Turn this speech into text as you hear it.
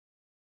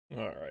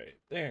Alright,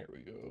 there we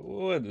go.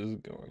 What is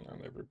going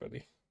on,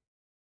 everybody?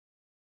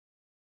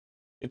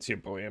 It's your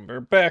boy Ember,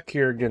 back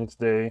here again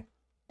today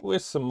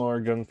with some more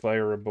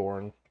Gunfire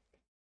Reborn.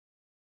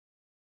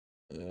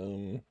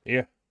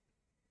 Yeah.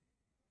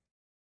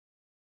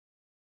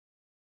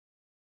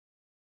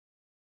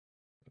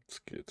 Let's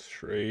get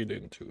straight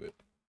into it.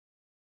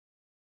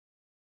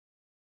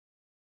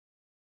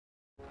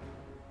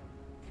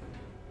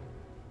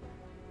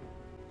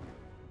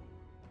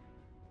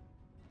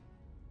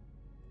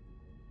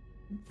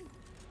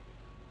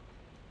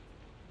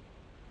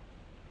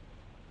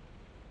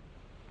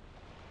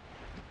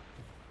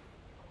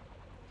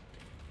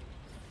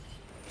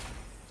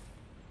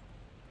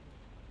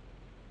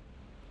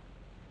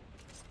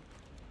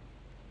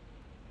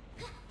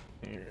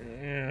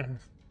 Yeah.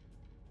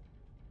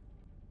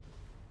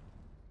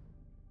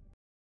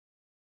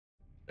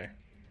 There.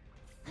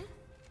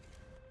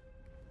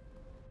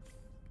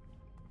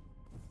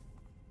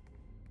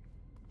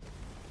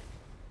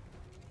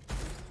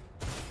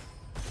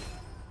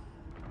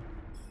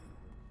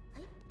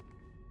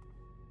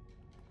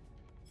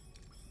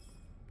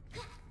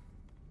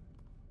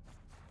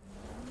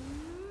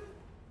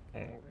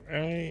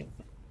 Alright.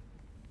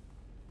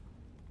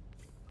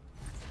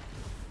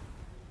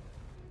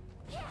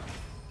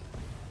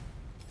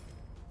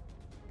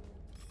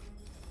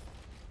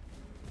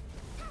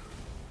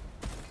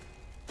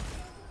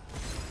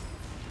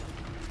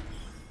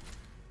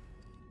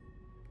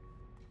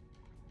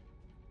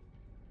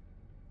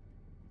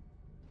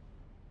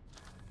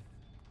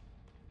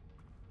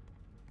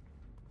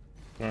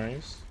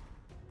 Nice.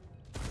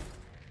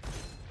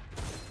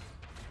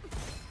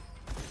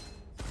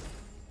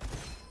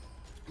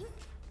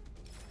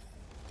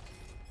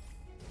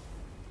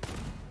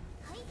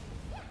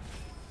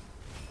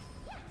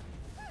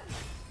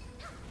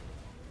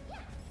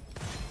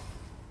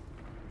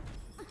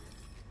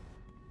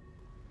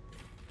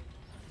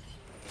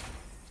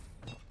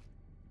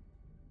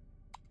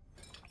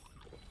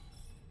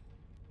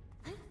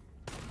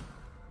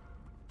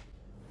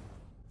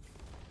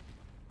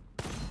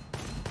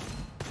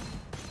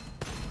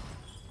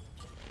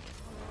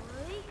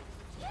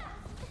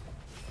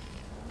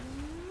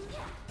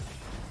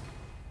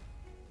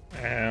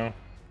 Ow.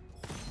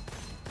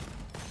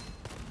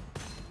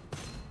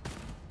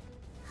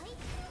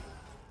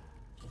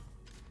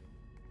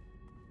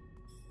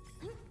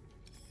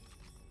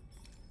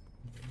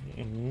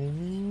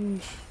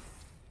 And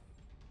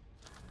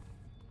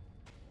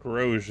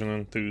corrosion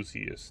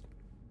enthusiast.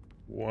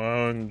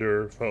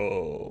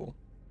 Wonderful.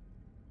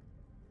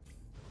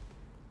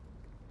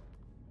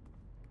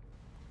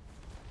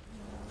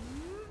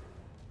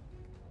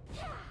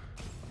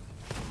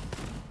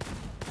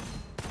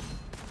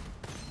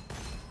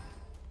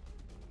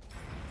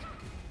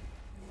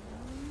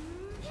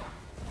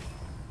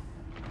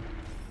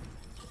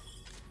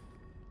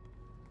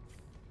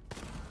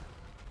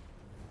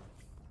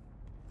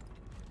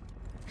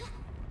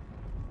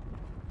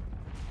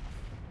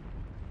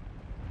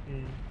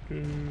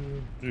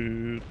 Do.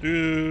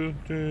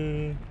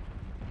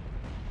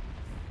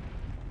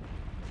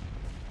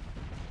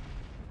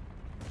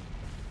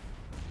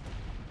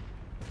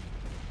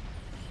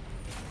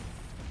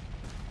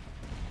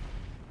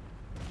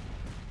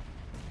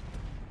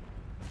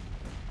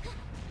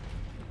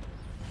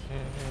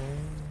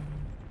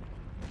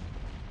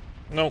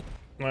 Nope,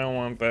 I don't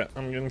want that.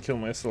 I'm gonna kill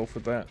myself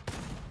with that.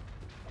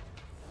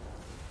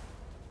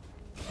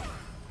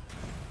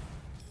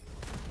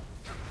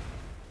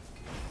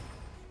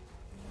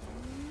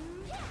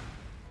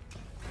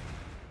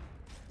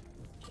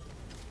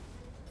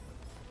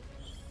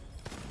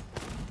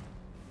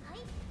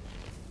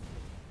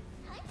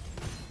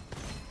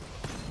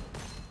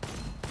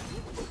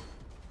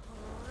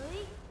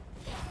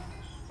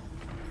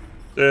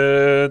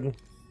 Dead.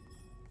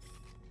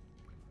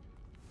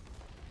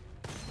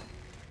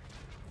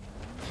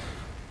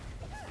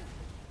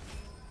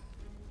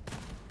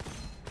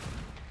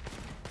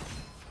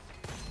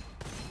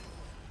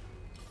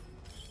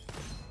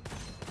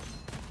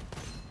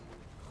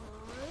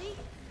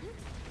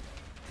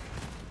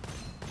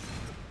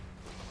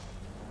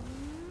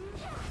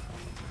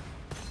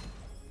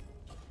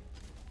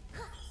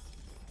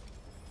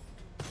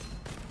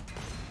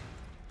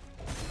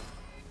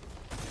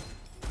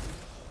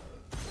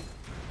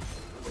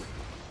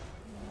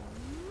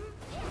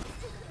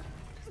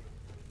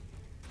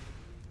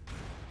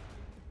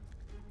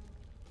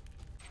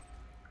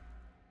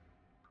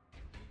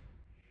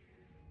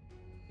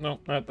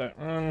 Nope, not that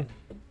one.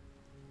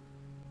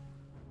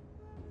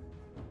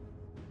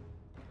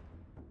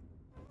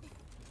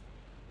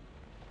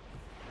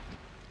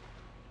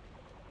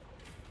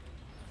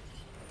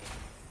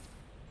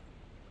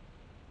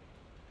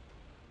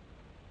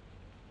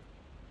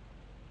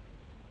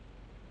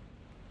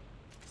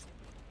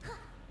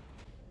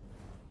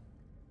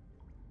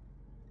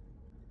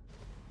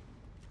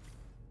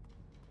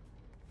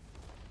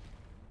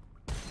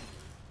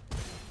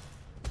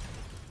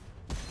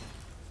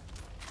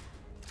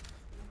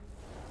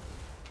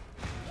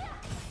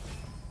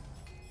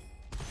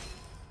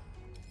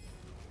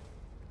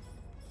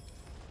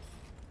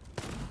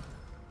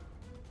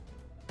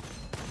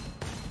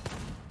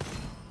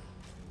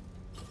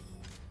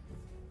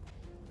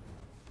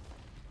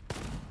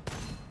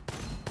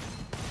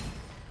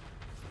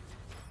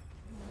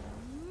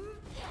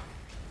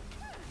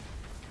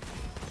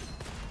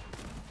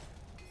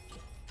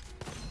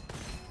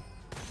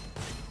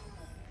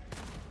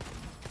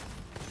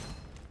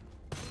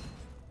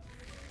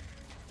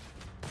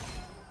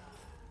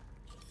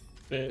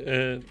 it.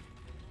 Eh.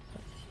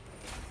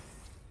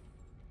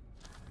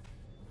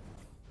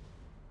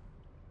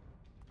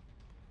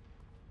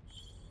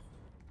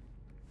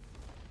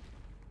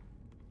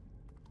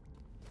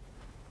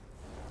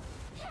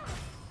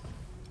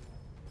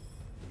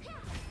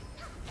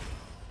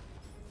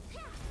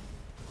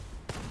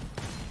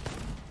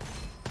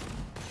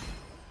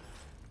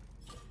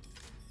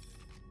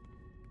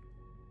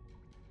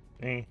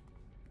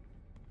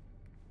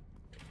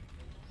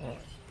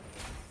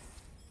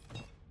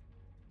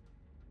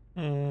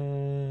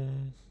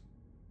 Mm.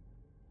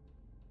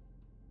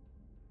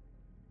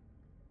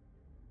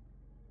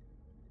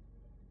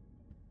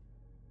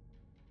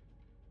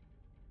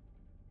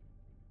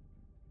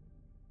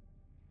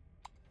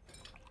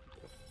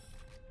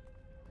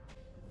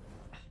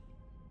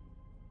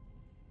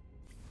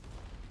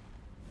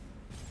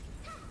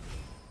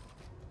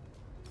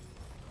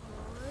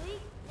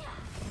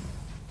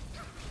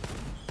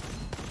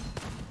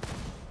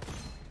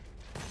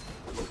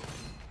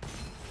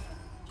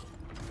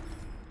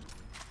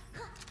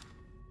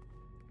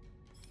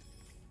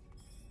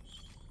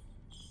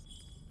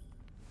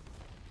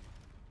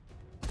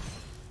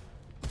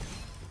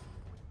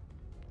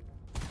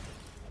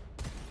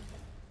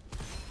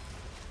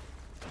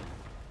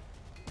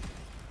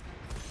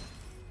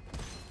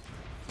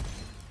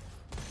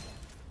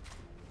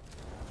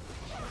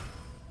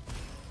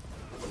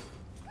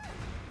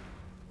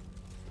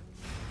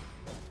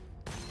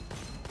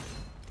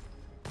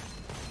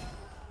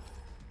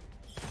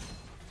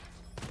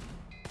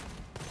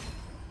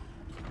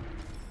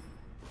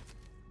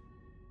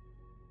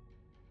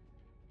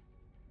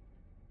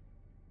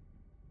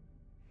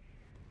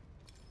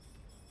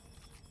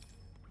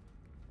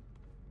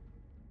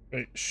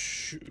 Wait,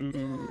 shoot.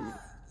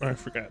 I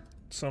forgot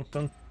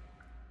something.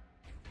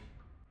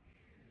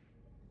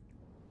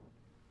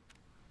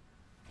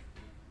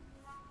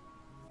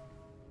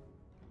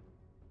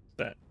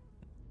 That.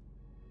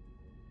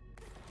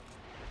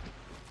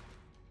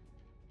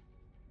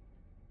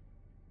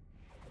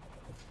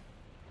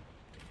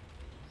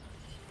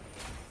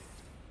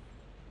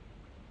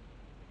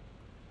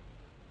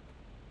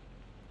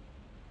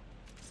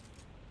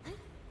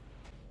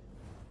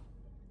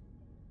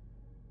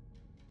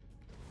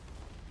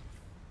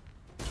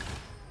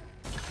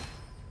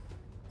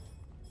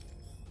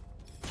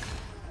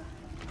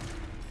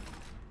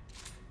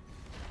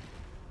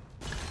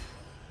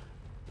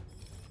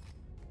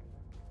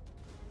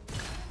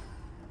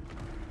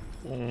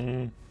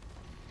 Mm.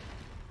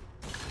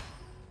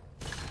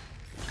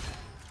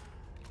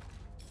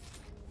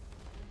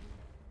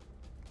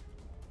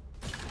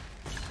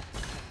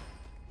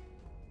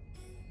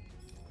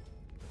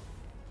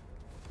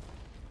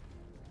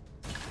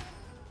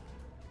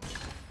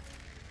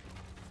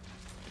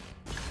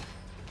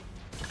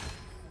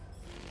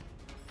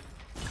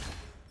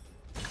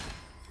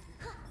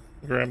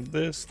 Grab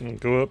this and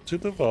go up to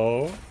the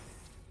vault.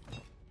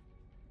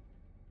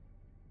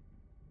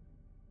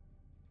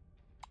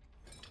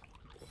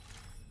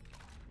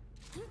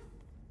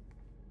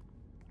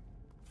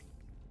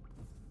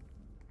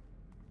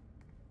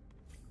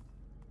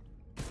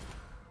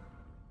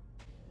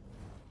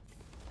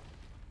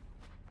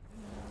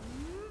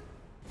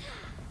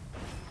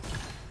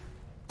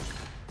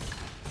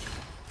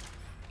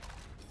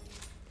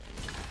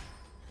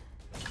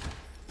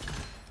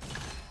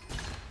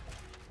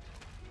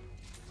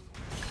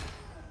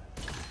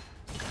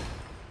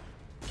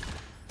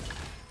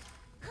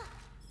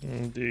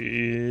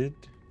 Indeed.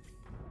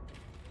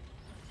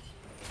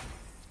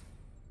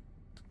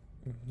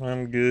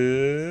 I'm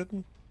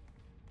good.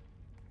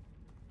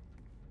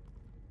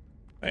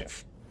 Hey,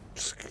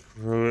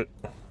 screw it.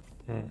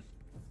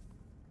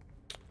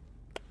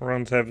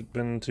 Runs haven't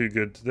been too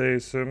good today,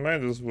 so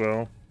might as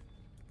well.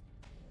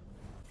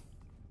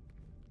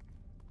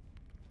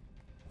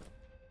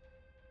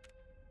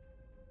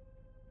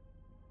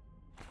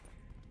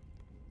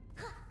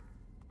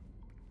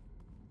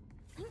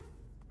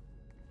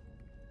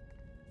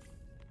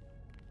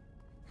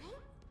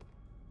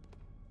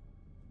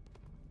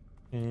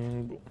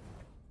 And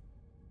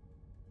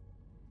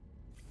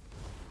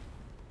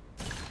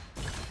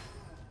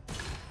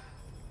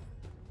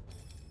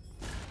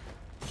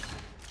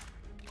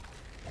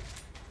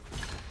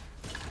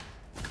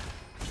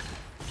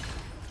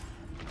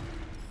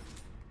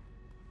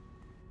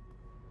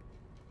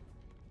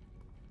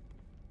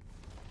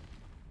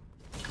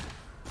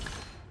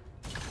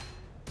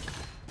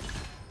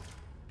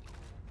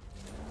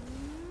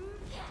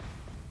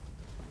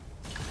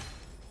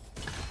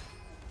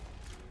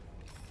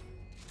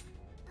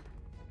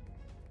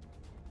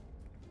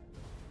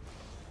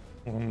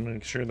I want to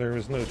make sure there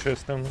was no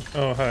chest down there.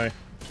 Oh, hi.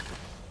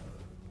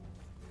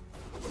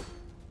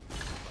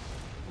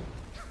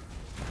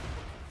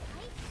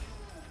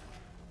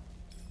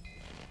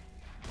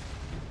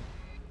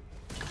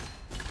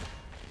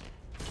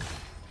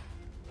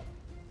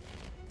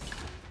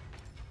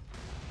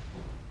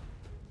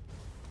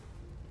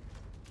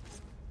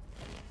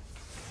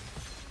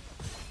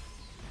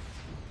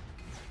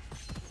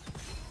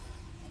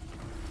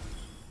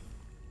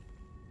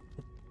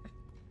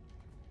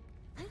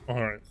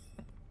 Alright.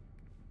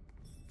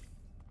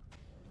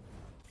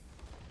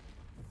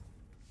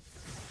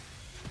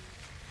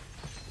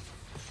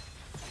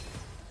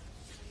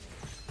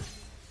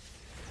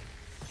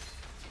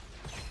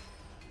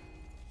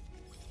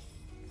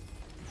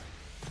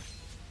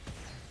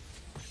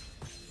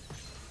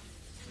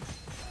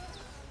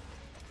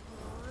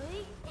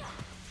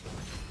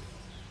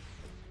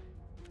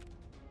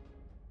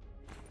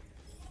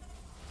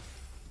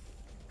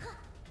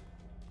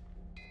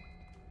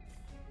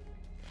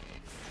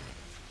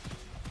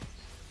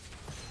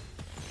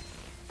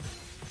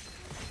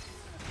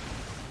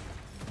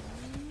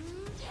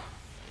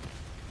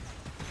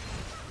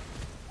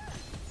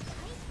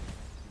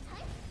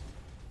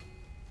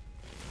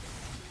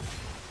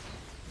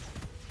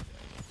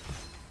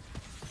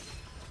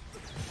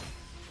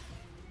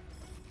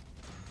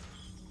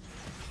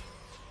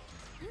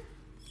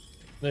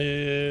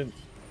 Uh,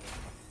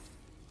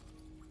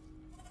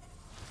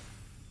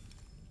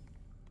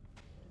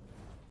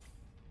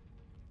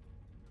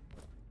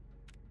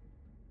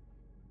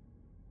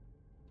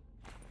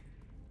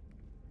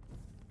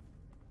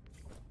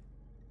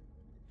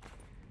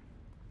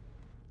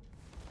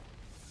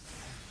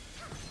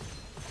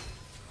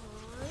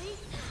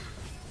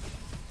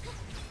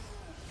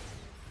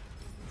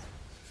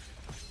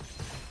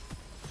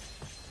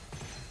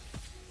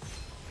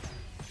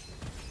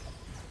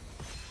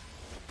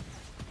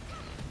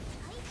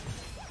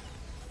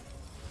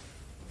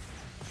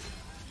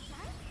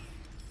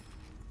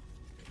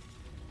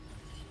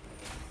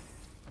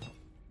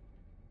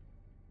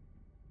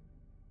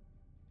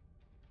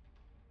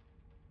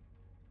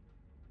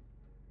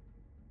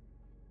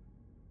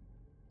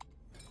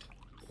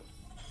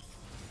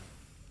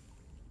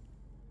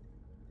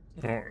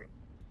 alright.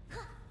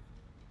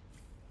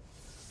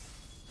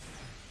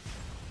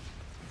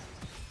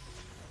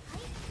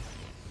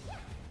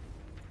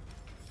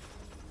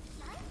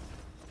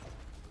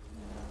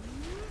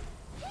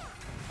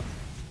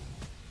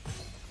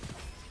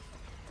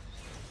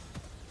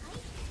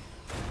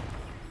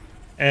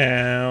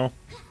 Ow.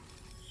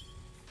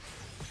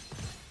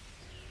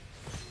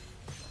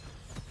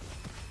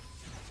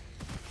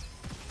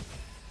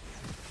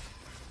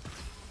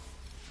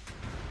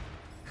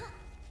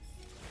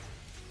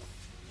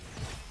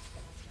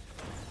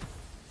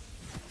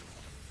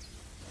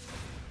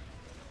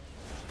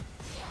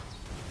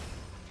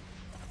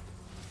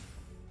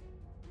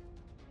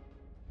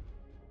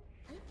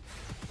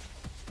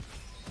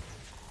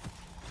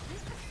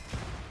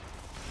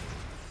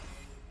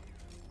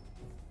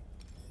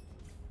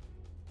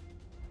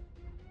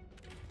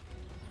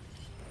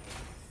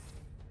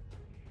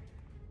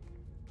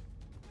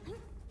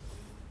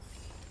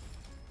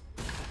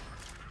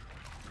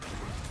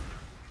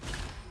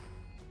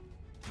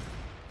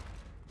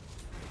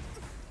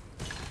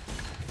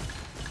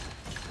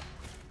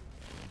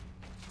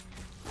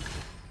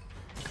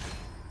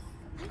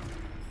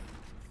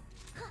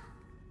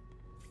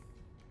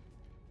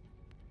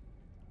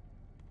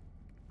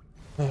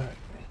 Alright.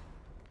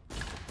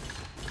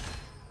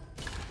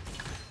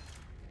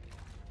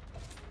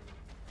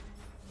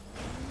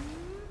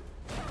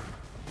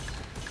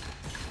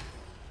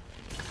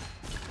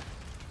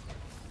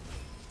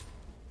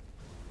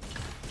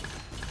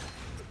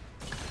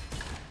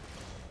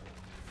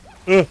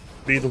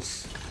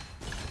 Beetles.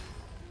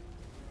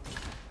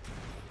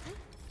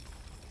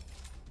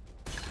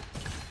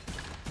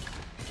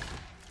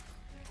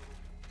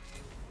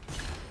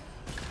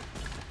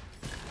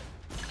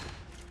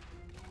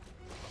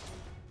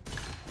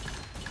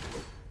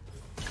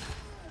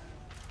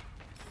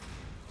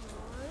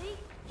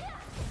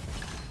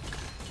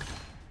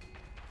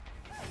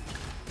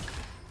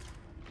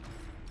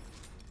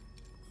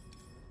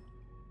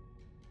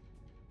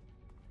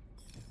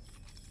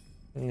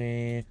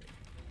 Nah.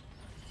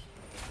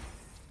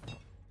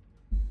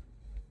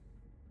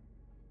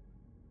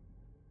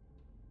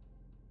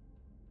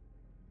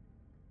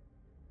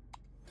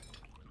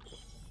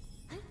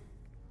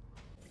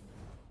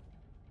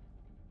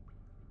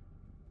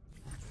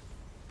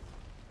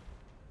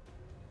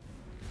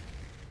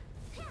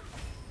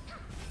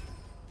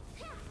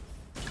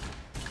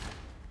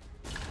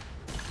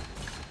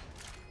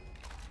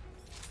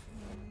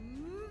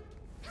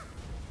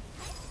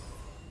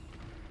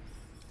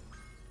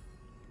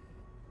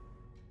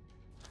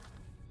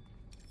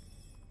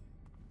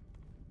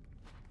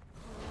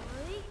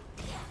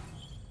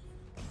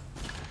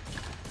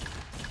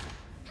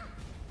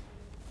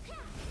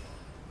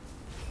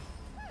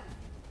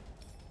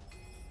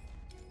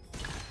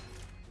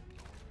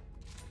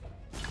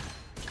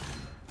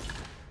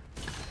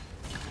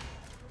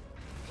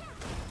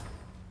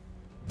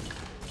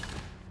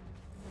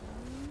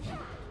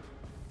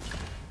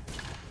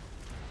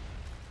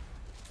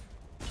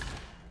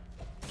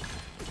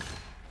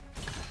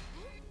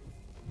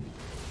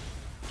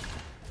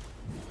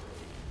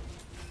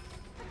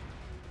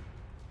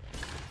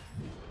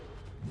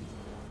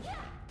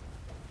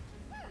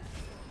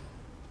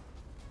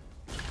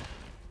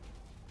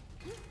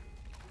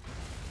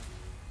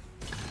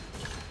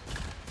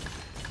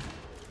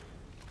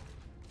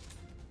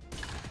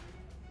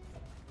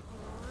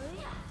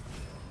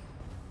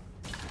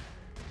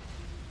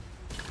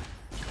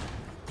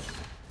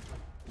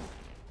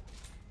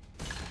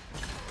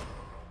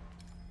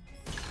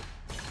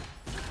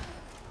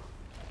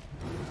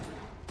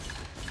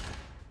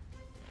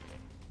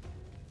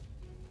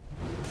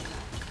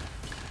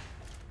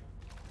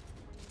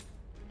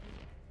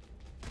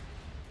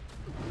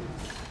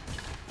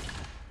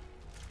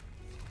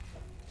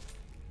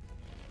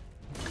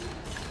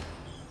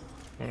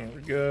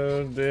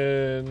 go,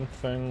 dead,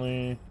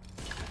 finally.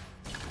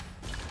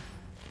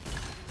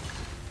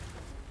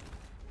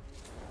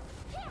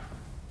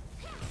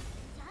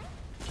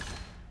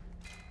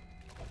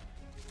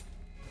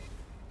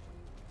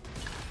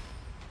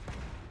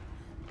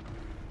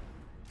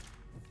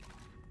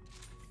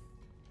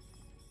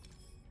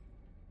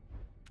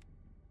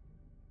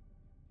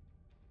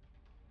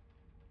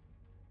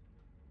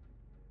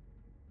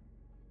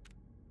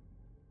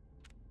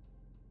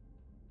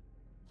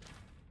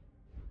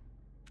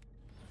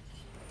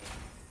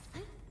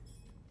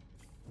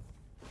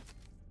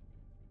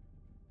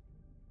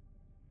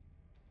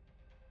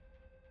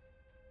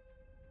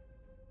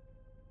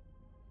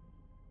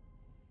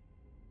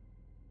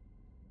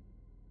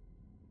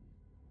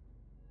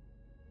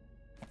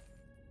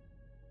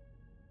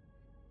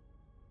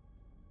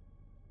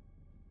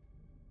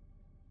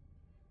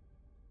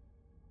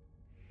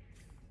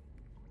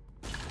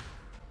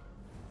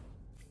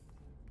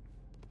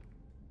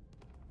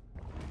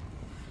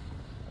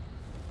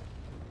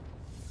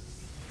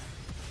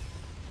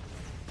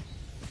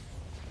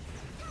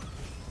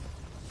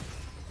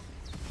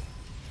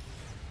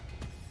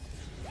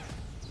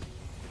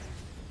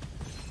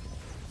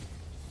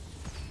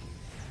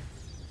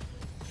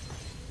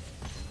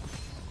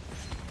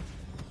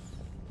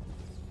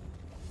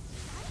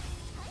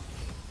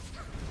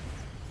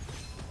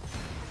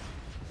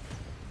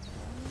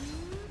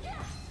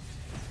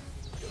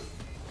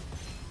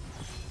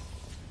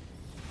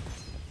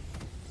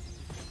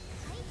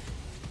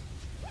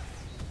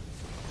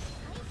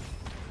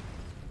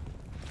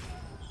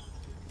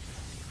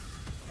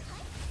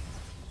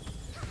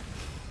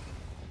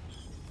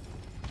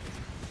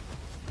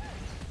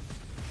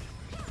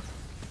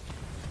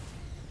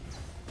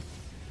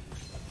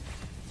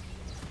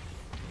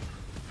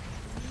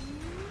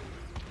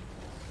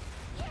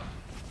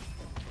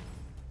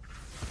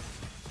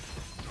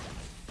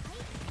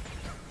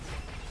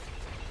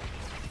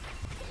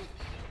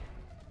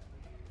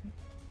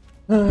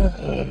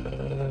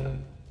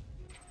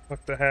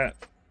 Fuck the hat.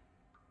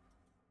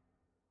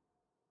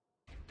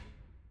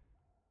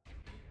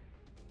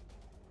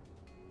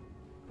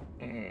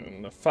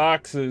 The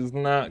fox is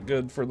not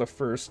good for the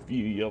first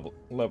few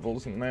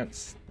levels, and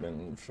that's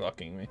been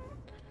fucking me.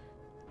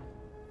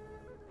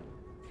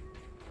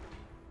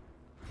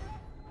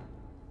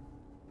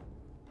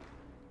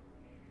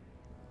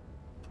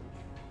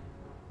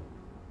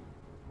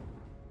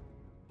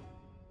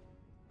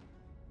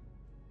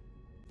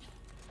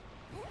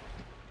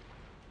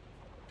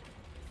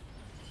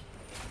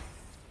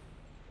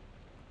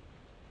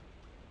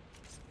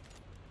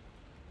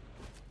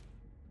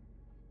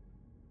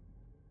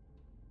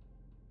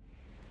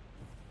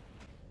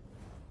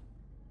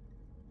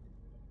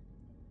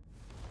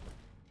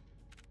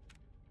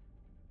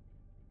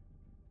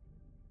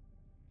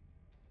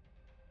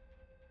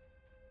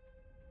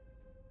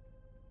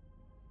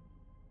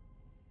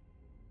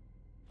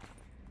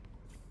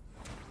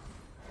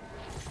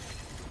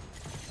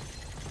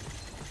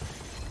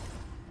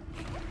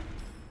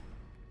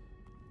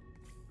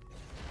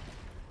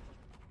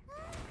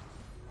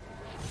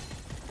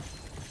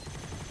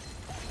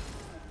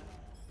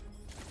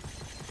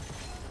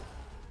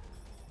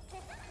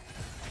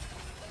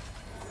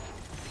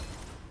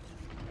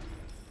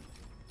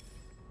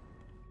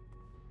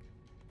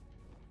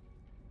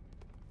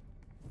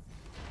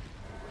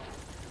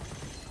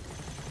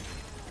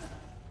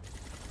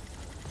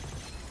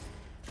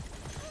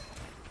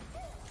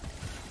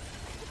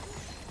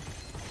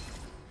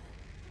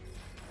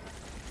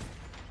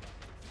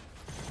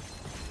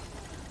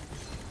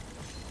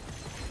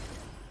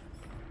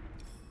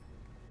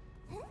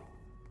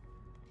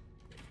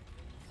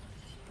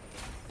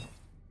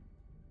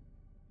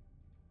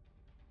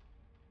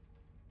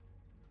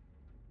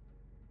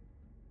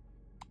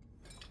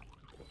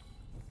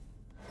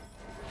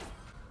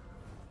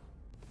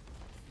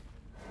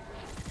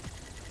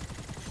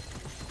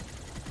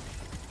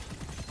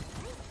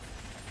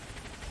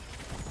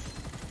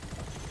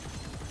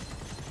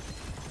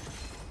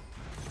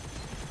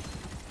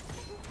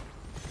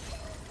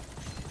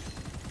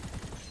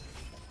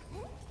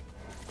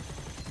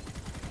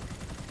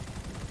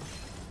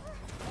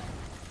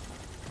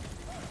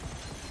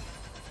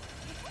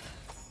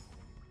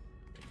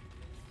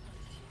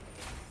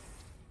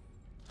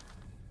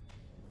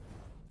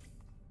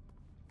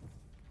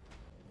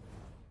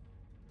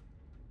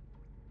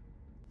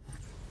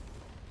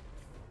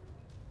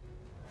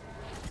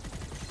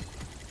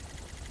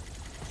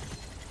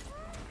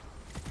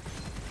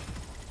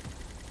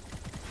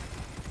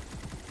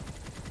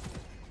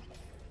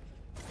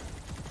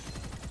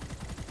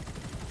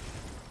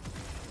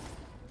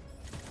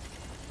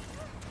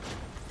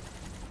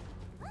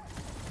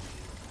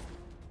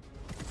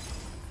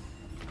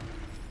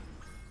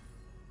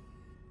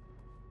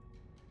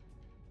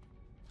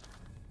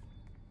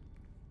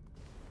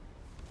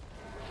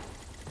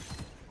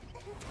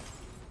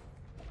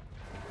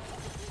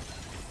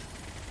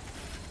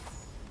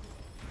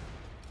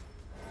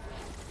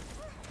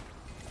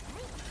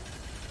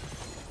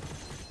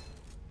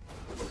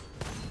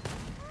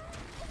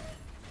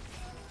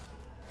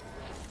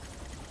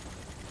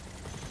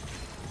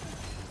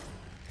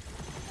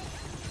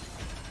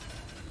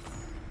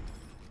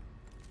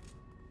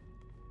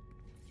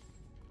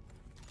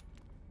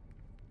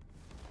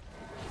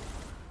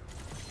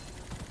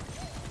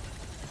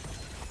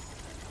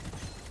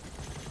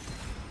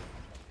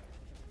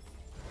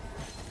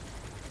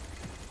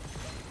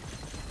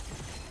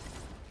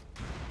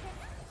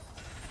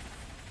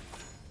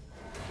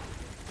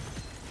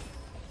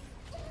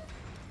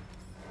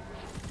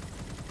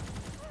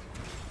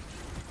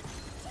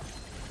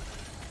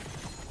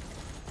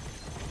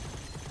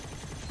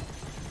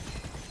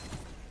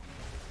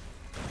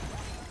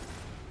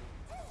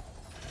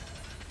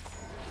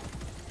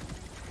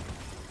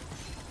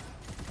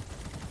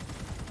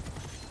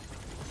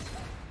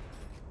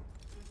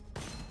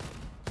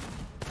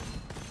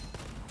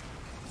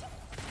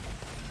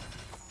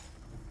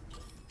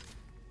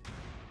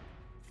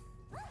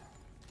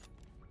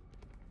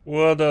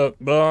 What up,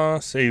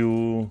 boss? Hey,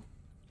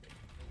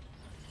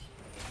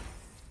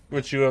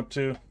 what you up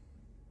to?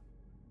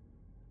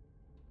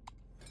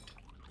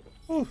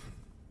 Whew.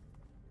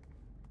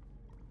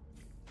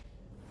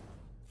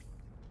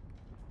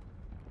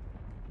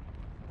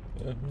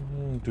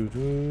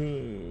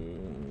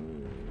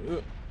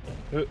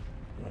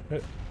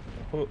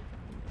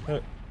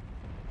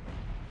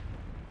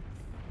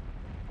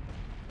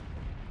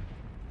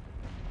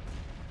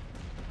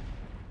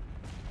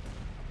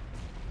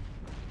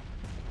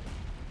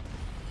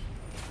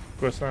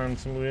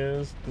 Croissants and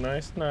whiz.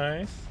 Nice,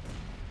 nice.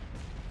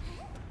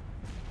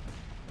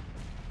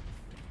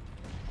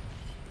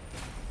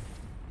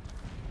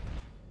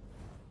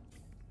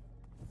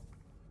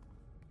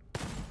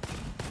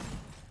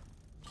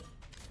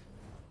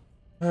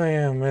 I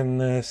am in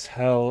this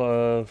hell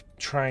of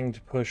trying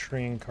to push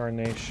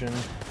reincarnation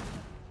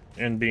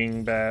and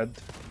being bad.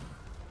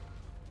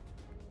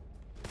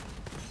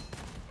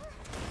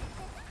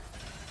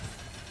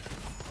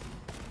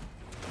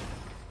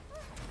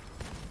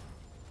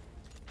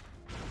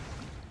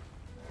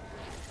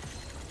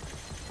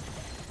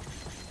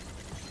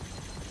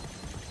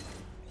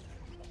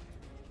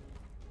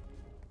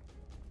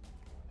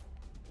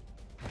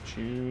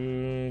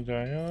 You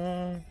die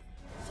on.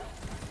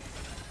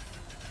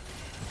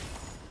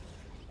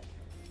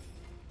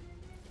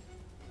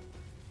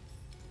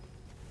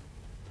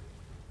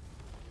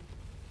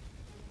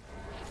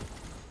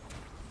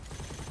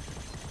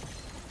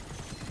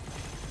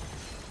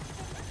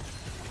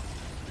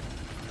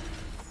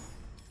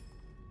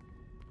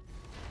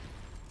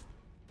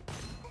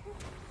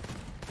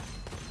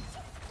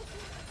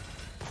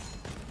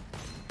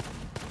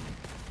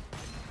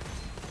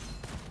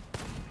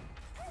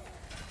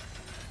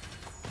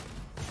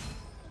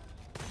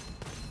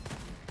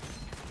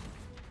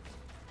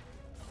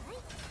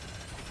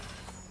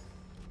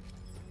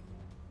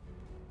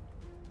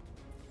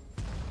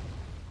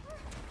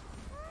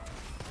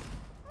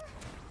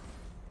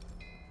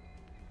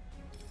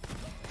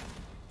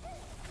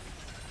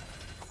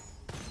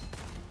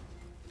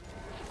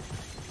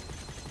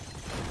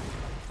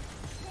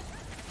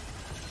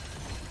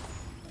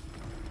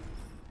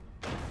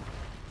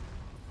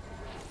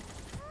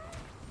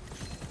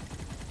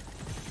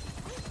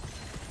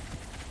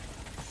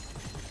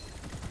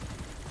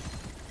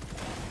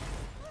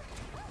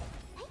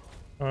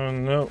 Oh,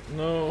 no,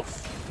 no,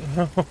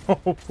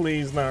 no,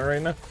 please, not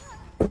right now.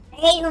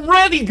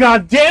 Already,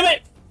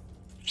 goddammit!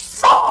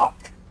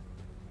 Fuck!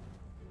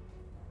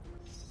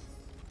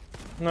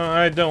 No,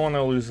 I don't want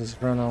to lose this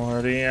run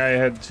already. I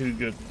had two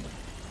good.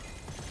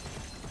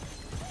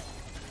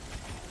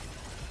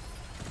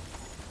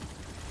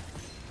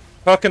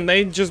 Fucking,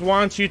 they just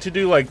want you to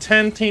do like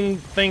 10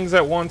 things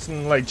at once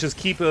and like just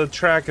keep a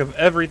track of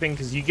everything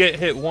because you get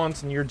hit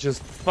once and you're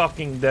just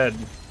fucking dead.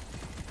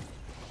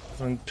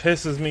 And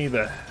pisses me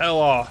the hell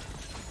off.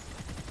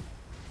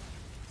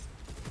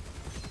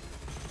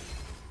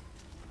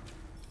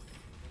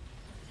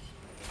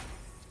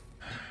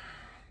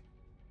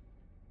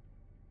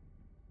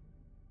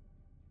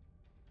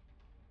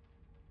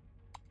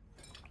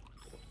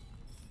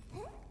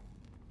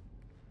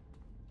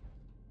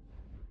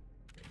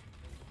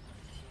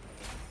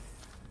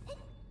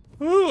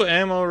 Ooh,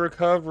 ammo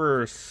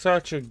recover.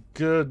 Such a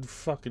good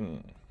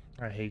fucking...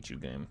 I hate you,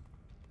 game.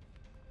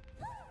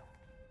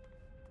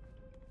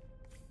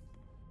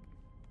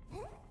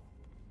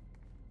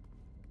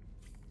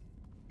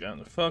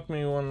 Gonna fuck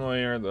me one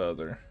way or the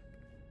other.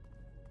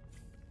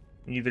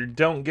 Either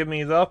don't give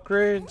me the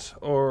upgrades,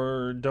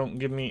 or don't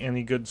give me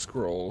any good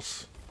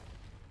scrolls.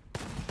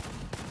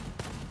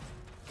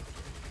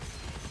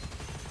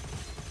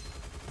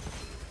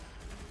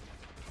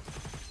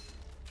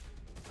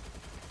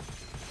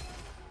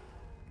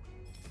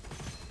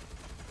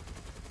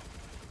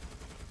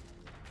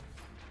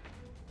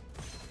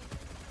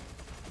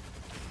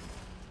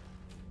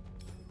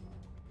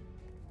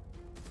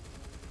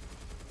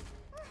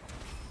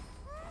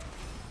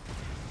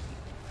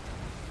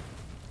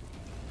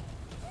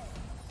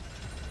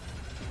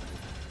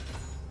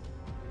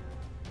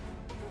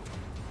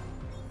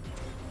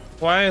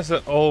 Why is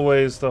it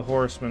always the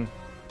horseman?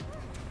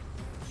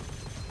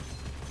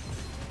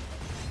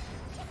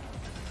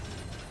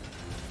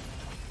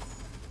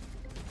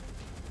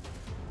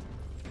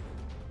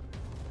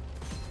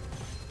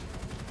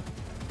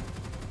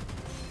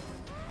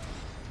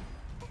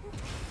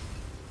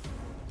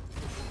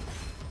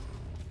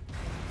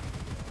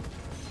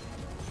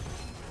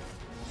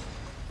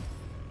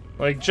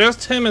 Like,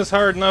 just him is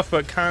hard enough,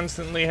 but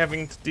constantly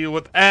having to deal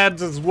with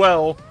ads as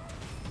well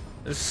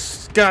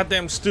is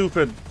goddamn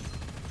stupid.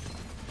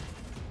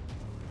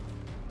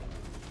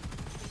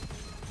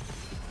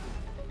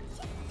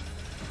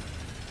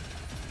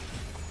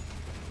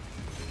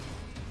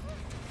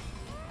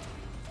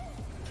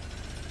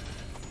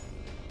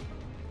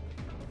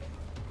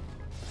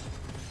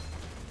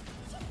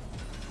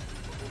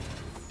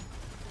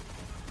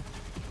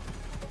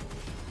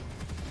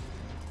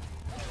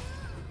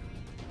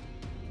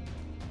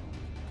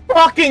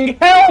 Fucking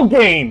hell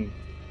game!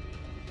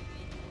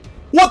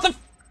 What the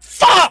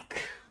fuck?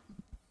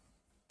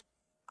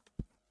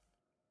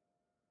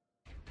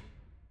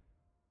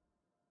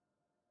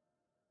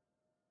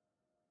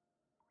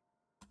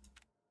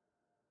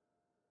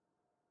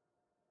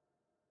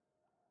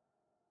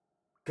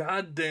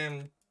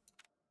 goddamn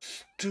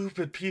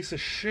stupid piece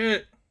of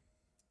shit.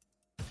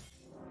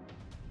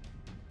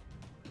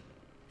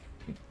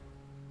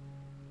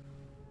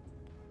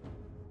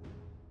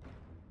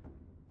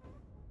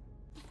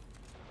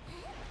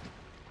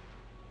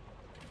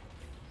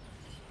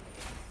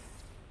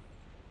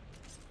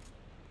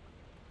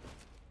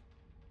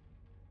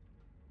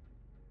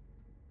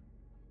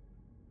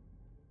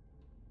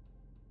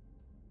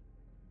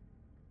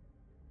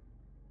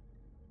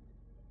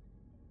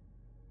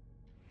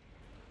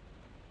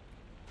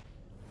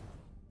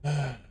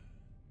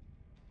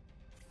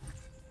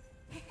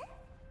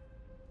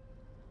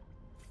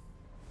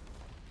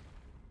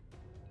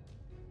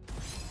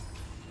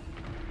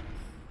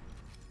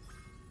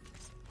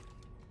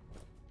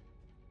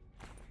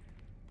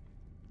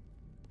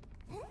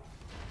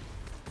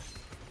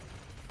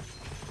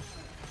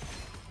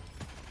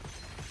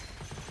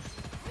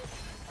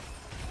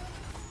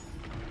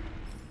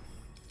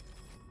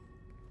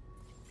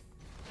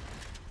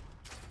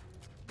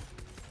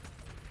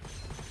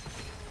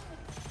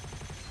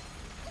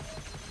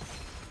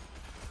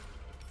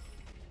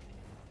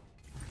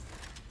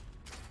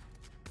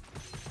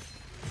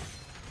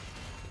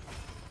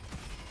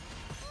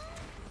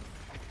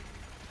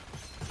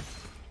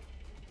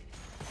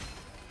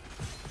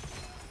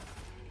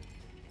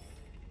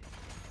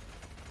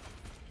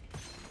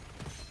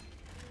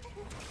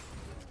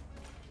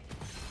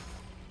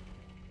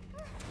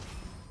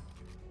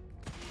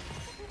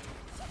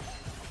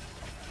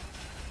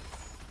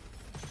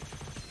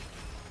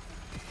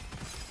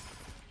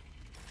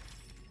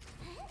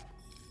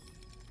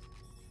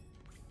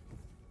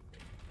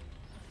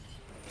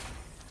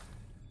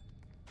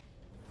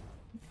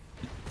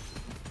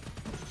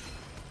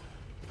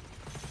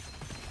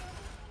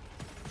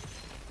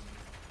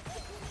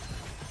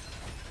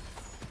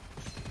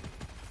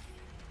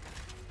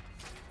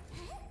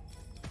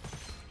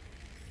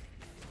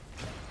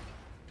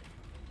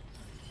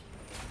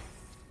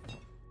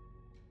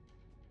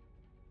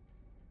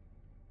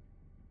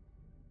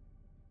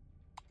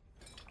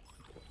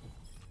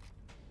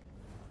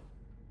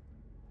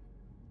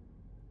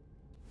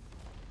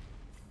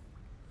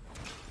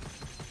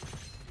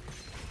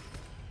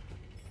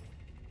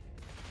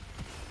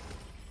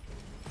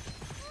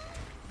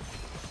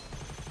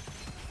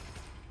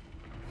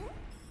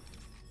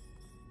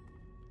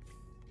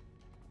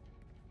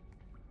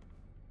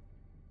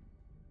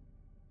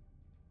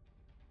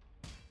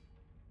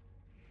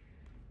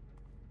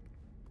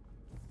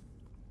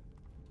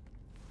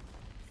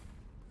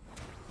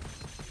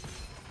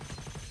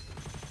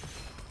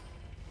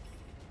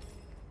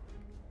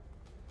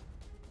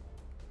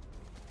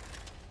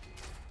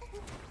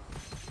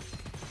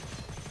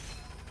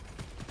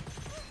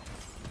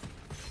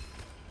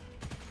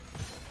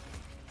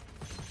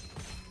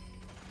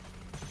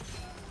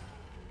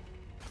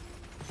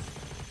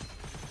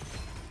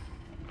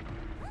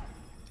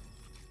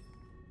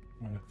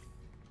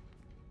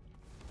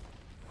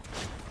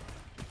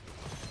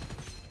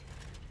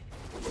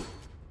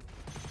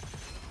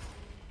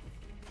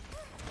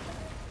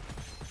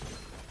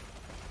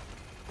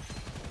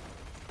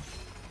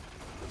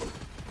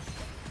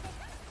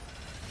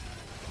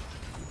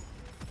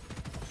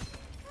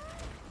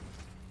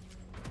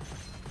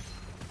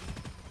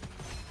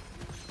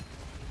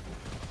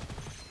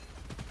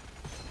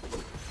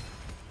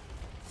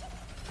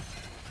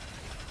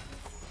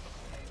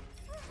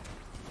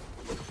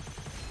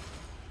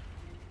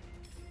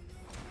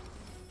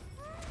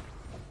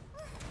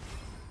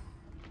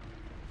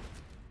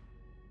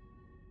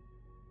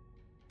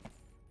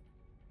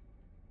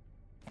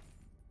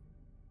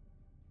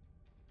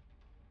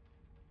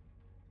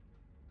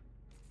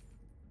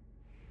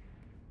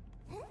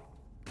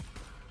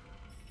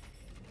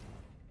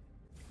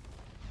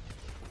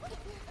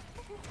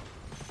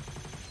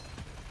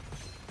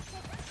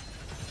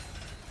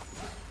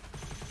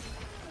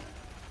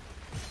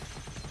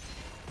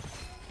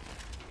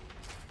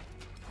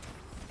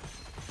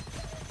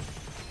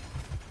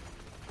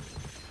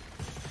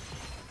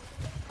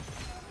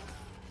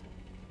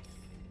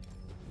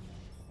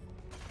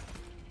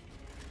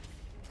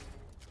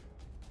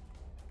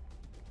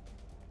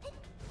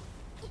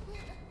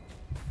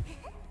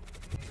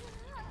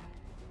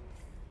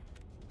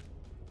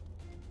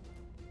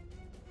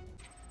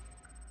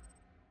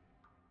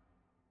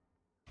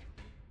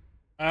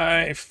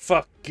 I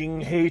fucking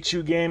hate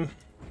you, game.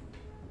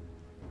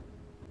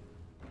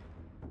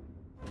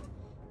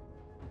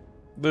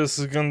 This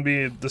is gonna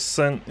be a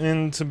descent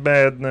into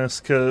badness,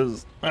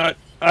 cause I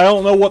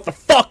don't know what the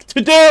fuck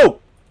to do!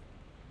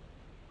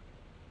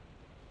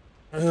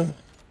 Ugh.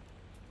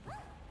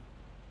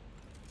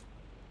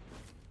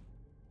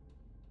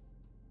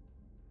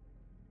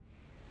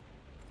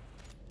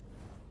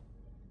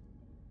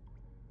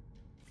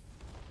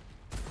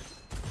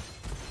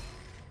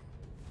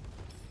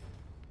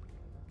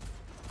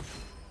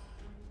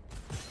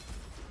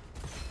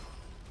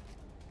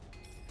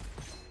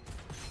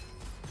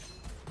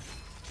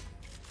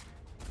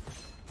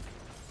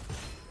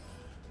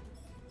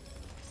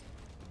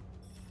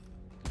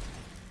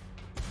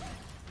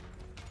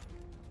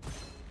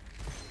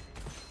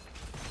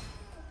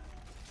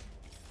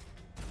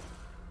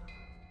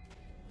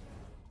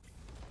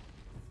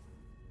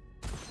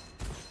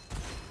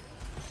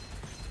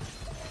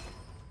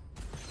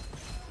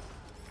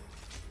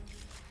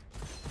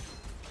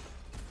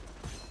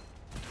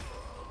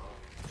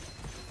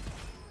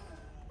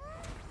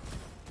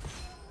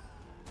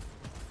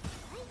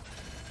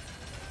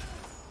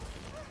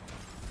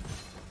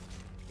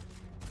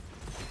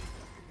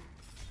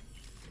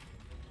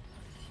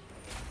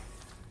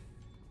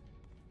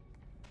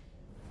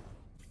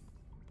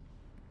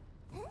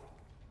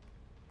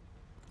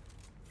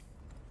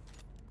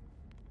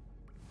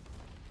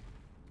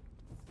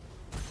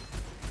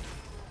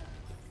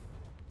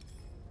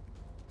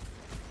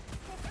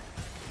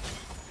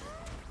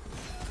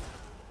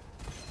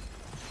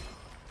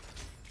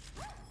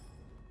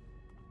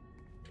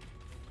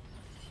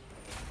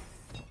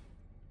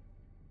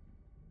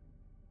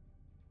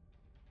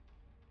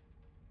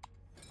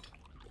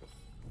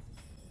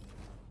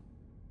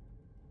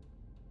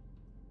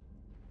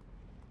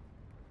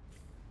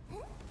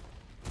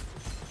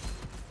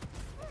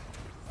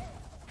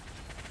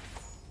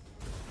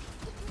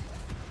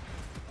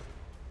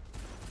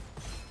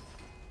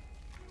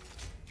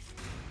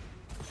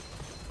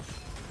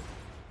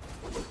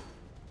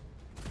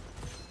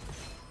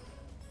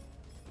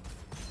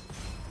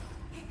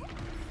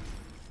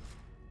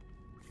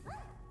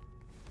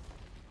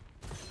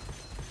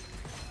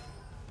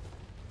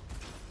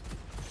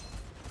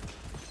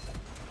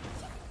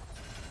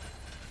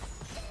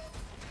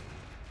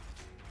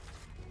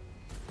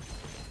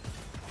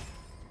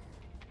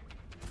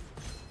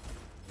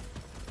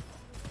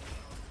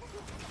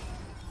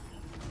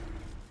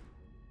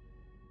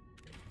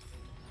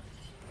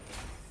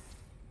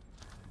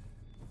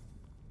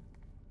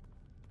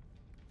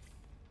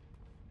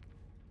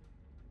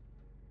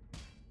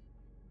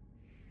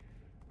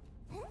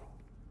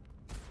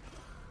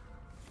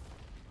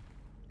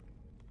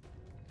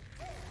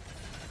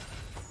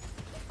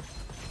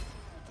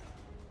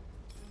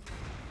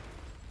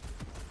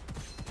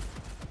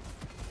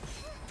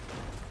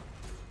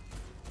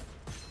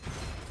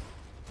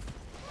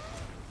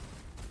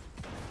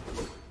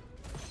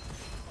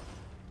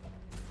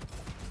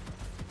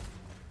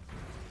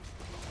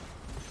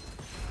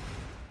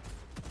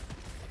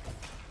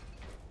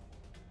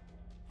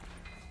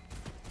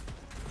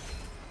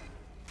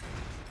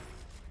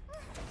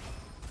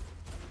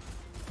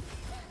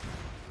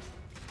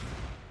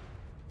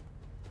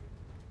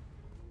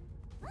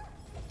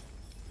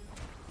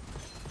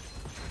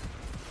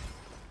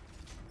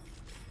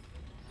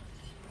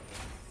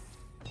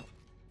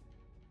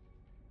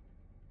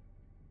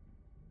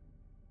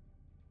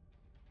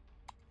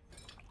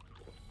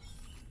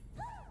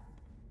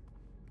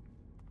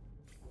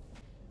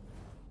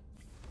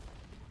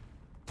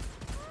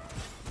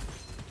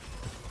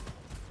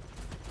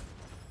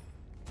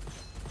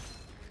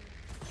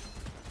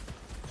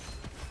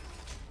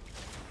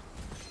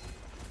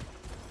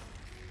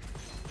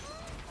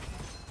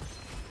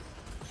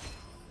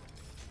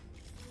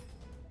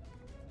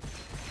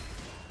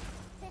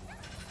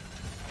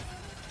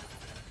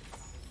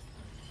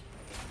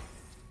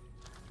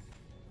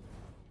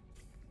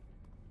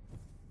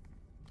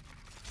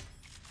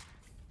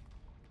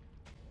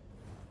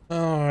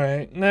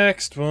 Alright,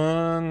 next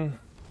one.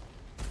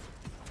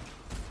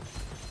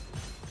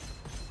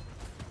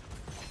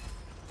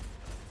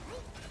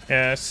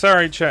 Yeah,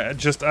 sorry chat,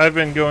 just I've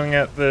been going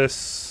at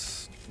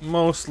this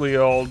mostly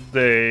all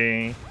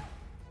day.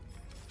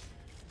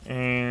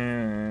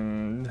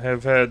 And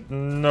have had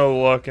no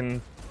luck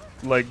and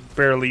like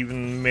barely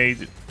even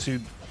made it to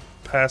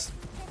past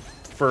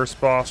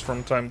first boss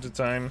from time to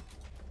time.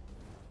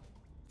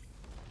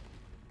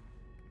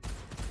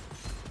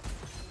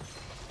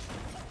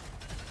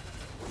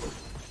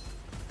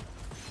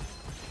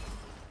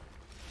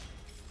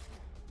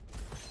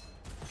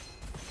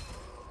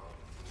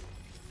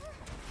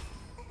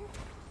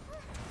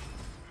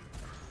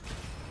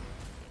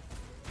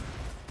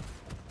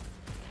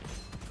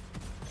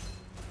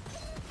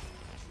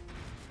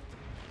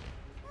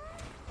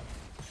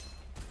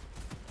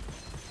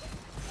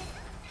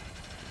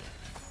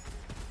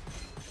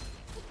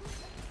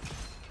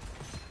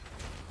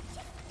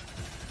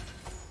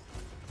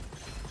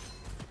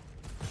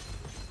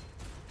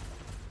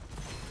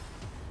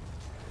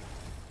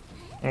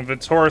 If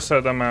it's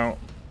Horsehead, I'm out.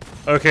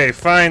 Okay,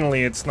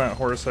 finally it's not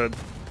Horsehead.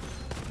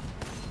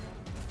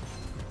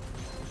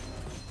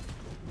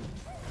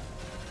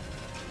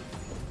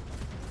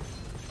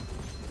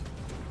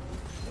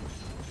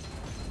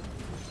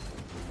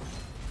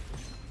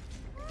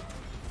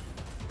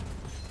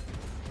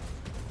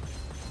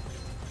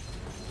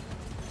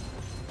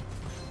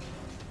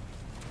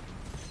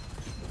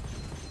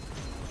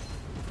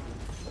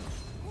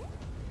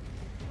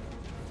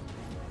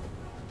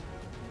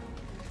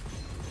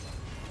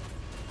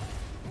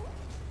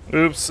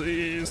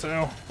 Oopsies.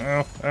 Ow,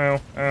 ow,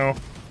 ow, ow.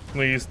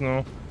 Please,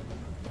 no.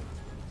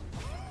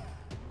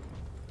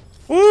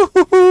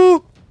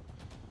 Woohoo!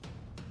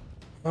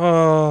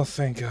 Oh,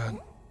 thank God.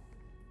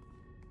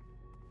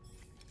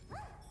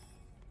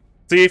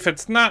 See, if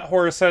it's not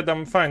Horsehead,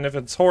 I'm fine. If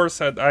it's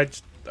Horsehead,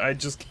 I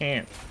just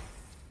can't.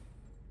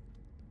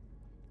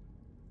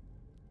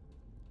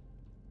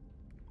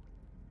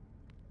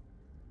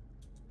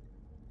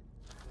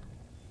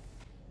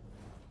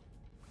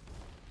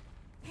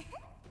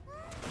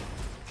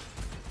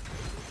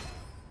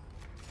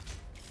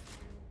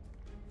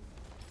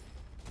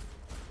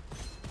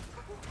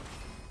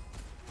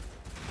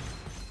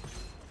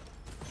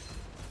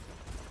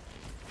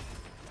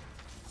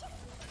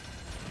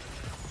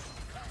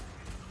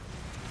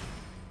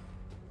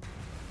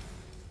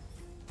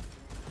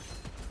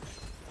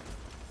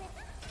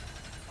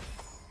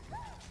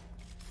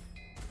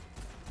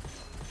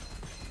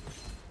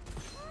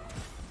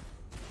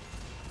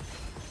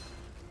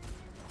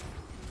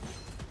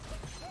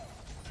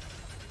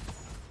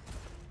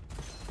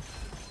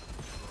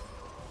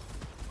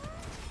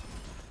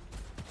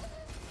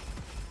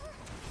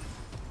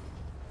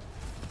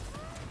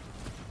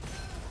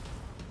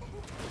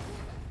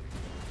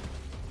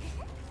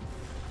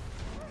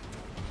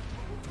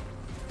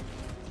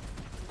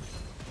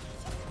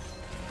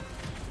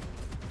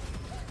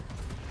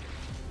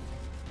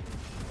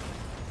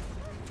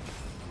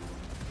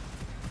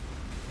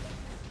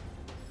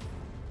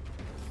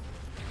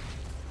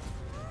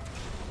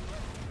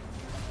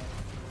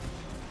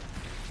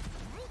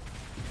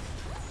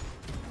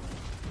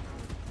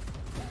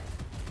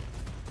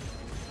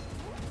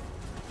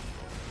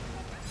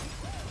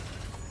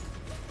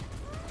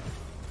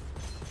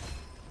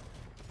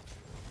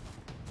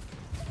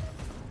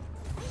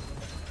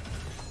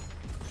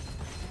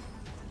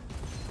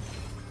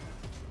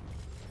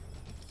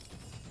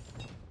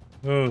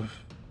 Ugh.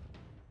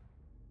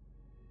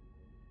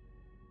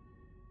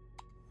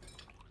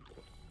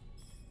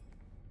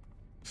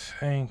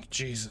 Thank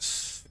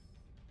Jesus.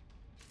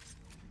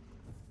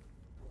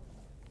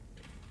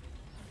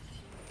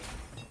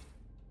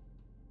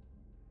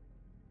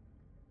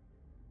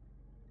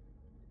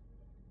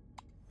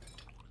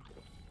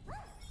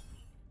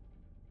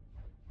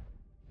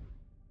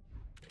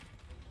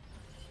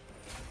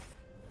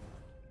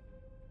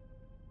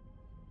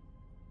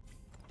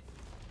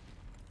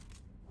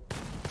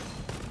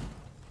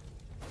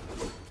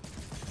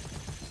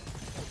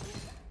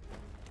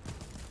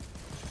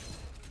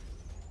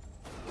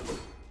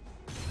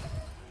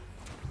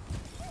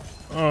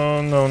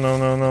 Oh no no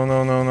no no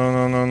no no no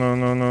no no no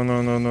no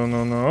no no no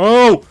no no!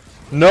 Oh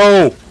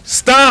no!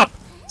 Stop!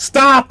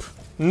 Stop!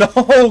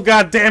 No!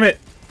 God damn it!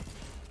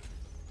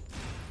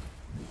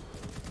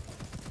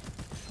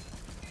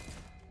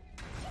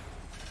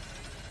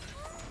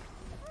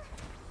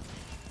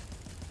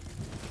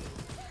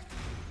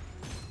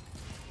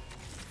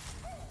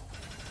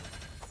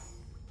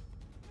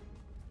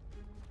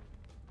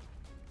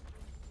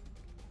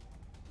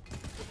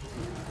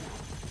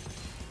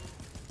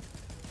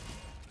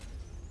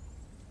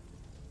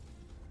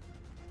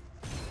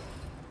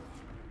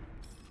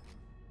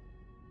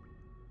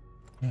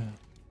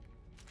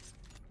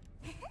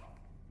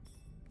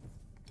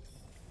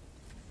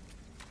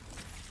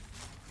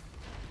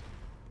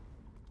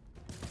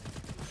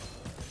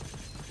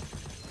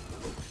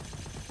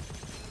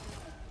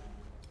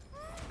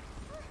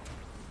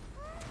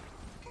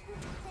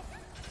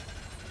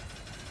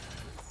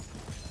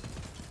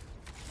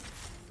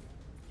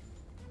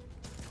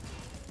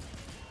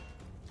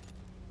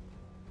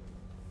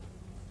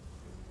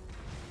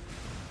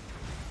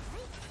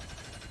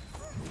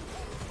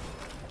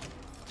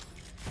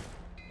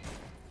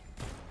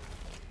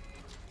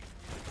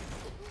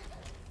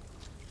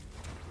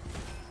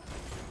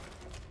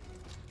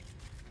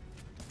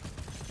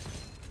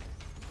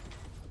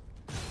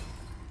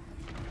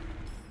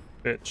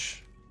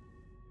 Bitch.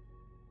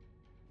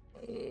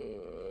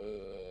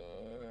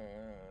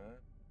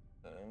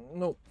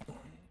 Nope.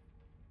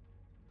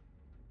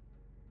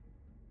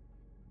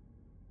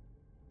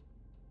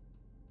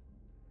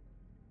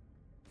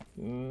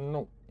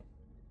 Nope.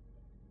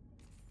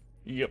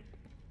 Yep.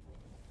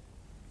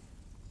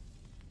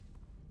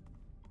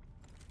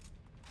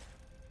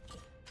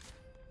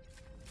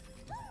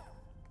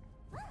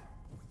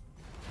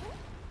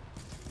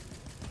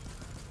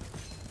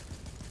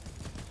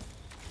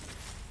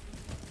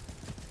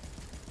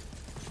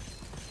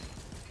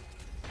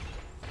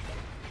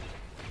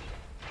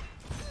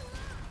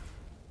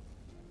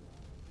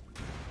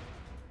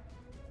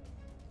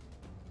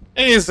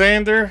 Hey,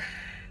 Xander.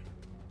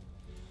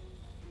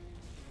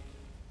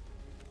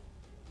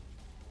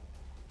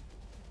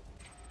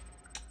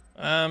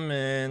 I'm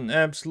in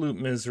absolute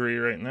misery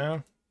right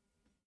now.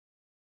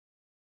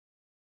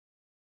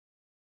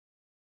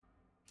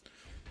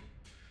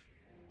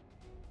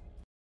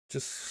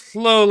 Just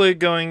slowly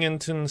going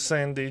into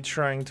insanity,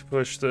 trying to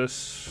push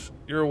this.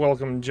 You're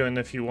welcome to join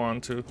if you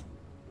want to.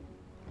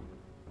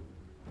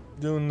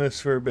 Doing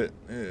this for a bit.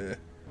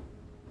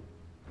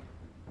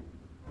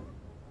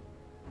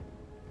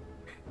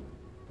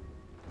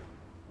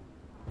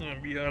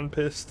 I'm beyond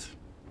pissed.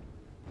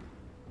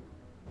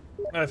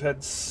 I've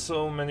had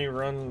so many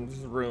runs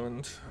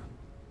ruined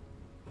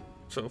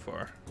so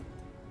far.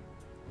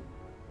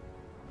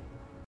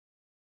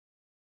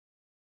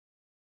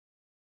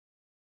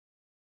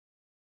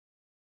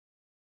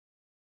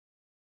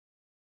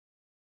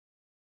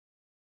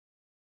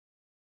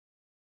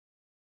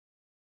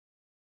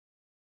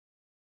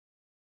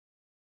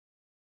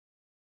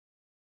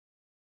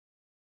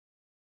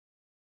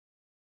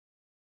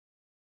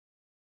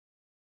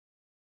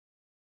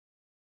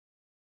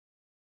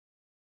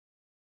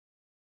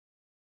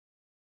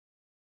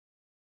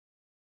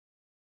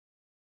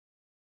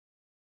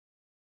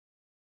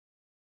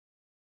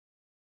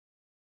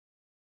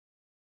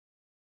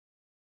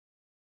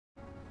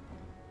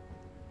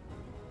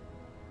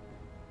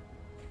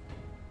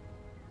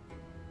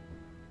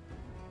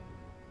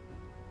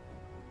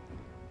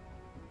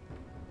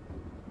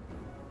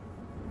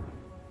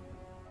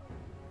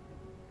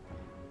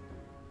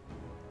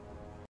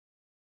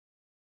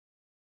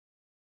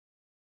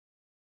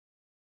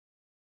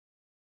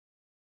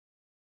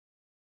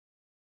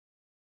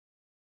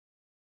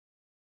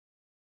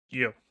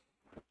 You.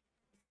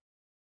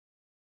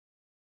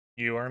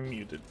 You are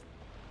muted.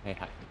 Hey,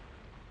 hi.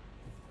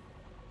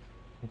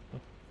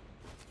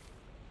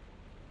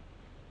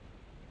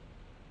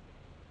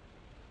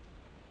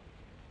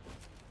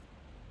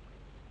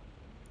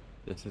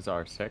 This is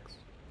R6,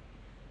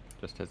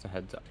 just as a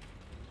heads up.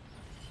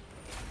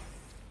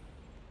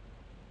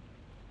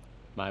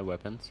 My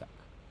weapons suck.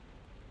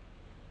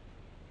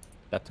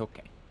 That's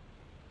okay.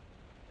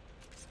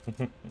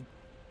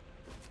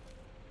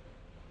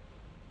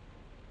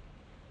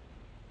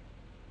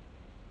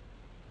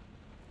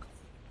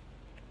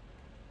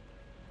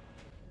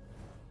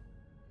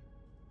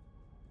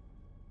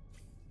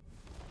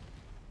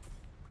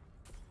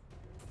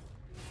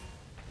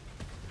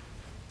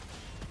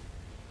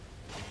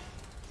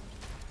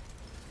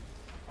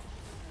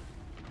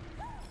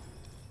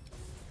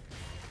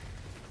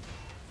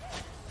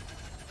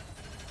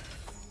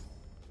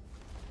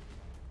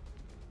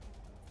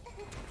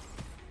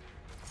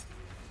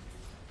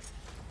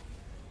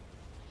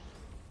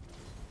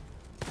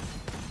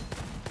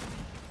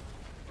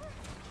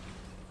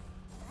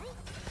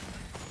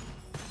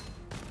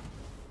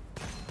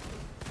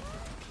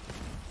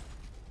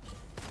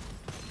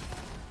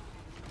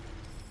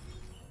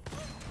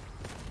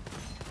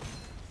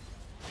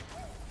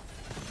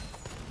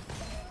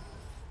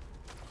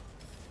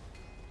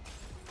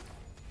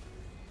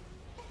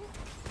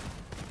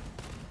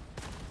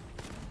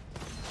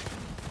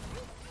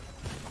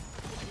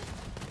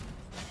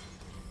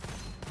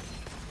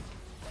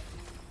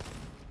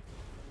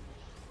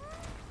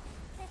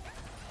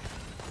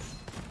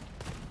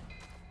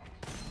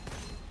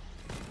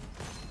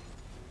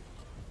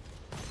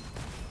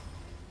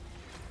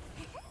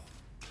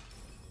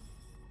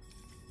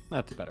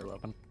 That's a better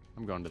weapon.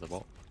 I'm going to the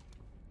vault.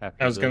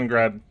 I was gonna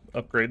grab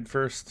upgrade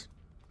first.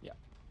 Yeah.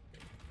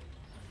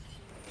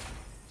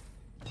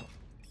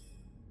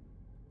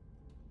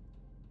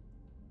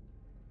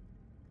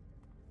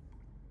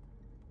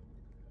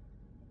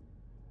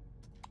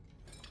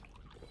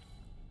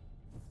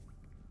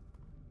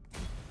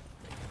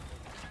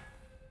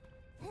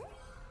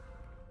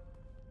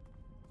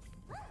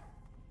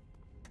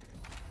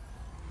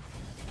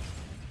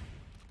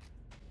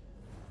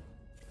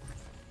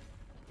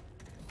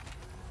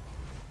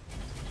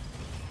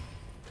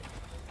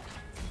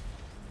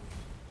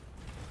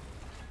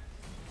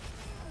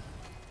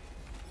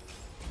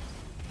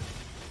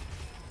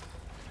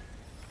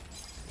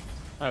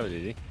 That was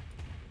easy.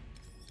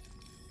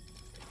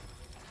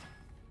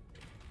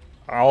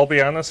 I'll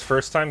be honest,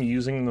 first time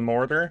using the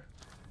mortar,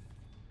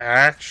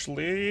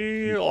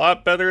 actually a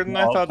lot better than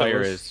I thought it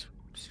was. Is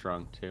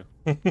strong too.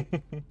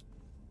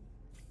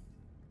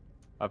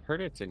 I've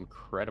heard it's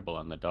incredible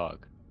on the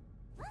dog.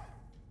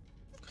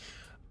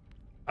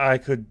 I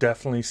could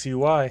definitely see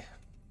why.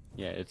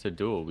 Yeah, it's a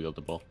dual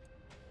wieldable.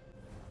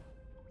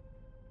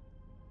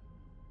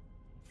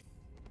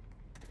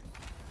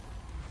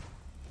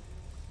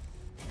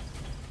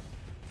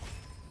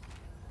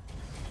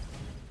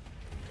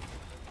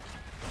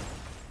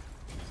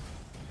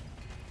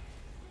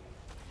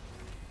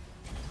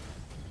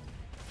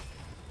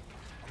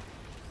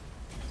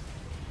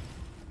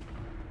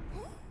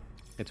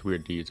 It's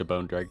weird to use a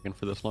bone dragon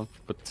for this long,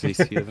 but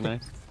CC is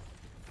nice.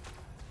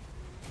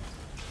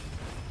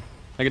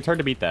 Like, it's hard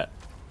to beat that.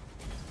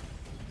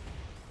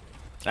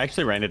 I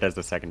actually ran it as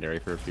a secondary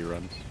for a few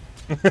runs.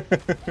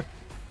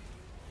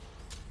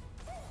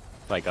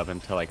 Like, up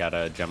until I got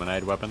a Gemini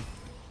weapon.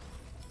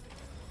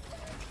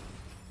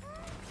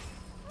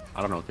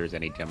 I don't know if there's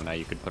any Gemini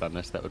you could put on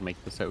this that would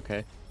make this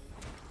okay.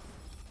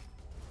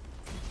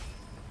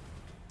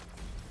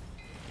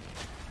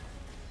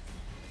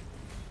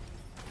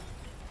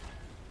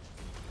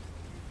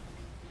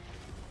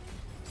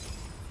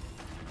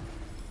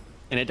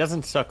 And it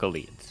doesn't suck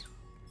elites.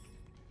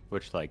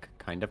 Which, like,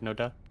 kind of no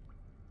duh.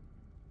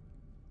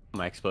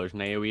 My explosion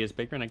AoE is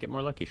bigger and I get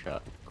more lucky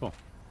shot. Cool.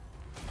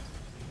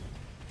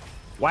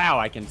 Wow,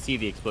 I can see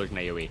the explosion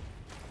AoE.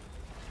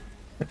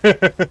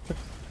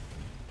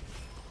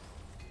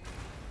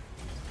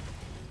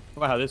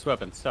 Wow, this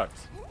weapon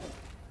sucks.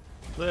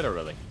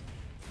 Literally.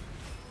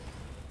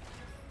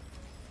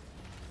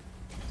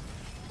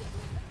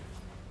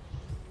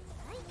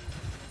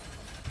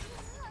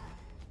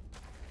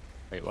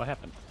 Wait, what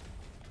happened?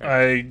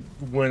 I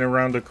went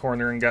around a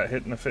corner and got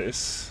hit in the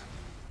face.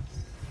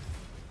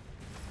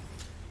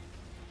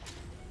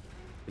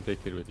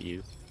 Predicted with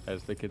ease,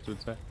 as the kids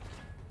would say.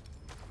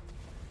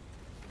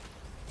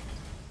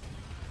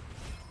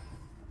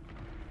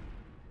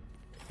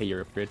 Hey,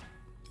 your upgrade.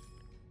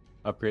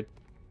 Upgrade.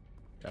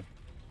 Yeah.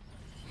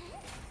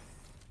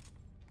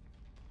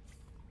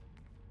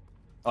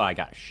 Oh, I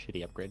got a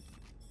shitty upgrade.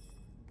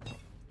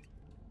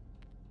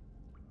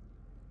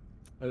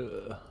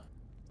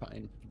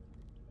 Fine.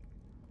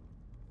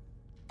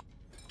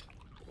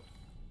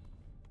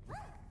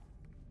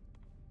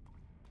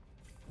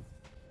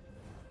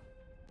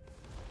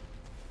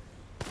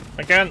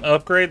 I got an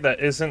upgrade that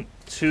isn't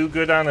too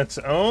good on its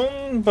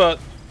own, but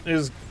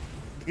is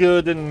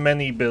good in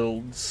many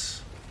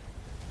builds.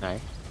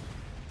 Nice.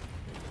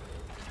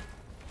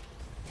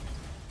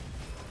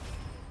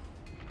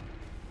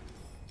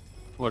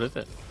 What is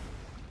it?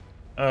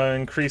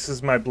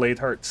 Increases my blade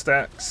heart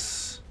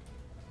stacks.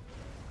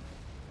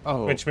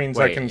 Oh, which means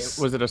wait, I can.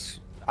 Was it a?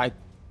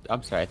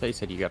 I'm sorry. I thought you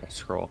said you got a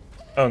scroll.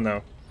 Oh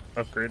no,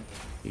 upgrade.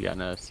 You got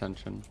an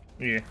ascension.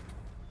 Yeah,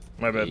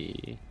 my bad.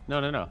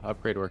 No.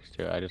 Upgrade works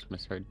too. I just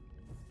misheard.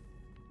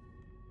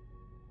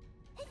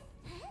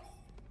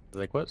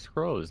 Like, what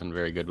scroll isn't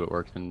very good but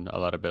works in a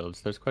lot of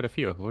builds? There's quite a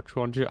few. Which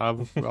one?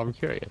 I'm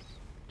curious.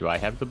 Do I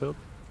have the build?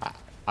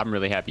 I'm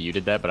really happy you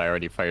did that, but I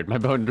already fired my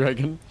bone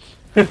dragon.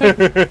 Now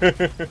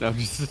I'm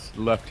just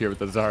left here with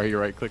the Zarya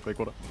right click. Like,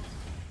 what?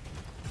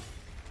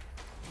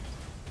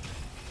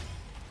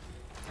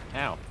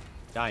 Ow.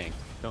 Dying.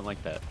 Don't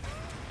like that.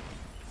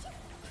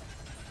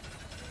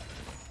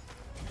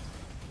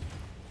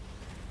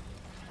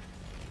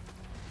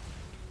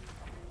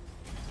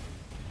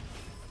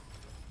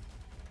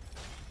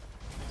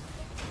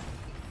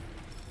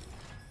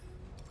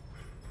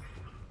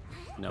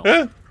 No.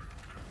 To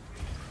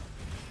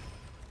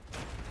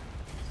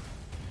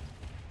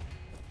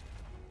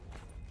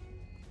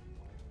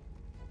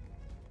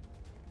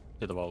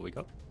the wall we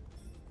go.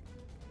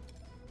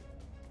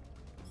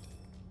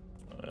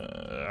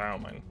 I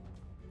don't mind.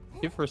 Do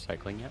you have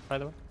recycling yet, by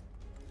the way?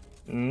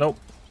 Nope.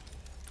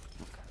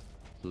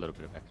 A little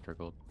bit of extra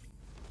gold.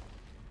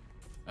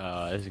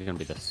 This is gonna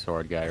be the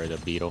sword guy or the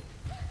beetle.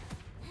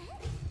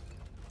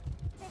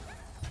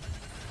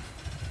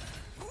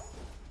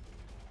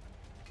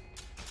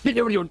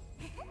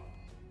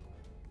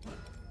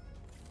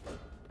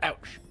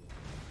 Ouch.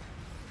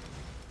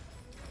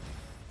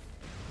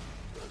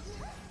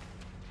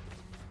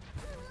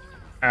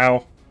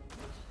 Ow.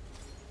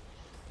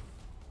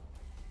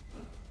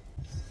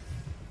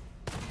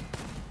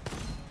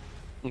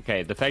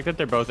 Okay, the fact that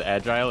they're both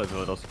agile is a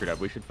little screwed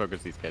up. We should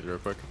focus these kids real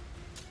quick.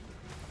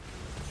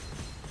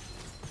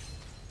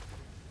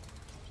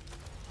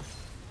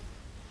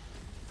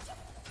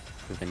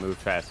 Because they move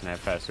fast and have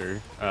faster,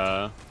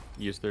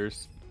 use their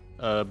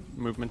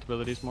movement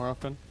abilities more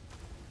often.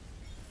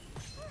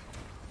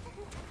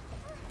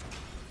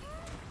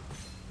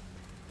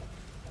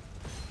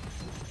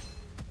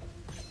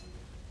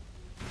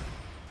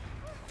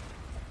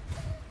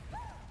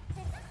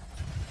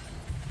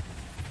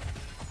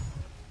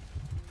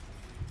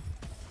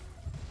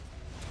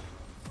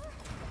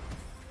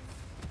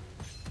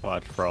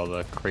 Watch for all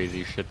the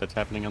crazy shit that's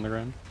happening on the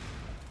ground.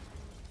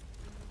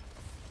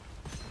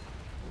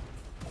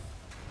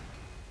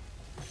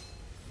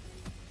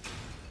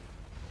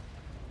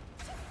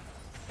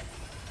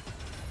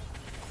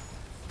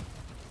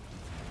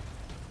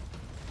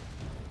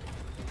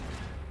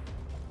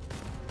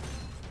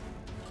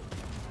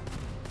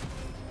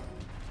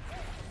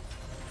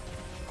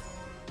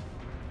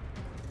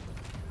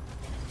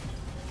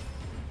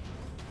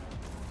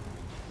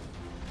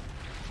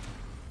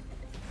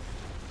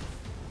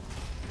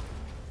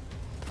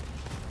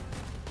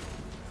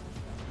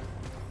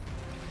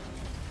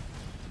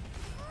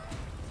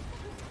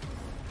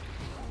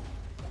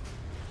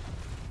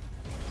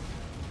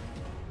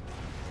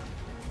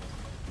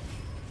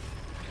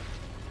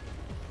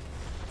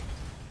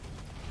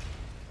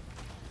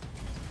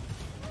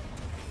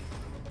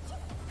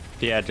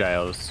 The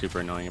agile is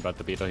super annoying about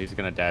the beetle. He's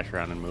gonna dash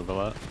around and move a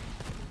lot.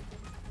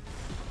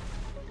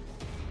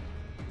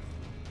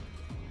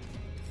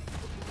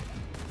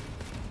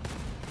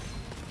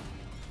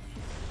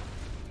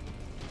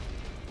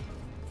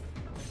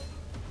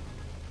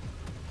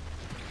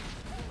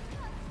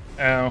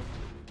 Ow.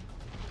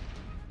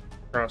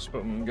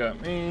 Crossbowman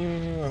got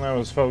me when I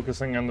was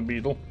focusing on the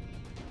beetle.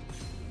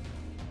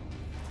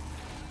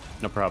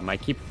 No problem.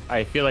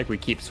 I feel like we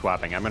keep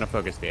swapping. I'm gonna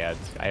focus the ads.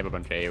 I have a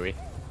bunch of AoE.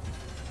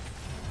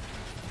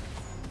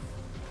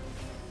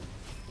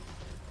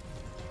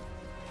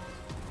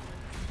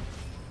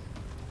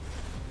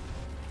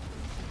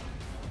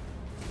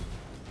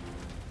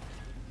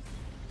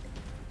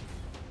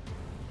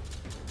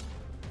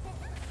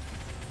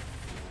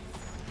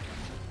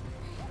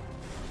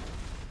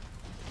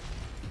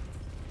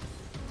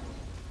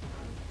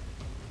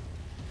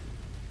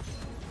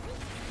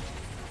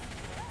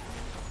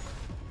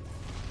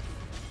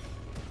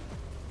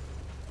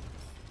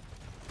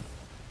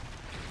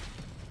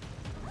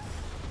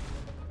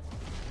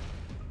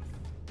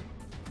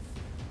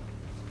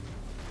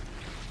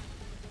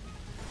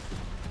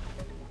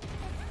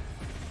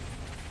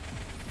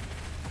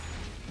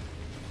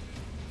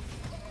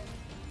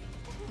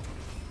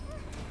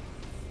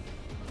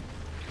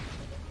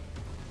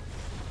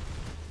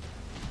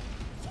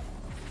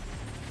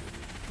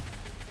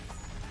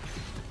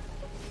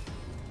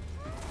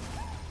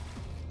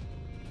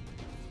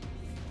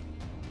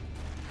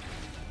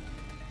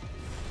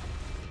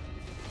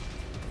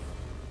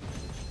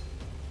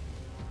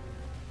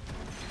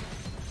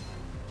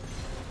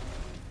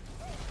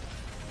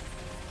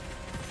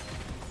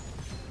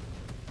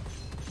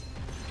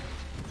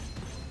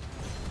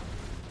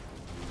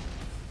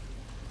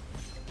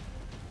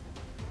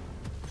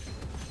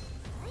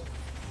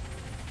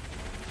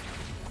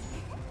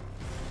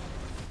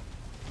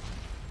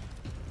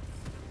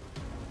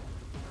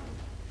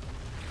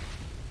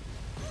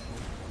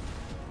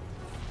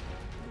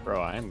 Bro,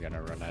 I am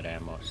gonna run out of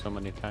ammo so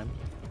many times.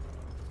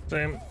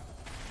 Same.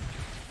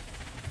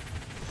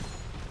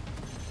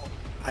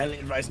 Highly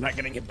advised not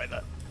getting hit by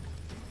that.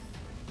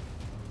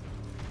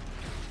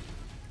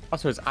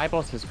 Also, his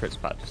eyeball's his crit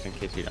spot, just in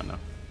case you don't know.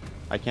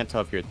 I can't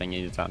tell if your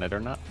thingy is on it or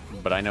not,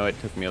 but I know it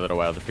took me a little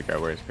while to figure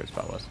out where his crit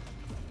spot was.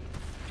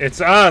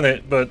 It's on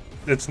it, but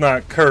it's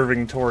not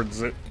curving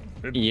towards it.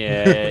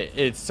 Yeah,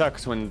 it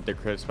sucks when the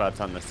crit spot's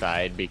on the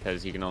side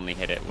because you can only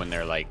hit it when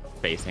they're like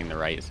facing the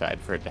right side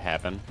for it to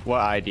happen.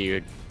 What eye do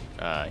you...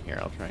 here,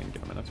 I'll try and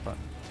get him in that spot.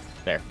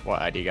 There,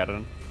 what eye do you got it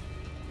on?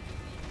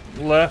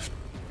 Left,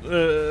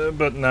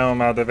 but now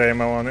I'm out of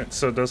ammo on it,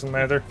 so it doesn't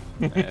matter.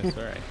 That's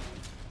alright.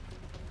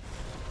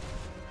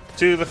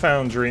 To the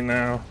foundry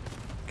now,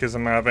 because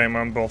I'm out of ammo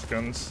on both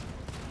guns.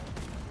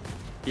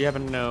 Do you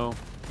happen to know...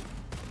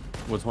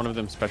 Was one of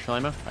them special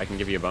ammo? I can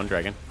give you a bone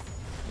dragon.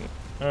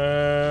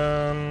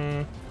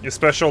 You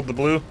specialed the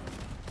blue?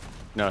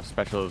 No,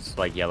 special is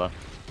like yellow.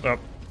 Oh,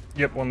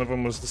 yep, one of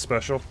them was the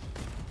special.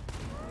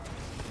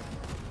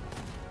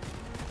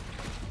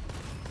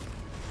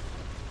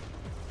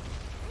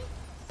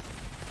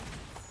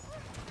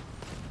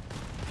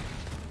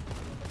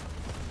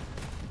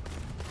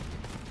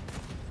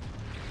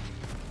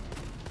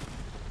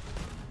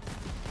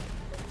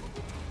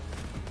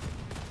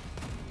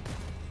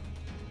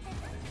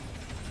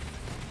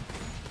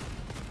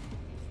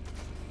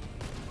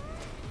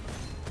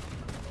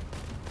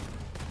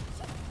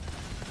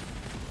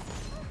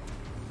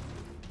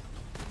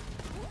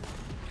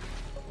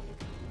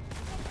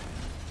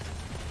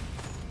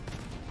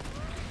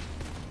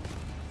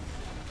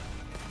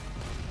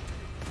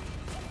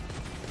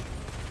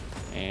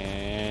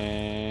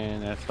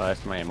 And that's the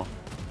last of my ammo.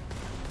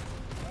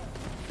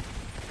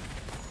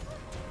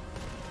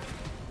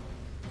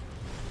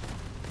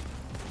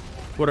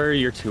 What are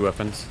your two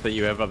weapons that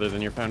you have other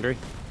than your foundry?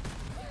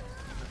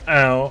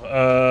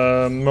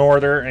 Ow,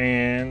 mortar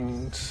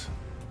and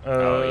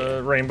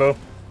rainbow.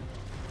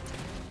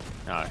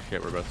 Oh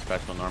shit, we're both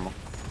special normal.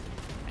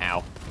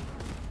 Ow.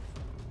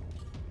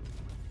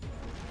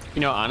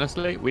 You know,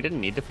 honestly, we didn't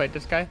need to fight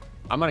this guy.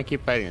 I'm gonna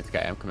keep fighting this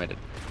guy, I'm committed.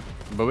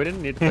 But we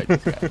didn't need to fight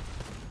this guy.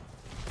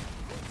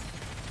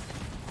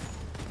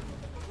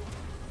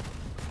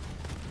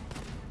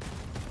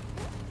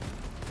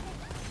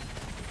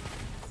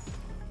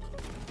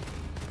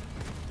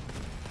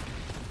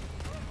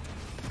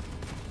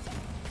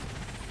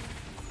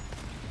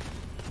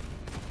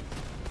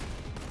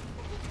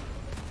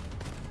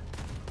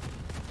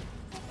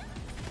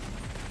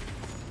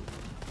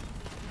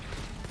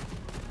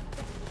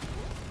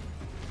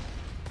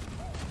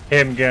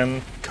 Him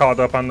getting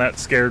caught up on that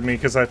scared me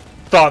because I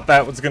thought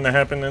that was going to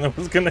happen and it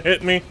was going to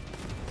hit me.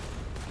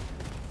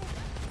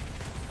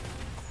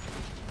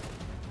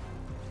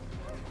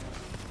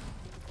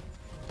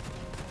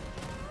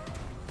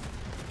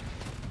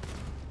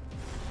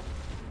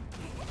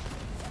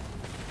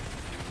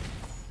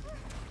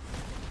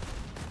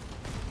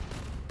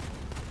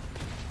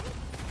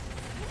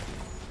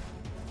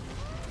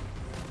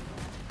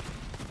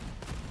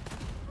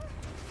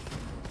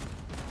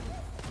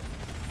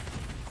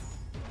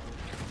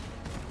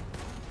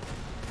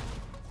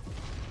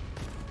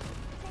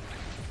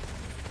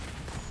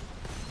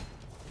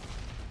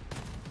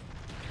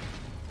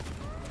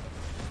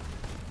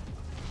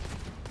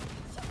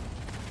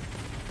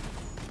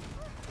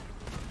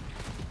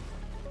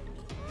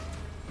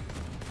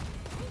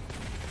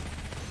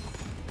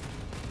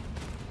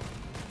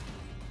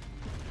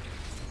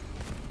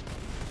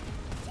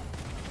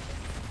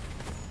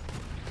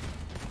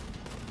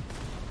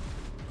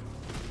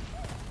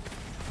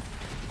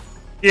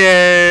 Yay!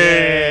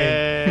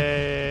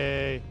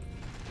 Yay!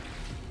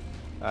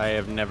 I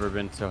have never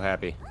been so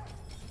happy.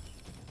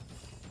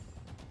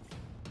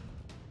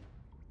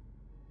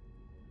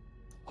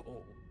 Holy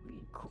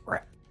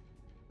crap.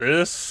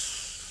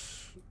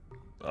 This...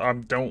 I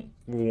don't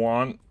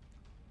want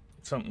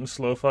something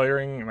slow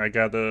firing, and I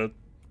got a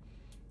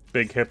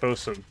big hippo,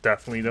 so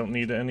definitely don't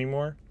need it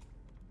anymore.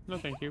 No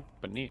thank you,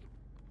 but neat.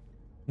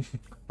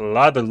 A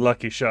lot of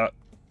lucky shot.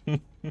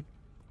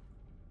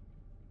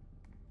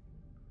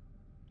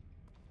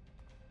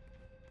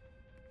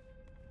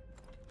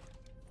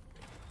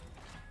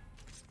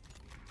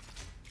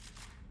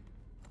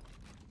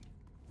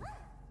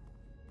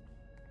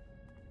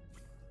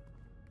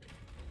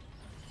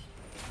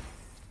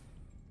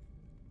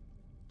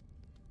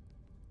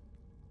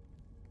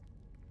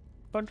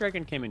 Bone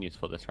Dragon came in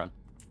useful this run.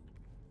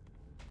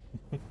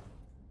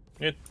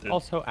 It did.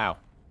 Also, ow.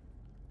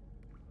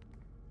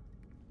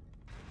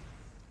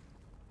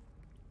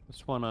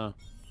 Just wanna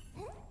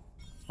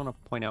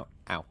point out,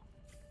 ow.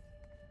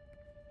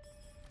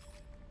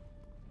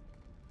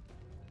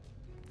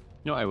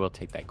 No, I will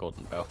take that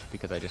golden bow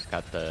because I just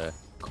got the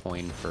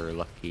coin for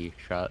lucky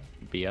shot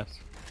BS.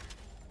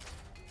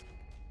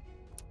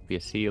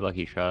 BSC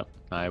lucky shot.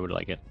 I would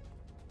like it.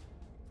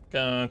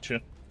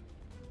 Gotcha.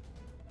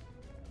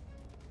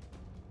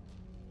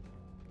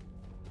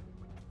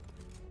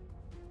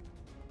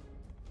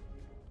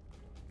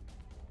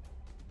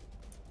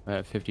 I'm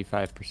at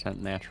 55%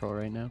 natural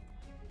right now.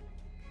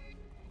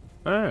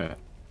 Ah.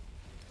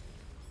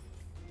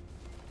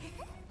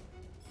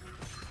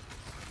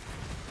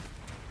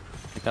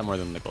 Like that more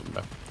than the golden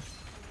bow.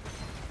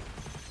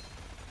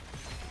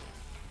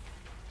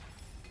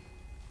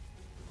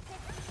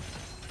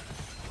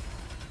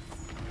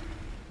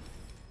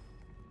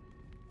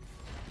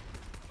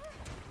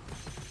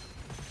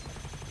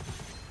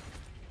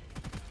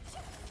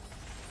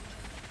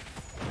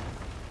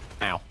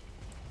 Ow.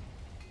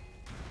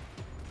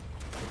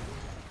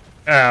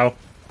 Ow.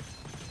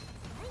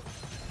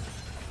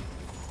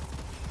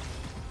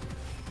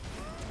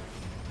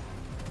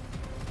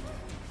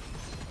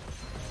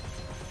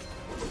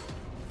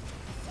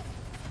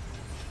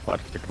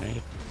 What's the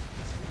grenade?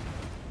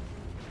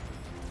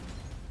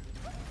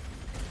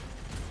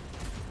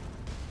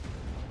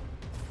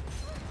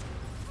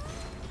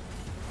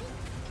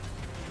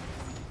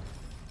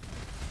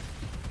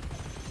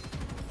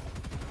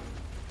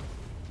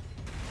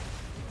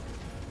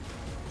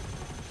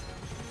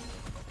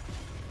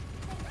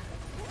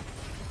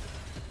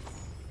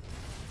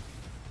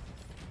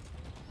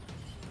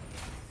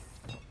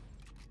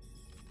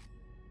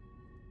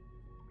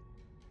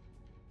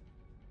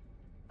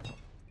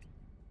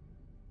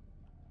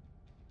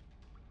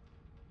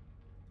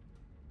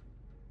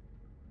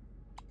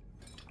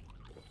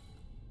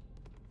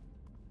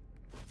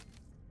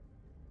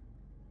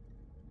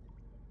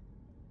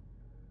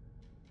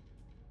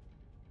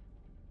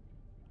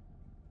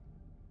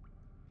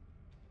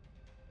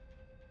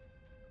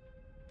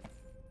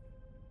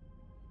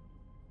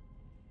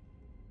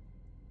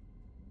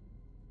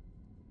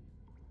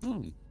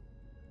 Hmm.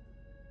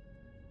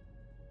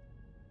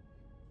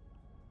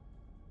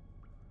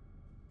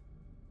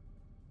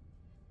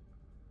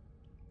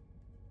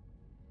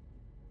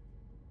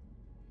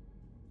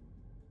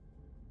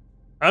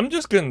 I'm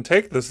just gonna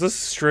take this. This is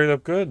straight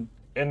up good.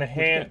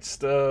 Enhanced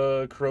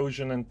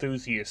corrosion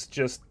enthusiast,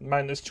 just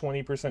minus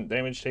 20%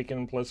 damage taken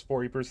and plus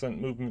 40%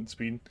 movement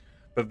speed.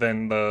 But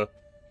then the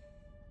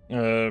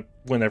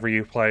whenever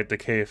you apply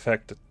decay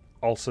effect,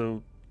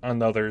 also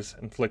on others,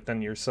 inflict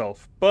on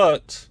yourself.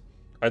 But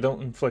I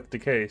don't inflict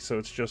decay, so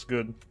it's just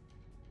good.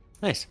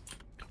 Nice.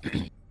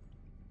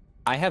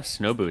 I have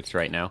snow boots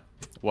right now.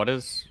 What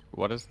is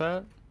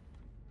that?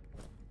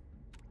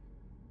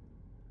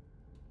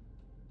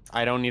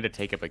 I don't need to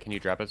take it, but can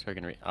you drop it so I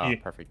can read? Oh, Yeah.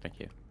 perfect. Thank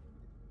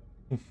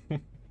you.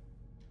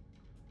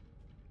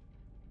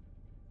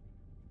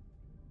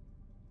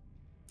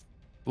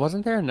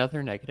 Wasn't there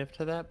another negative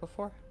to that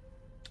before?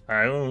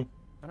 I don't know.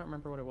 I don't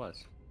remember what it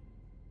was.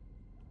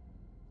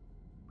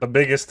 The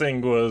biggest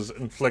thing was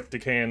inflict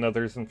decay on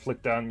others,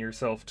 inflict on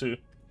yourself too.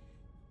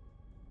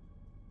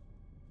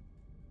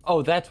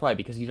 Oh, that's why,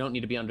 because you don't need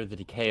to be under the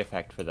decay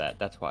effect for that.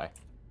 That's why.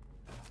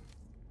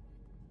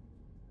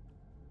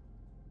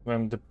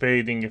 I'm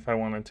debating if I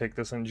want to take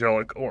this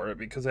angelic aura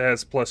because it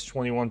has plus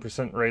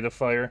 21% rate of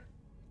fire.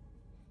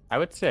 I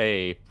would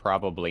say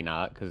probably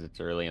not, because it's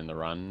early in the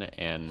run,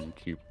 and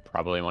you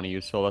probably want to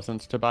use Soul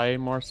Essence to buy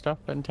more stuff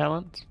and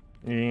talents.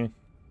 Yeah.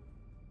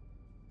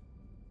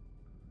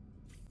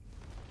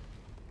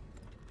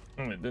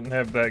 It didn't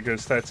have that good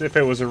stats. If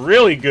it was a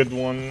really good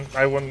one,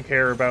 I wouldn't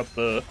care about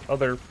the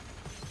other...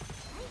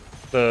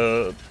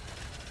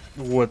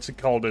 what's it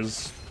called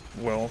as...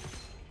 well...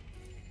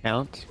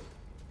 Talents?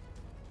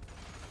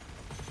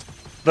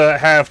 The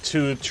have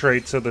two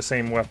traits of the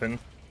same weapon.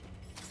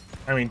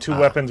 I mean, two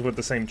weapons with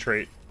the same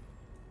trait.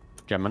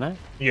 Gemini?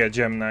 Yeah,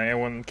 Gemini. I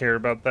wouldn't care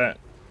about that.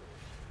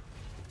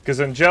 Because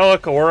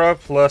Angelic Aura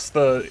plus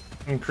the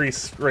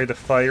increased rate of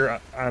fire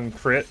on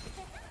crit,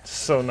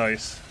 so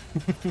nice.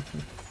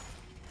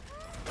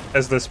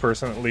 As this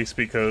person, at least,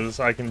 because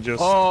I can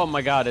just... Oh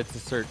my god, it's a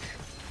search.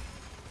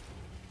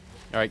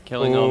 Alright,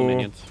 killing all the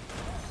minions.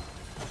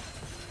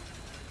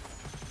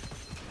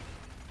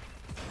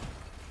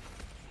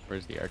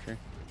 Where's the archer?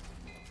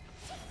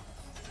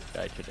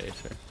 Die today,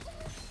 sir.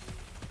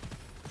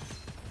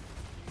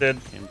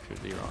 Dead. Came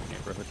to the wrong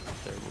neighborhood.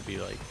 There will be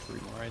like 3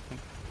 more, I think.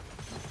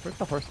 Where's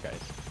the horse guys?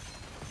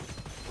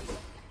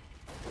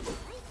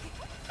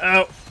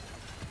 Ow!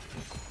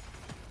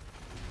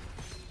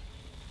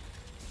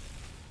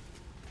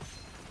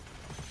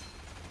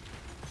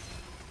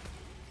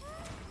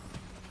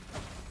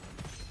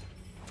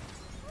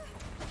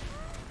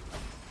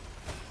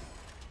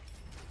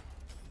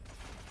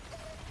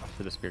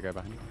 To the spear guy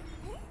behind you.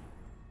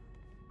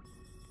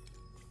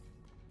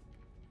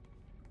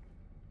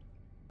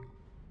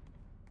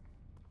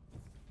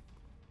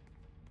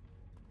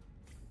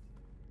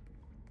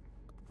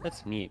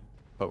 That's neat,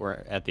 but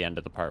we're at the end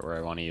of the part where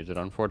I want to use it,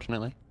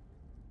 unfortunately.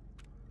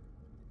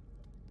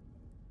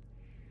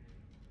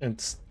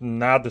 It's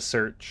not a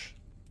search.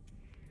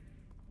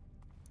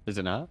 Is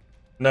it not?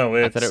 No,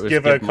 I it's thought it was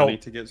give give a Money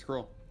to get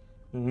scroll.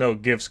 No,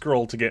 give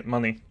scroll to get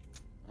money.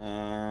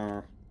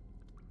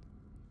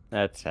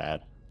 That's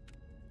sad.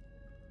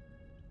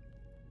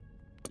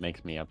 It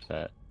makes me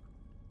upset.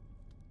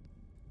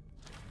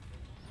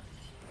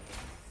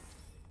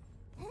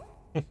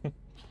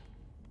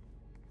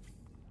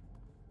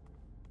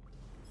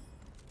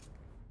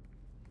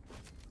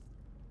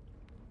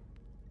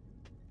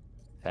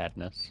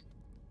 Sadness.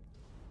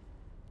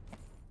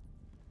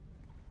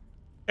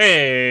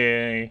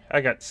 Hey,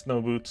 I got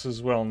snow boots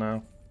as well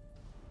now.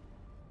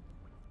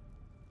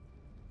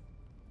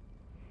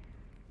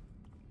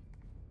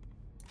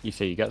 You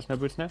say you got snow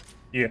boots now?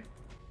 Yeah.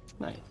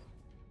 Nice.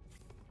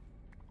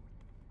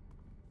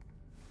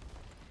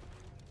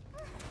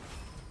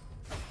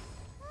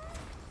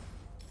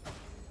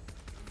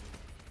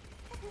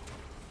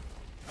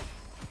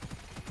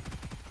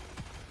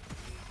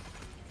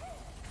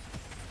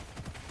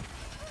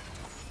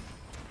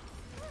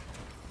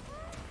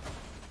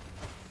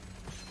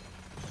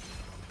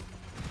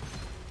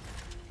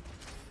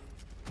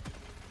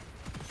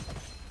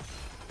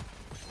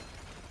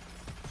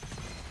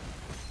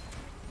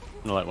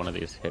 I'm gonna let one of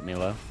these hit me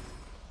low.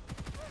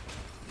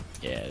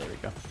 Yeah, there we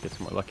go. Get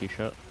some more lucky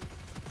shot.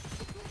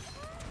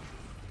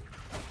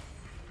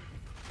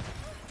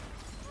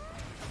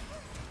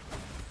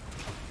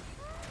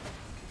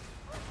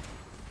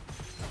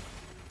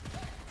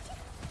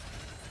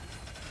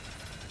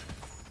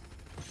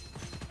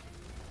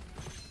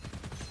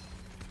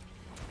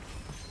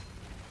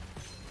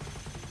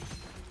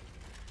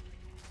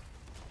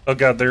 Oh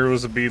god, there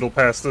was a beetle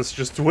past us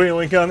just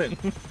wailing on it.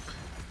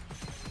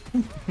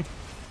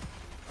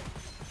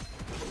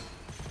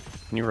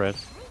 Can you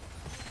rest?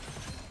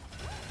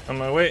 On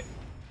my way.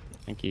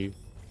 Thank you.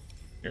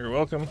 You're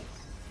welcome.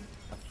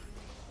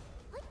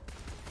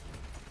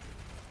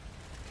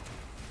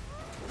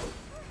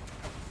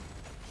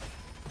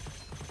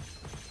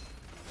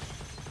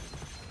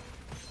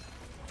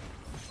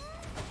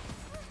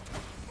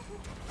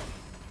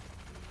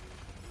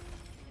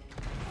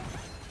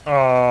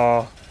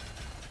 Oh,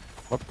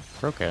 What?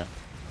 Okay.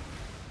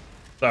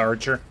 the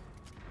archer.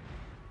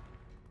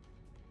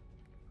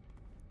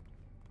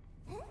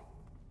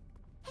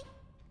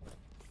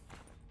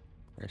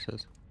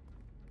 Versus.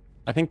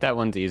 I think that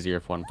one's easier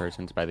if one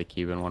person's by the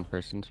cube and one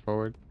person's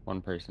forward.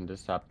 One person to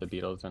stop the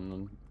beetles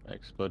and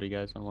explodey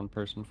guys, and one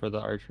person for the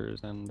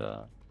archers and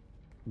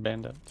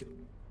bandits.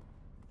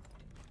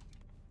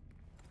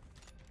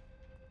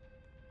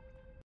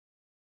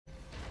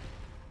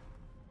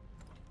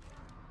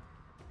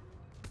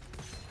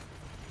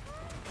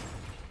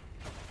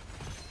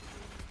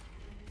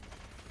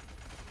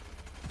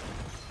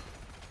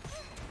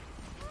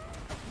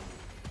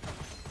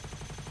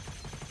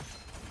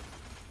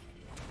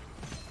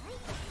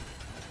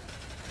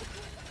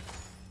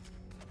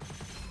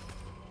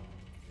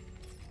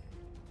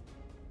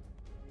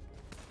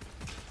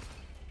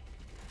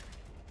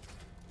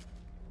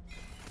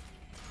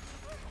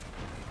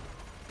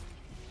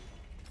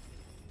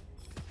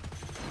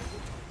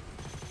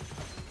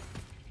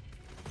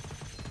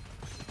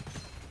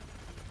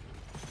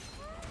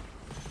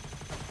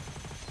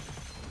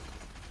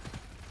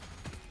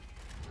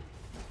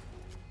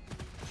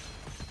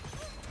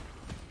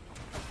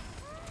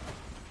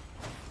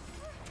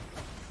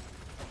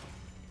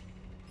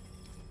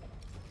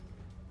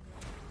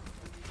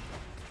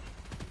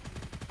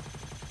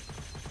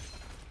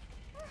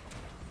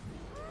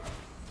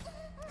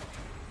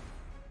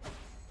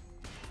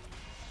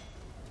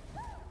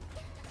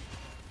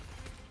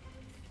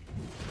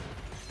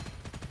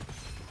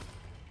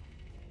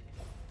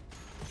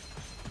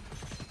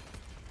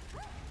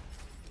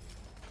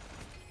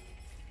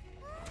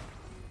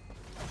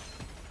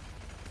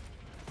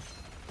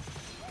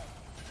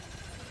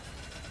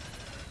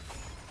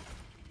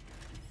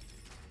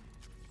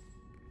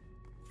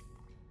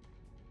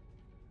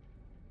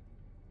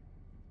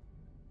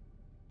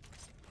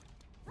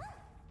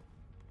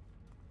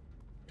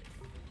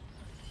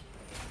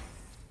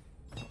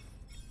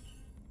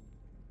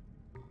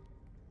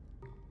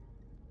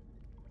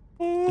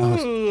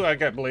 Ooh, I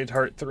got Blade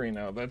Heart 3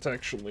 now. That's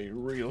actually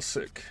real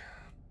sick.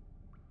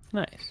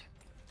 Nice.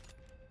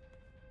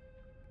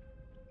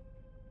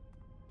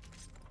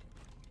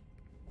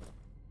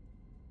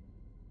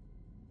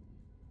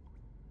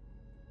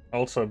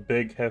 Also,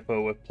 big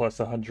hippo with plus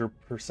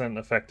 100%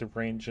 effective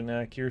range and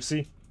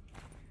accuracy.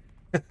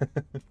 I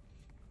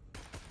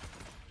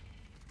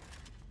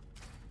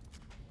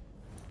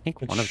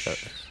think one of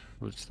those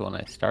was the one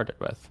I started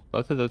with.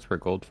 Both of those were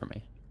gold for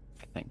me,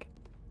 I think.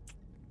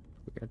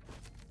 Weird.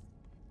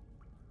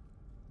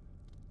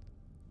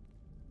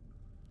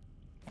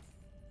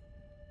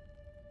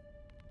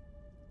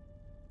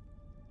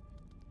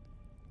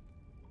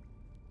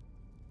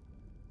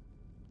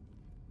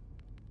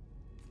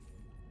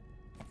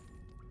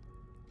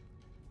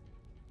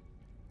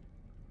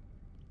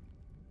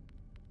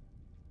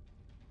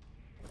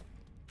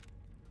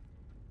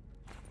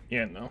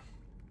 Yeah, no.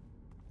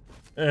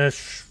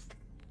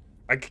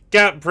 I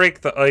got Break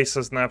the Ice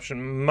as an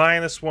option.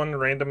 -1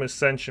 random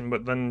ascension,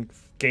 but then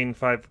gain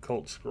 5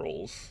 cult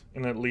scrolls.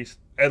 And at least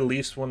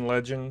 1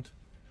 legend.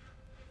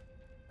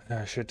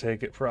 I should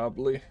take it,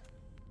 probably.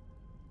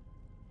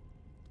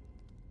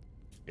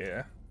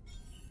 Yeah.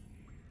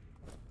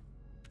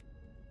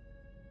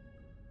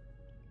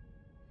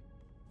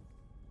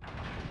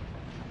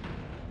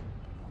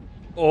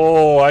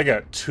 Oh, I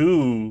got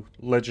 2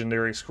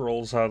 legendary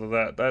scrolls out of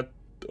that.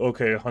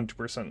 Okay,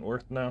 100%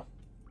 worth now.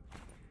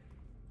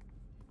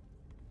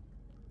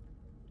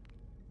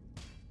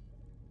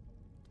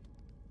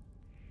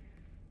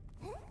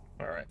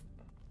 Alright.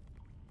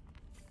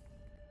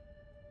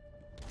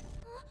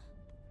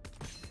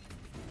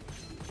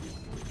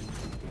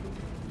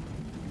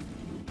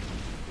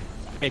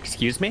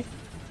 Excuse me?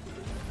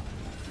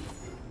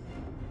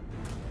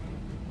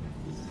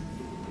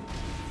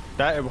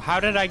 How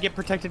did I get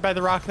protected by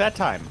the rock that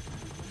time?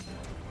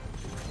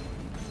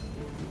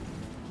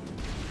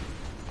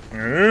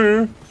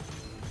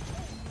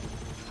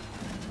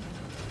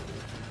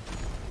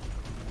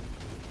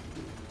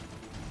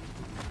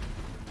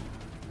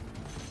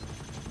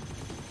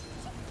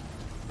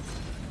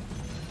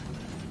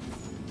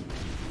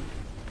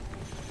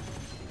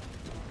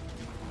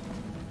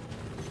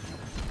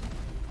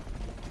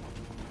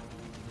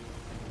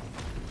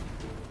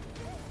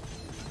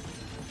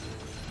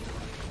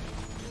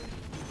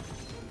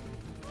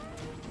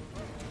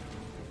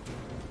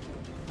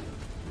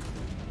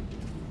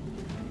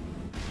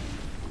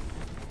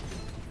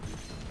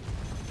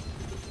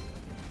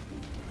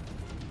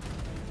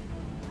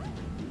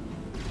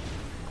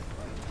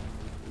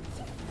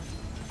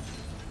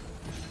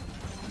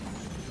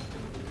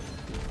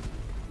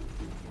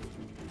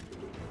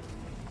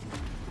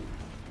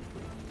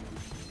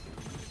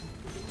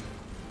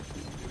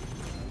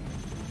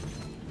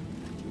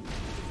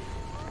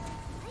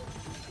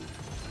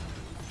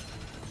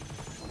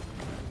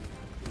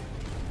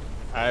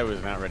 I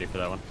was not ready for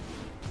that one.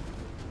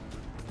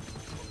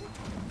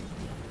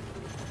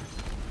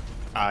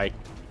 I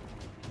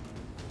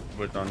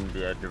was on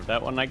the edge of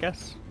that one, I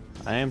guess.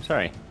 I am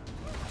sorry.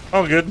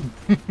 Oh, good.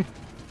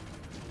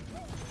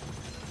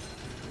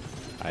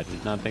 I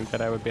did not think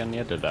that I would be on the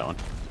edge of that one.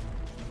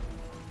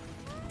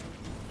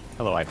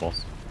 Hello,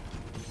 eyeballs.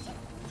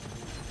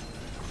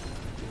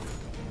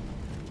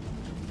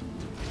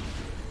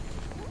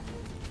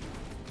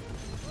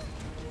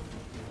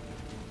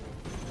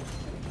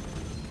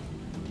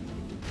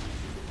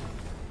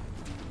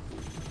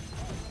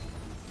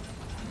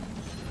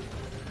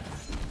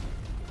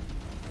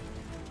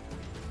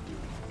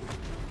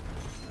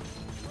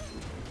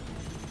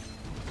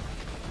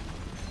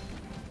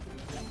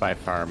 By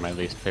far my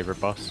least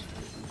favorite boss.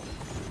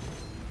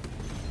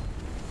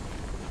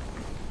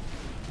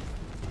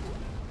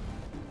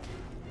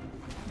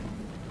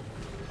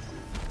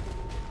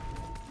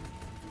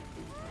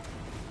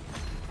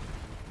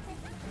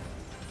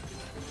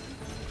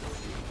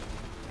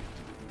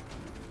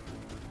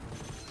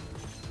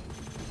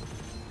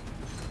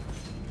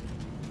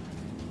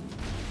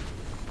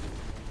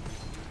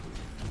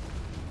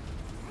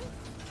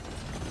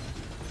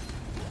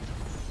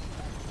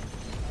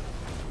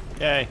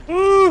 Yay.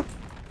 Woo!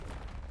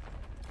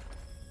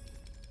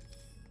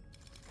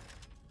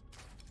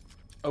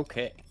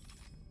 Okay.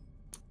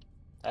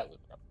 That was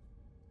rough.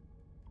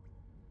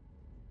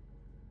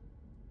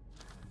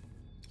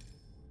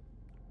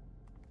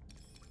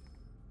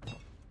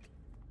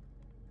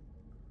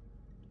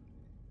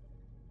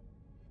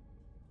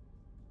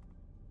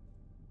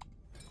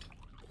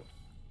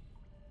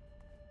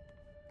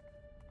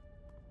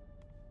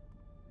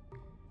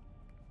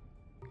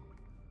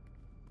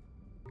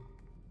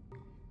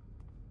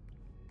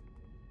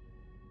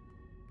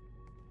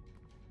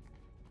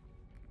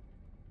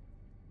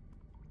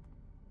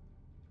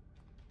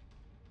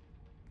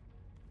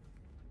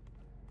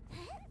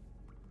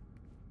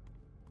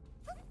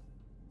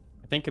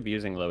 I think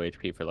abusing low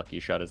HP for Lucky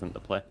Shot isn't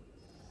the play.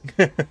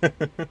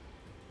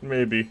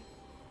 Maybe.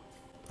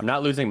 I'm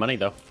not losing money,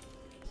 though.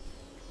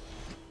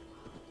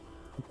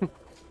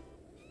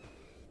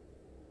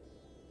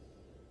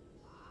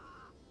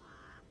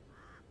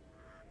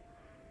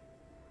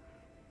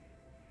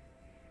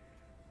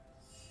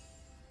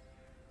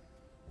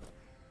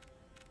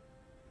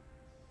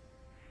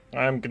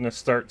 I'm gonna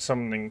start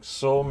summoning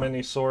so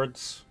many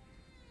swords.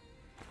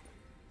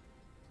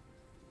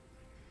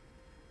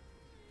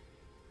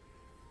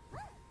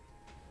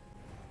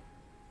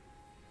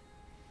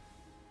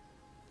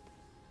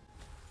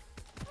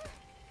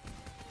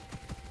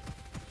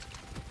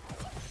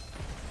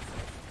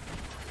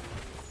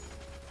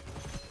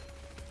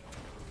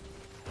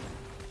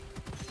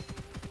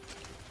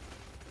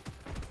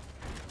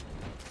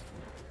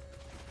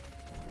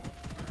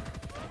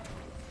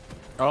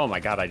 Oh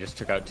my god, I just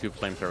took out 2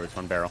 flamethrowers,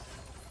 1 barrel.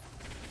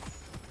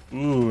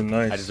 Ooh,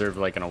 nice. I deserve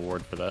like an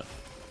award for that.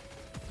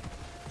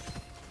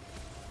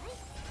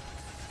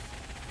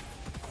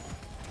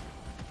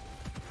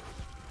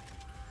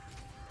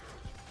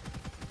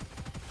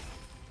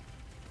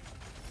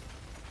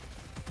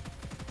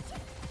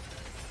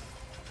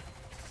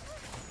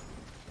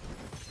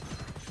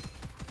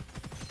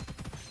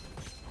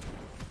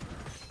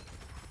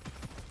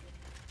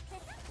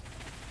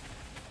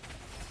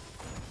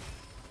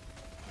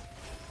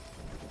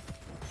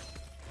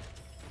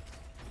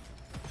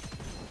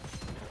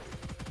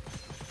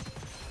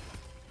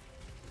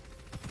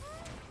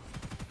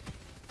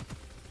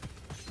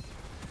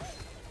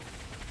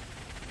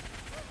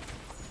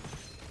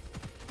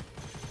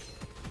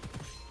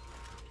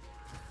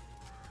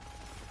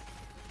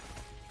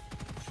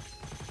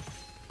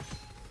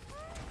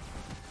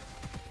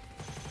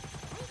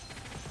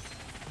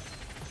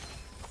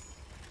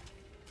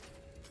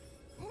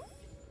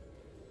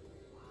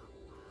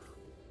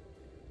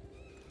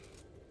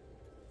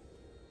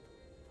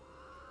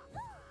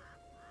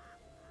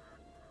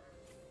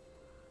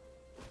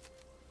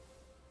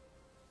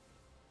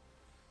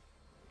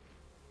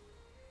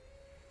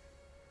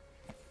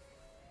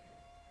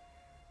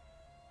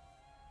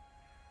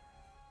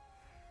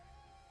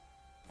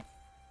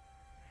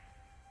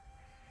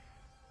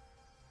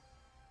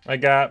 I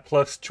got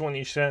plus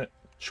 20%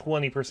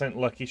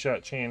 lucky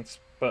shot chance,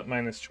 but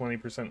minus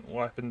 20%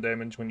 weapon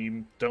damage when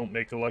you don't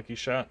make a lucky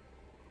shot.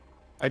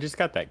 I just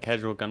got that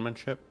casual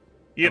gunmanship.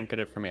 Yep. Don't get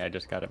it from me, I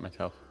just got it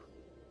myself.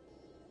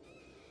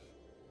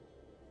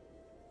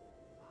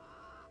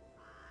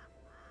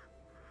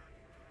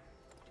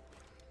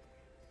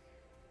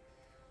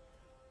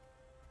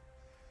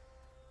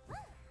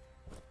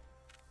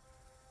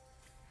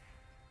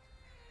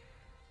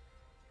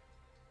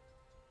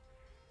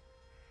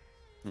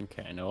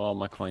 Okay, I know all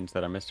my coins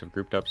that I missed have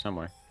grouped up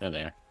somewhere. There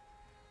they are.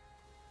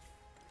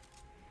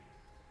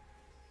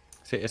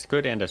 See, it's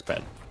good and it's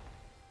bad.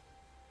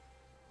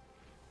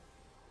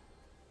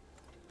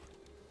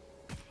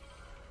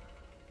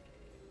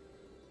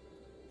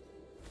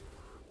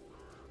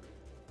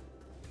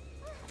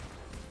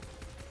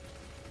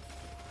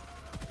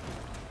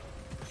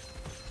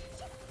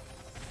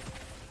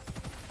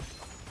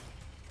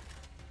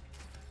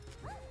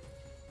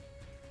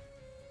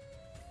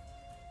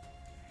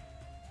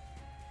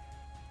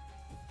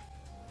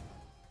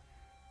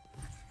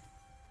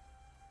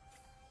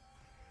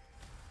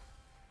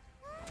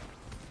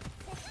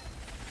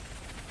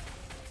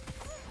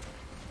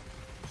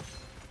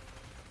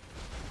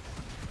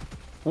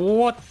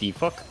 What the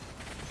fuck?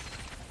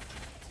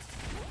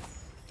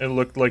 It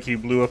looked like he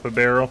blew up a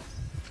barrel.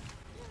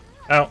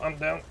 Ow, I'm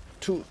down.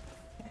 2.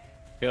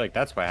 I feel like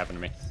that's what happened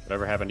to me.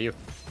 Whatever happened to you?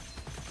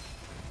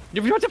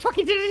 What the fuck?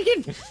 He did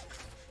it again!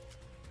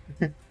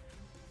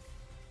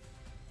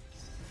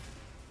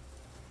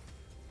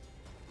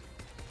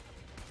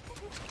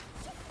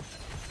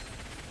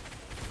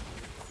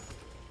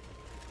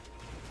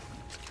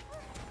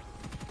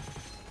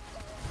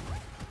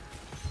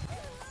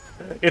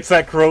 It's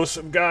that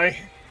corrosive guy.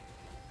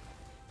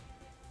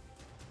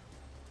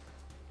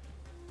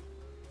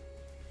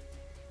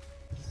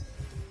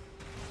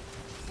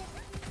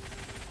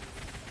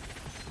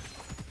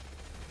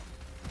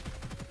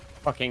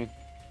 Fucking.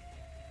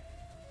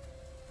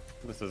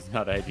 This is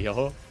not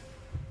ideal.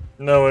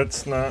 No,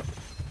 it's not.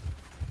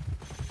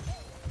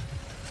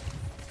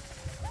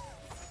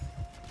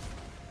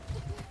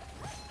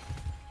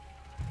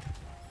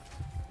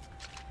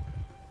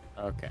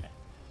 Okay.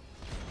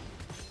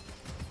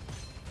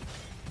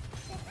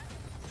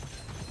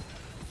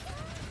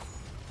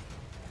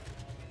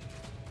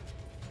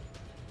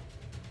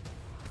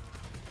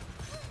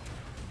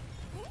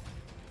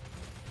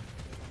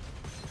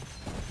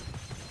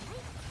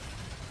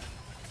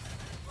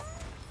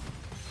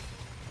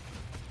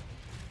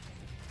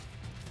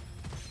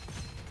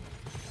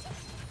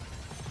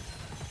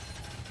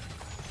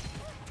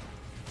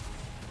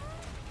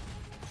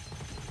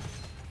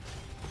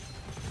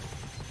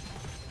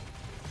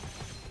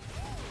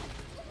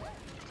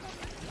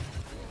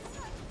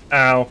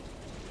 Ow.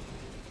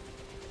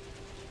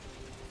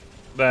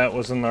 That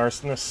was an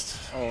arsonist.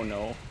 Oh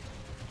no.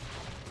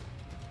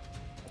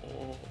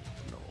 Oh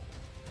no.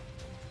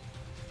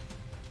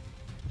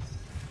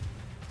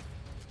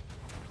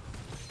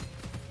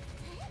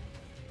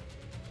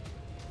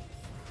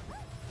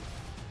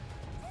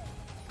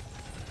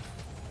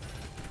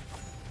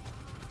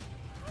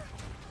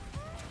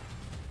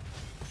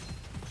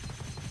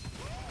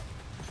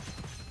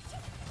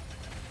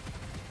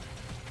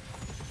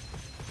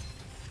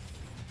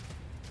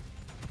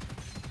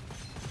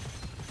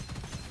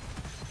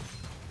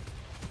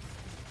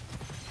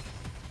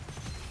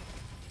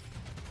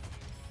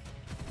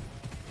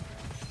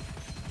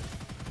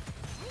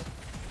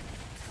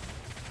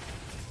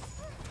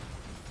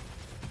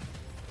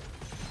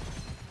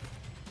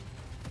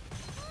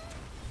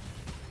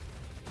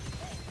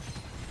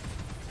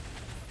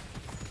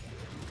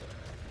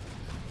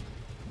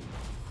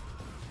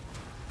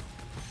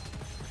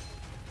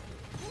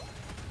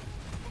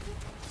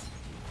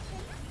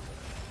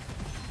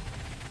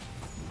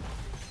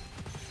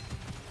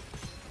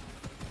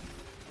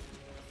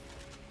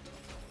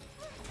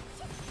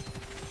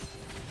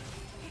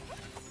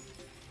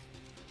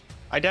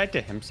 I died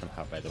to him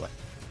somehow, by the way.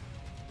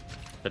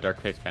 The Dark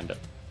Face Bandit.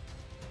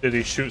 Did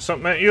he shoot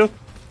something at you?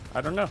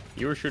 I don't know.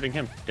 You were shooting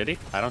him, did he?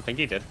 I don't think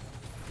he did.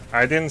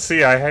 I didn't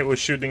see. I was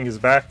shooting his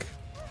back.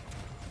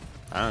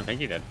 I don't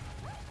think he did.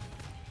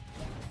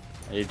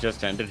 He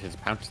just ended his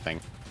pounce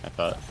thing. I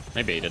thought.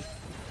 Maybe he did.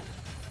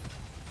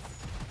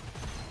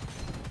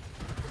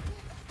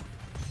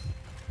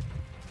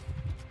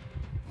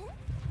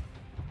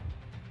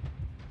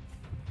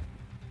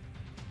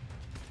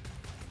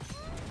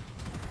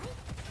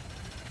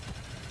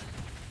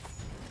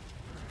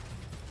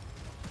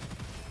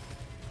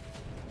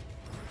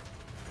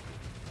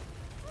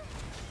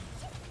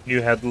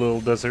 You had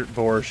little desert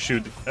boar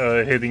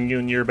hitting you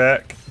in your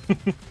back.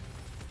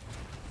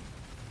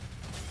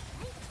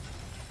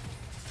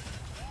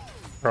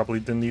 Probably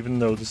didn't even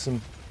notice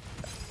him.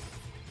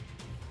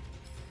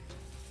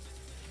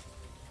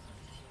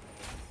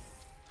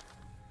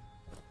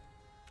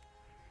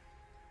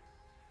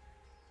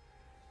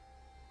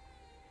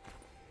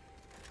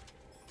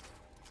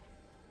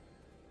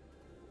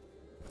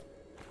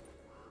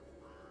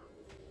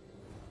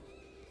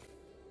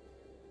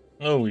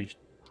 Holy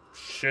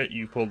shit,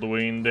 you pulled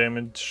away in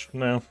damage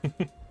now.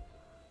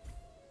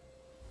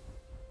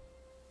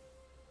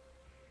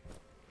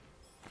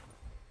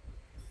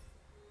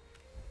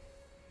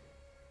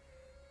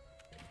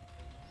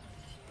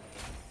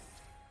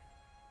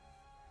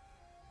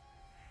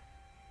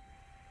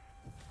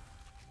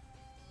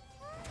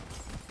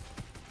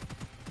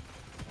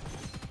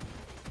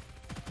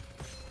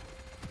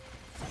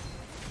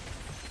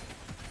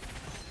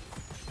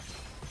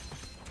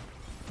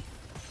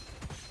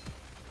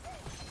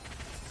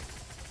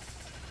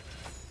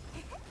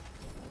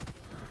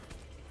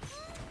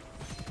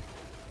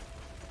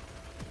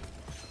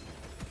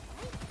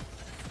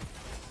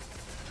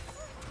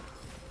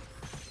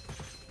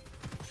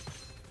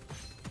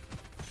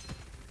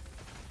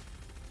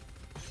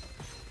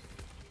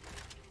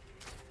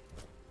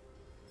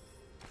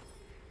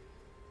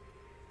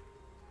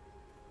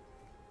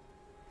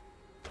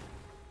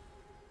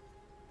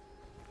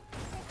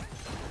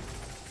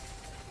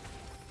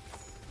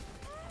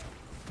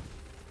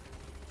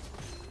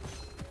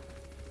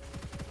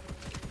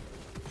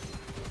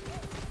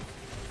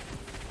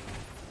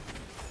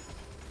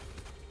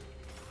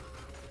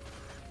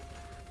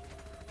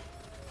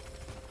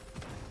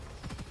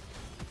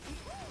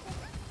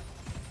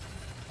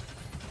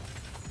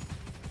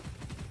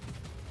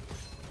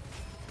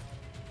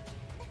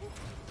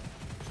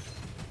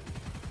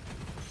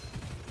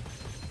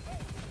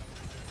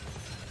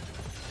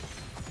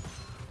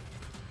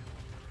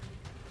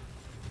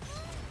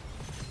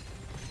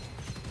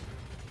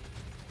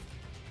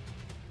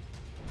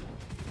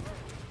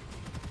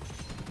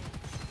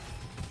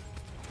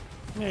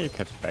 Yeah, you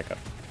catch it back up.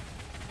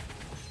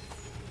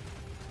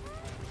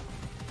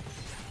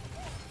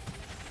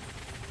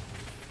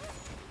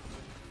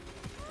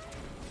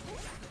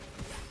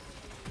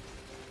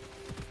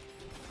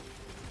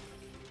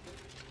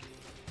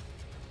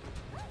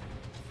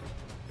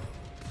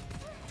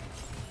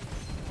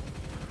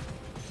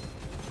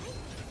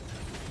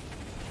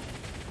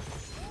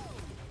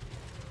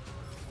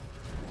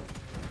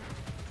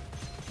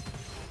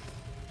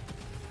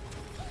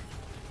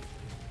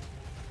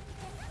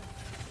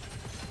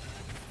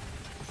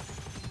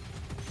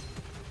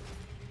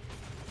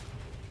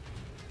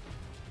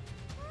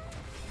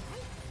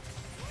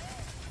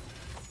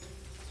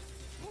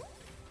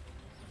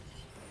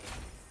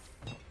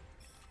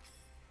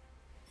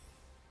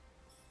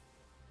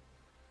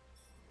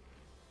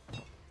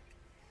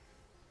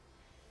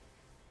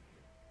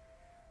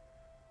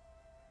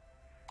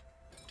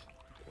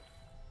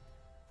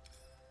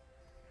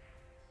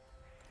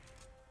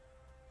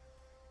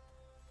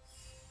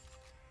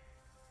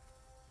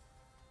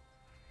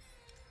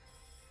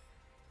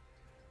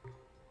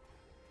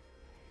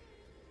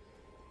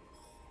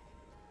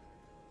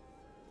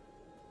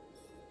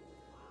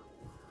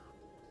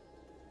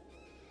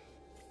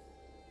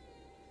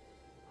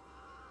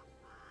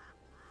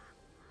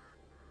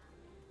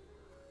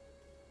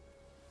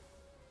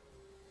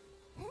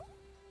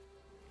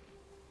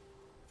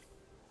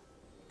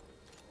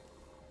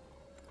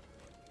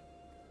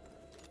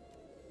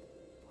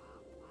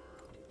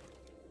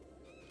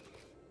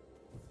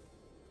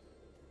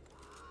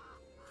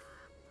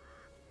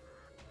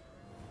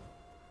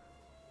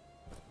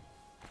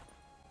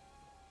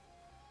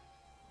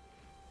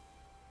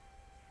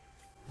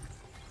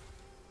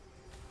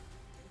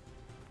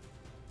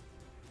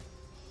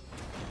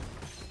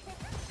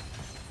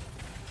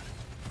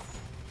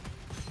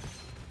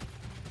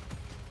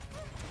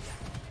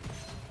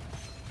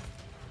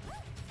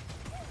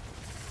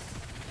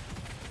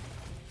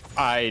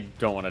 I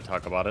don't want to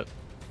talk about it.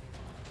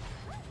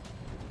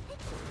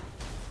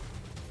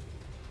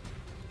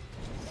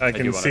 I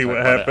can do wanna see talk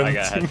what about it. I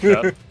happened.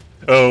 got headshot.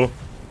 Oh,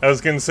 I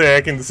was gonna say,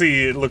 I can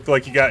see it looked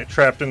like you got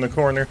trapped in the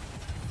corner.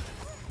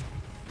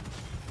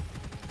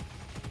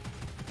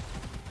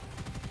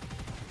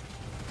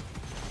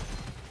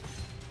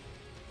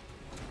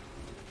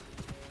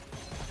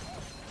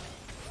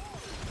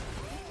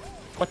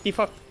 What the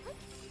fuck?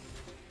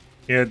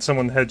 You had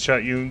someone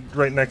headshot you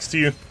right next to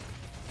you.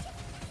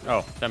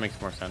 Oh, that makes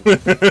more sense.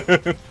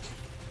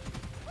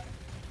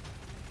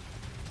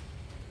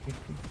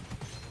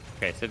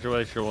 Okay,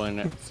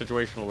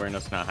 situational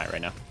awareness not high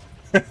right now.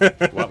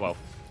 Whoa, whoa.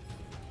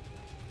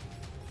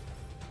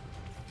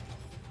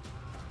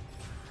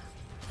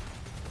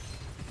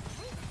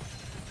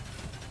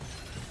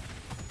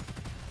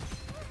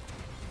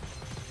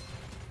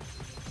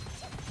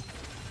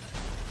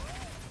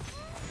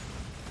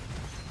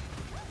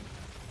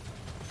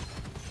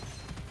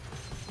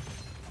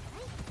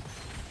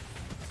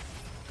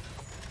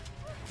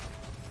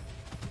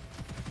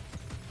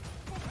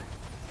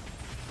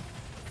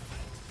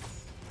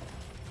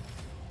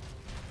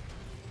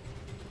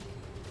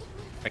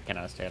 I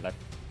cannot stay alive.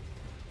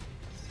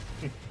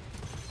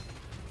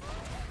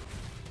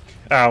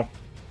 Ow.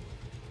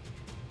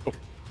 Oh.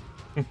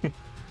 I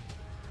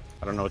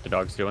don't know what the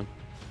dog's doing,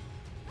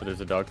 but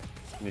there's a dog,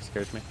 and he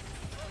scares me.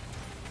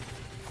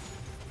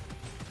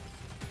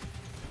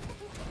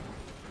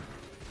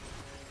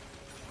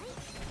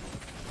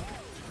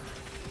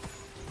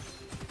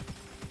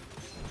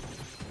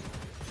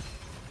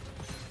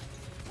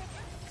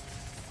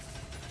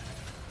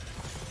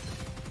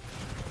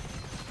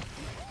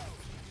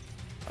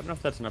 I don't know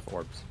if that's enough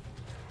orbs.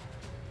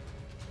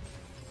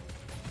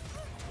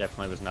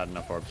 Definitely was not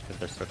enough orbs because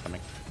they're still coming.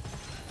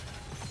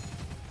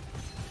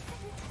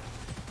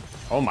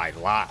 Oh my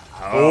god.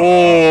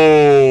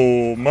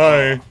 Oh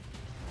my.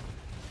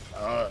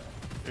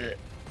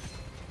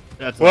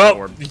 That's Well,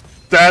 orb.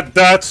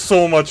 that's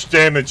so much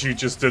damage you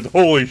just did.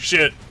 Holy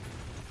shit.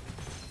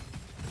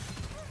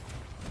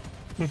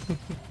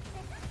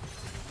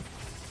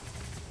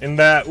 In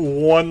that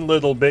one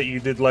little bit, you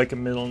did like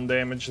 1 million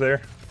damage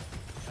there.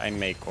 I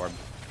make orb.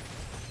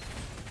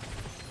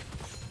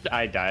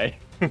 I die.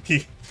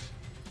 you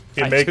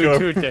I make do orb.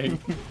 2 things.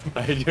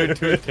 I do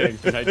 2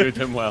 things, and I do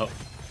them well.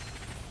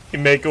 You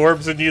make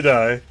orbs and you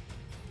die.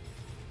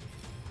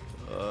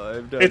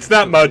 I've done It's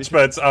not so much,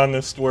 many- but it's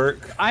honest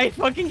work. I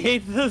fucking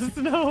hate this.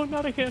 No,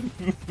 not again.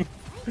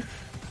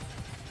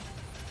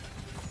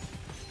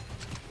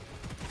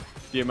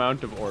 The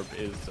amount of orb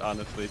is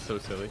honestly so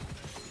silly.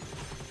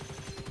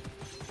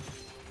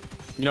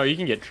 You know, you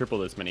can get triple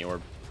this many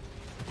orb.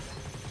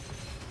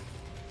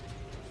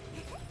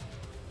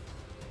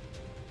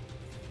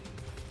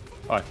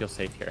 Oh, I feel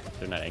safe here.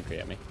 They're not angry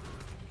at me.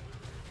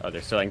 Oh,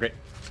 they're still angry.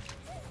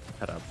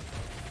 Shut up.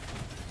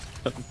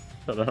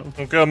 Shut up.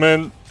 I'm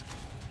coming.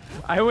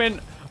 I went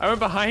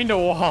behind a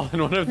wall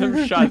and one of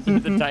them shot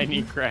through the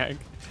tiny crack.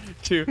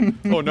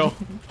 Oh no.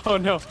 Oh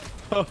no.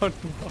 Oh no.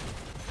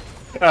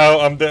 Ow,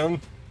 I'm down.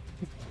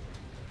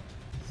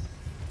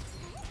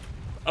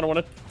 I don't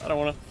wanna. I don't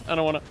wanna. I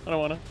don't wanna. I don't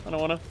wanna. I don't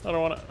wanna. I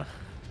don't wanna.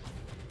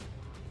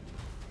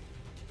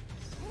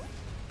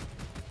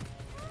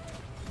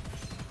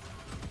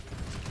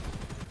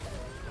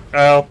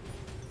 Ow.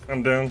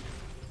 I'm down.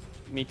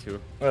 Me too.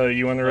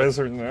 You want to res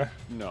or nah?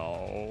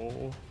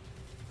 No.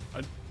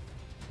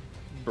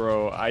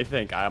 Bro, I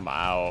think I'm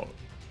out.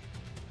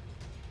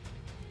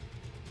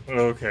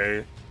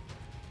 Okay.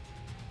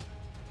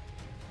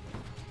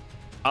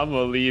 I'm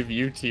gonna leave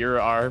you to your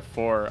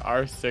R4.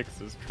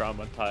 R6 is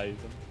traumatizing.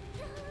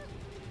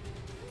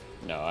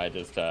 No, I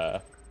just,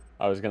 I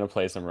was gonna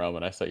play some Rome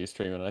and I saw you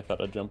streaming and I thought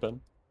I'd jump in.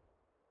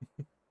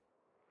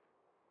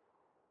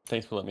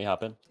 Thanks for letting me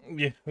hop in.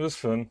 Yeah, it was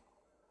fun.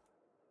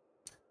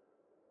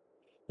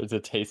 There's a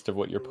taste of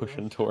what you're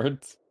pushing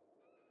towards.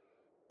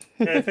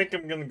 Yeah, I think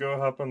I'm gonna go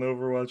hop on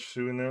Overwatch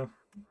soon now.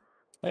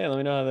 Oh yeah, let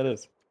me know how that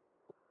is.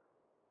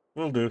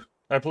 Will do.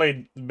 I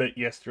played a bit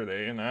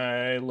yesterday, and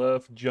I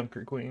love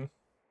Junker Queen.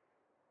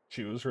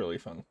 She was really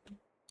fun.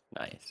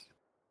 Nice.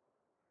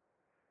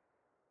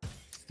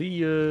 See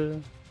ya.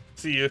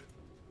 See ya.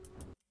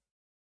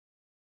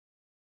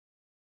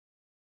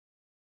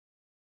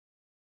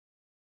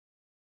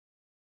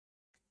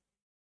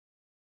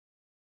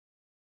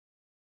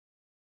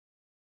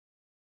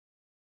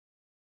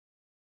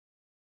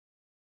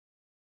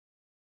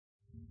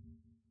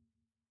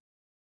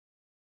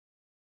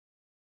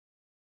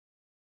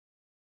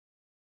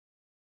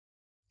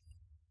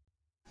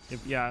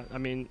 Yeah, I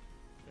mean,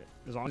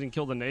 as long as you can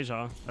kill the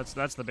Neja,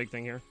 that's the big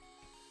thing here.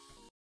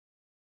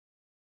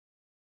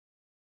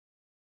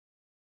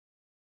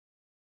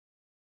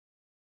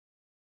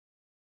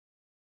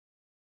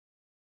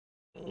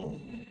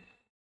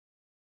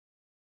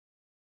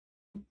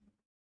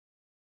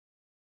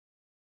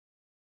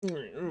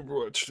 Alright,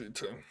 Overwatch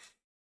time.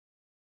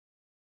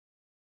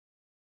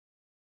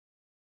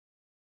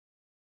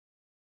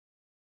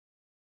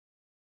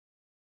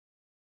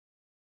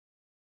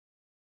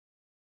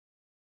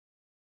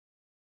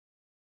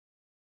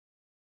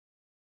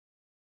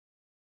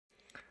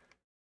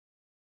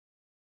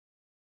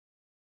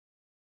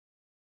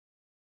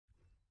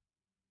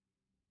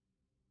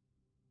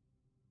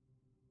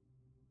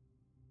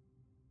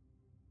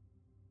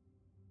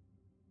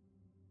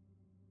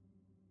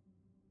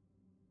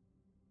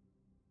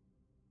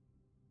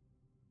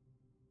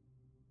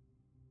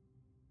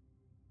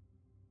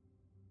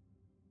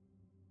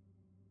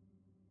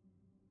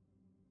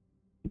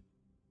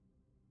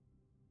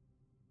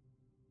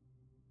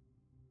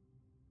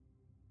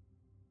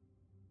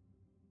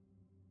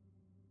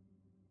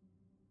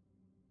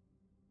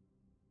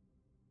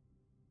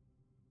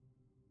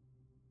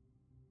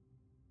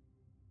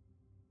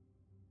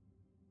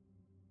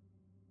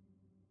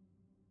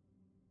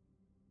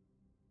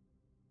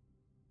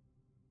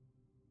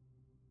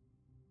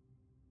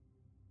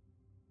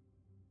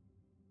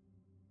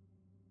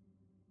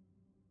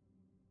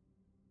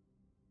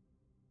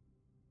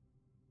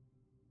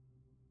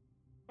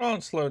 Oh,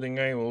 it's loading.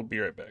 I will be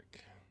right back.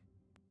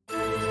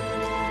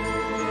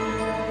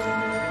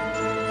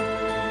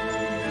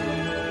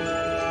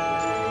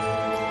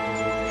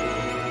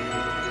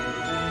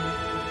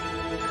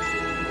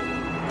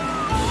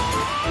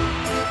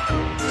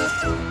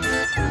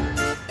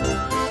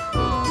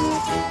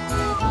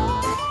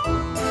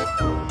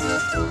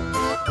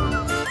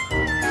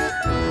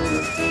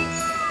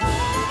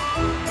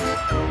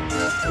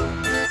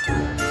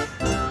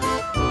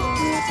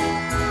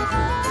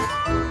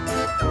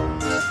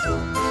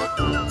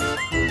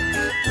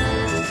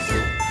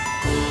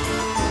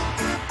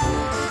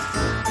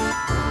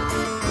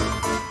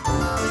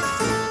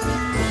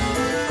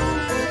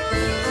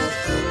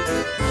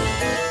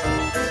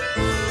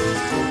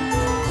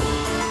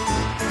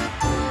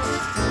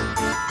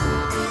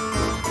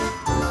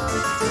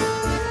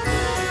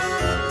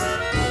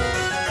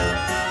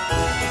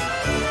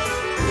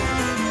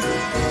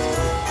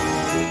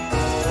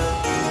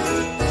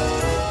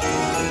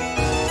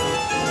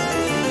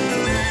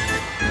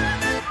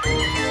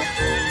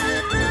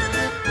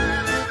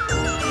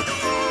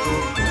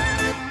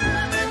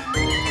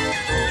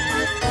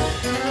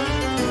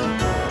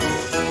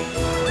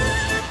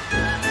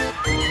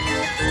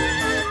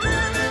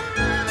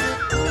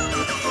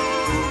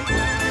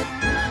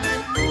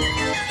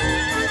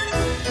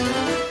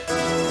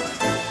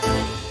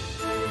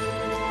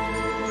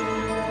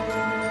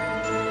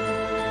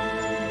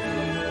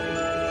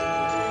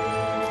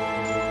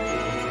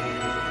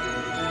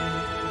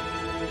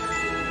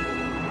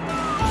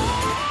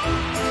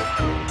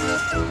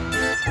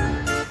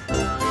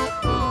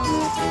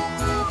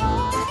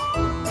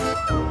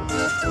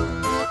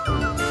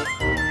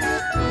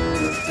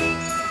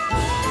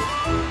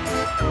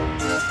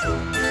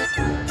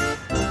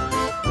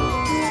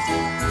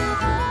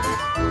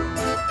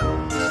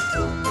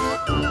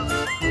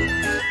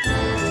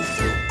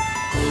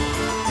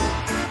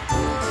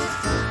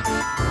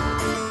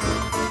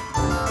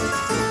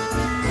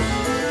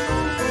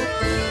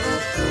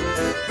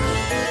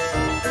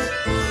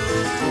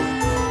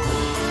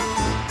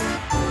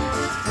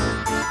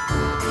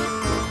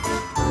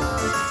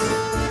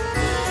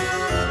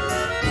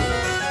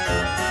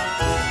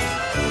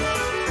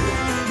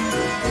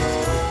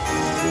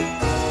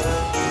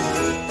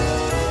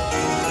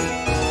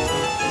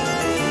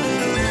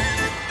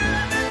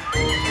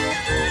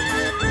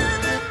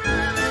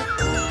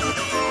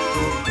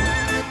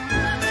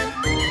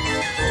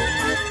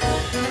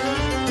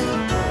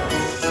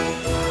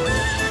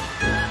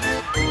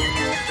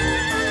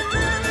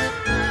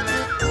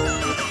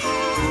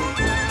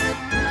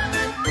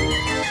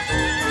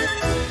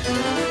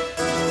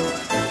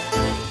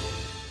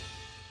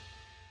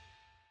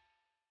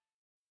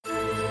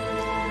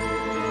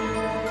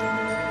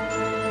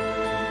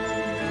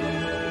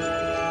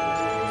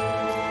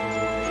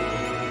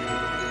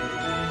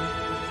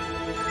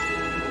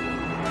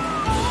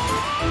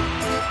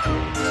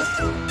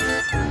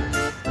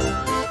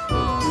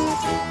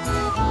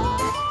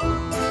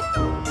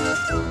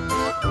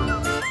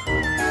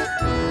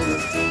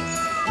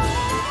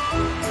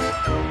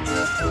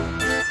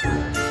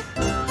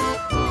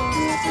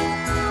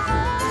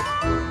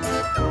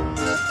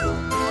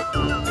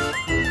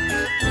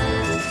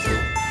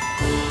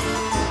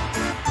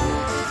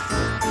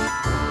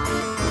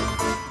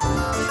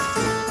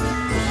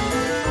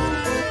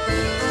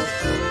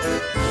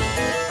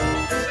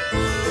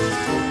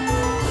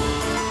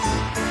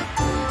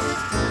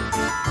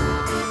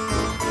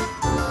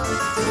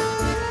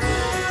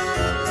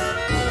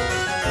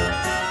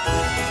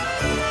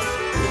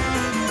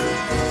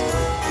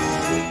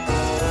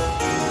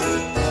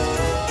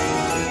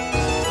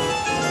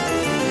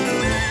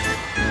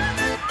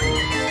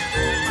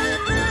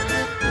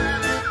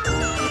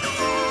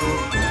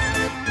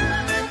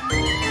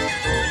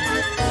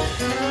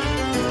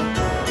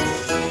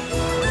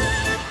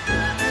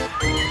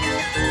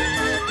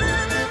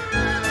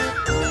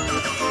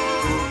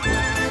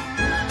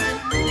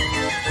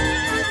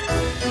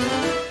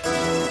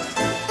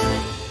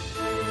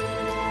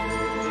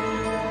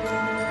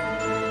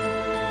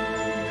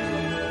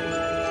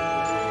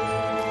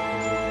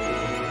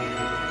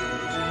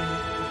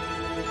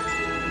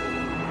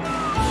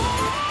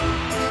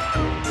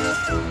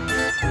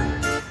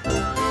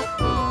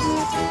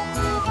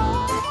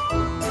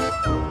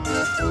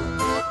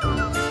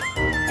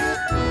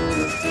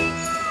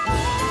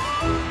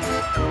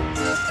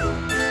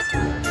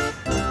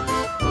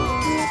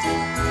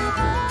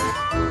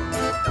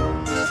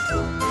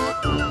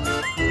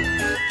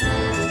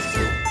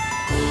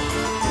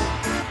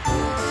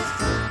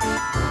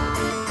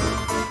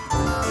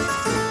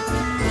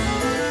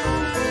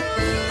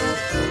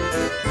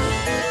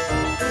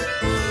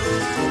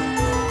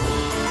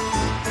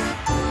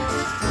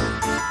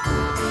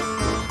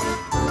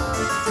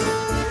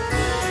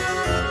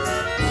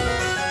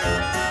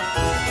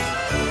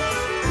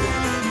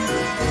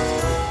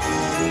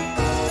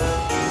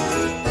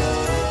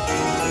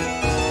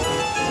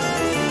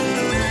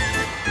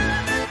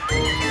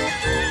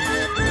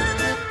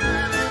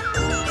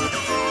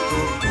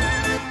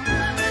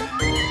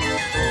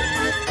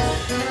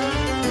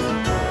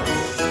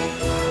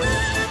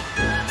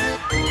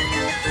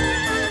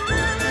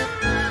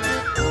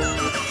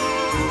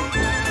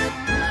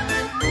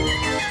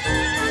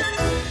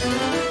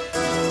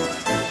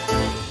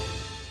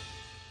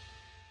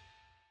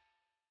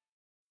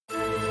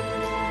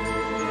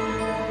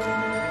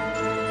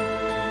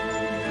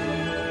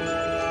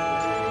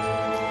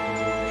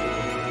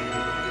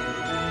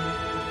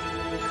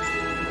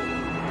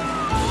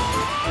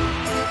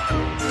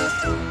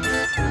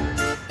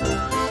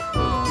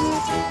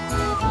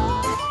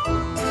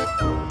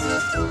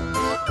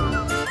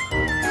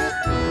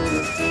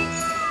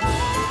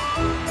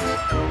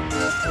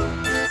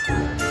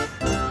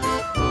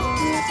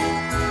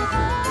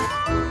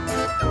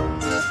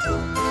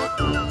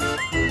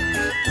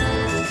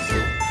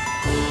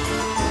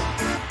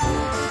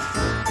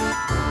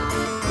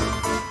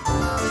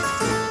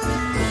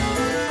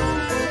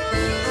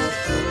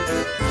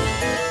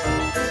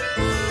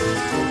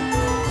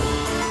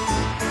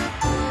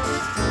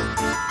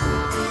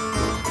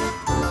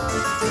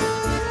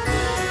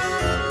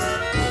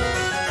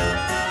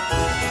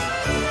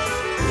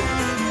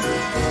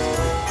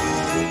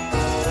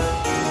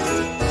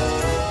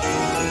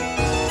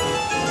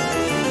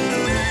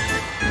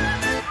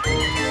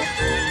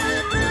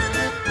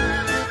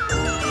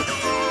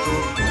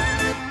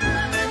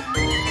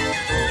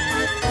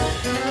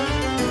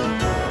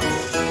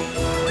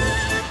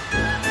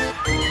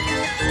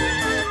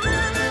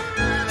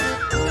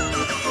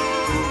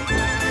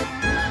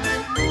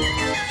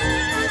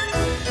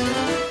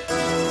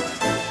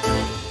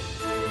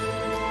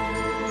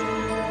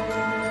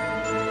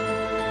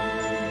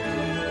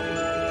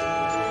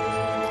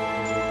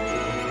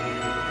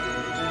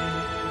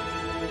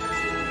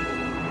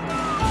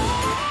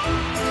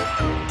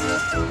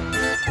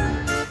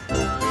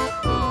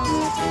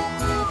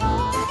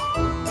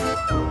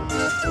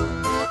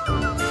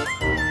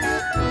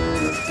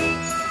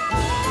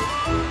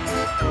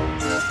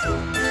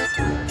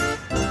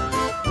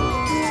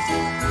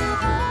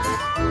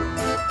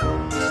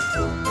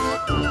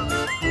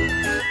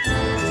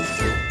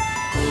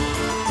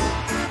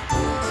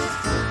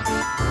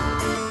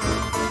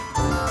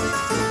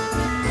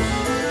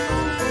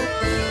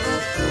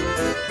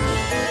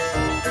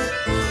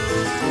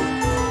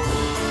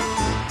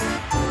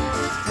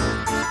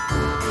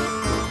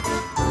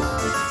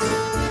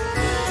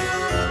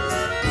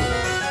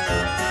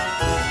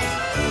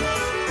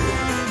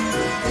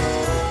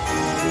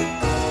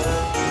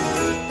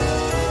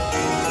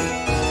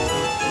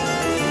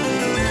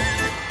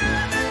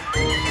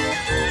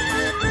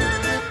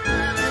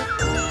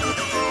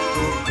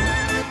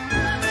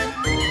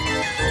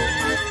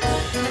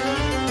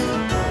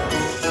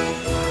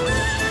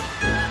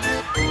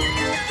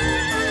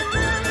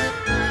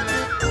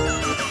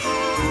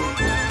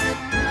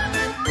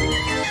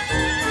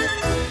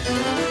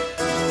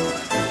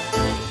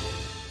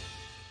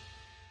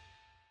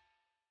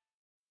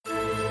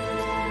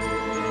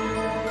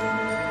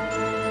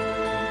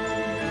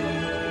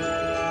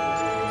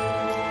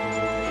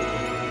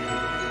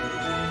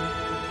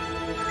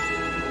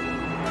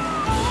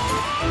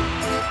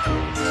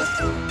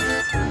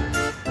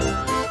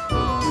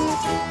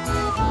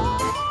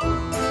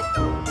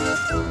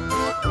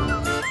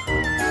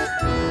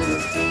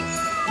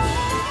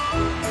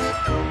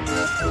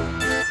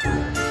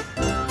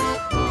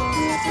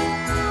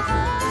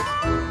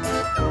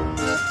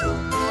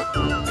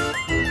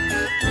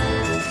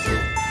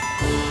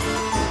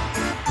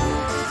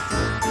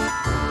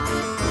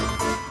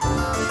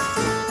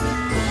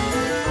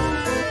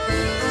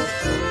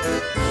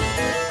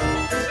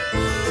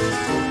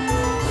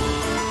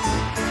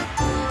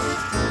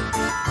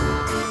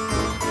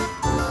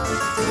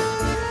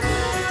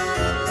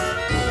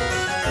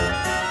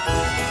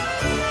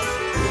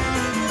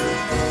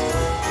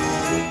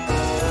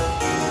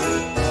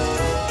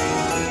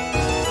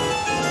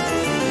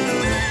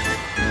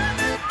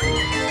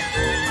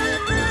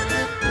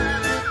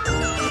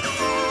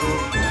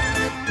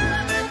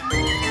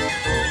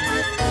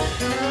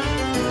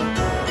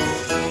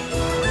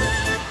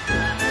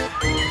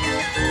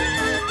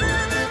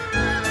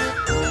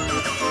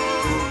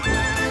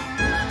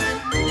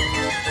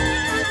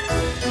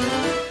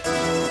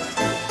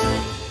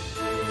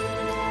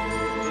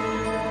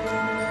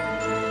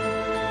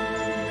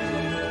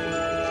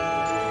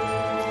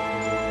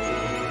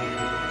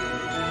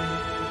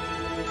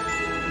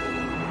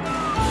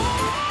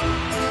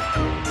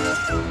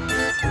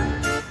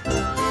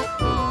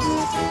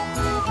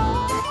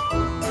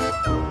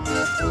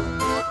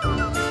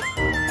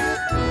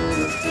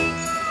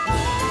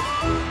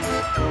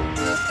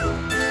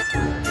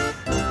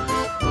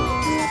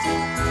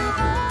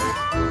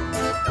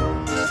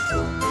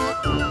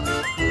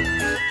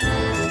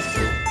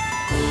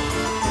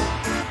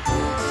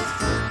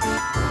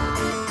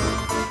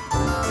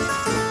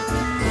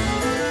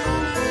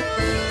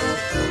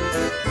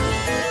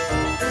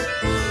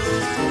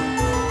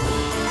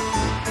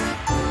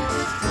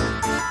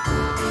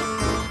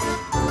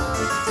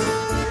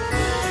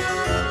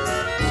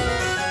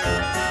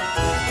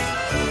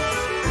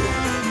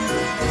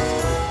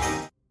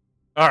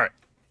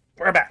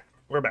 We're back.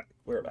 We're back.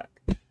 We're back.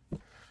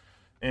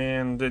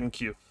 And then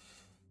Q.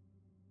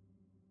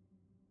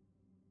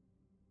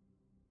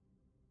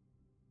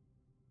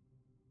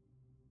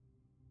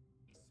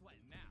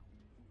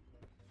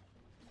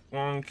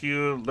 One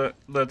Q.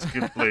 Let's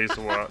give Blaze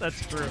a watch.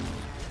 That's true.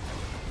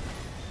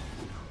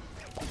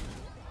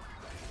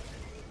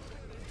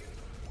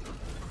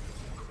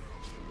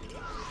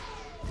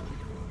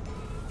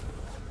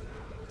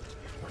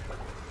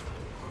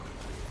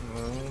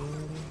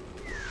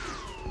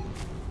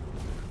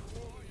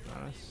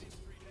 Nice.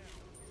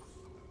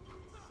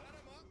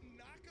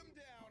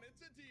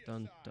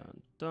 Dun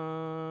dun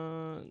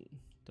dun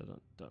dun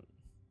dun dun.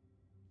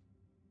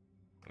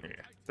 Yeah,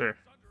 there.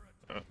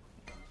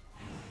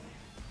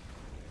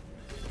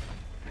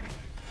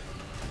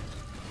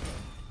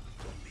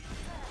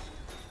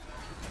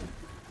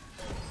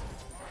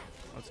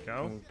 Let's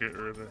go. Get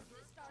rid of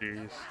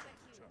these.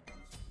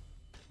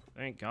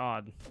 Thank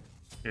God.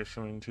 Get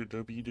some into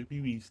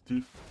WWE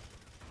stuff.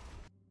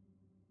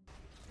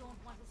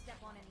 Don't want to step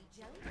on any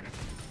jelly.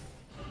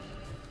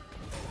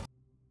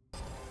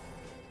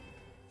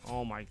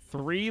 Oh my,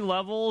 3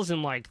 levels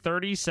in like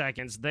 30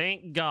 seconds.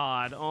 Thank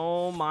God.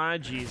 Oh my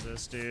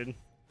Jesus, dude.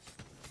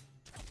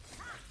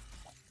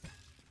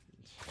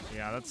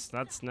 Yeah,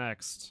 that's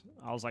next.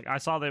 I was like, I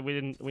saw that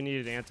we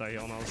needed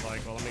anti-heal, and I was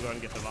like, well, let me go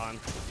ahead and get Divine.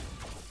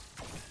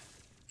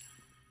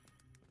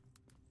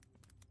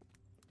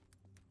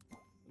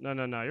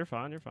 No, you're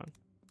fine, you're fine.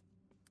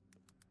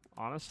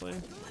 Honestly.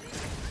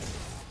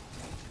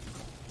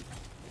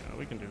 Yeah,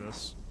 we can do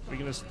this. We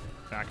can just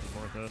back and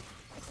forth it.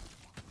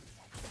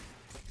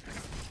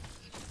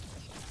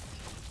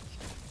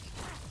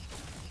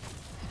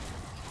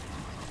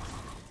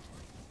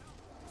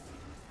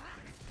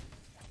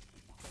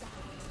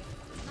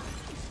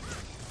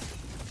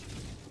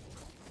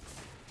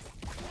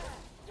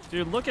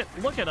 Dude, look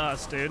at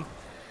us, dude.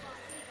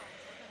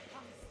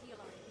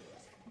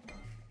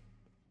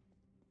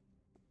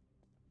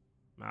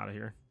 I'm out of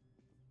here.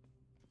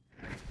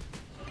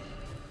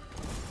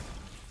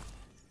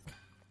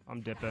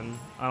 I'm dipping.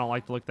 I don't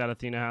like the look that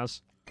Athena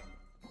has.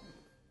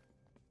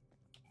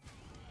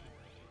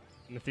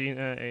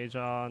 Athena,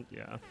 Aegon,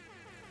 yeah.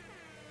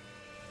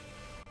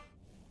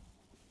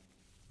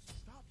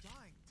 Stop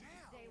dying, damn.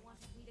 They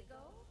wanted me to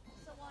go,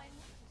 so I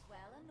might as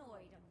well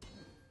annoy them.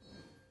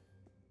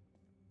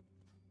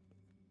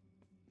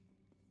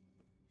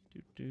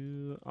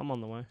 I'm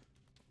on the way.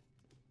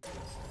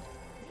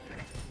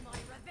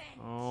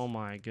 Oh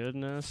my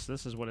goodness,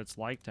 this is what it's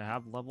like to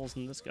have levels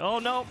in this. Oh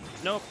no,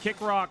 nope, kick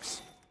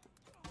rocks.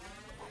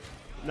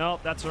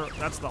 Nope, that's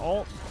the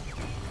ult.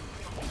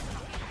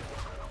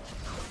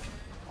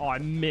 Oh, I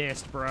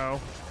missed, bro.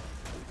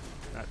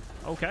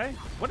 Okay,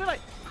 what did I?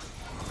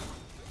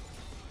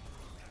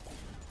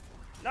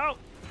 No.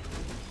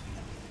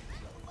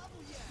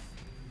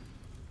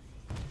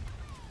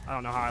 I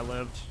don't know how I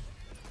lived.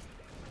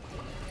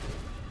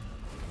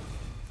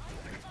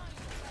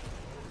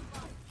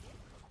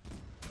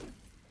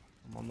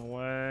 I'm on the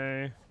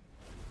way.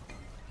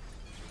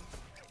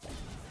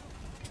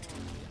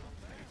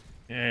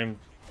 And,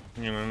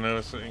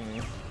 noticing.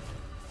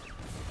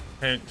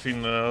 Haven't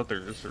seen the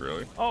others,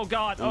 really. Oh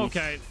god,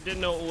 okay.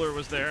 Didn't know Uller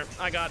was there.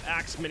 I got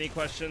Axe mini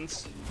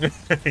questions.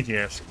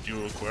 Yes,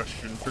 dual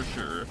question for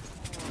sure.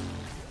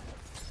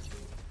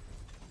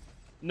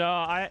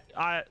 No,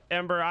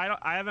 Ember,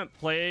 I haven't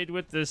played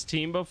with this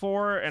team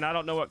before, and I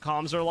don't know what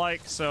comms are like,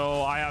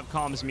 so I have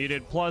comms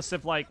muted. Plus,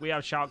 if, like, we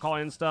have shout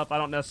calling and stuff, I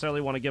don't necessarily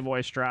want to give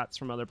away strats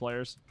from other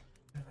players.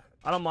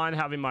 I don't mind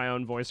having my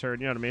own voice heard,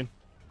 you know what I mean?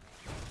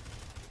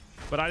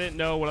 But I didn't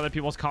know what other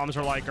people's comms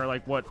are like, or,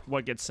 like,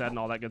 what gets said and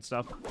all that good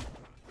stuff.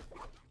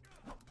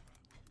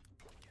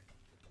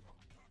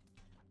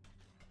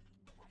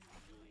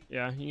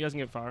 Yeah, you guys can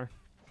get fire.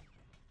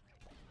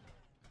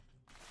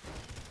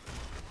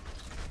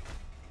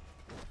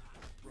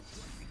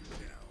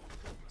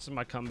 This is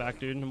my comeback,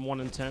 dude. I'm 1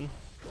 in 10.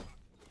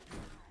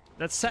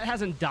 That set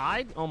hasn't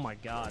died? Oh my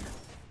god.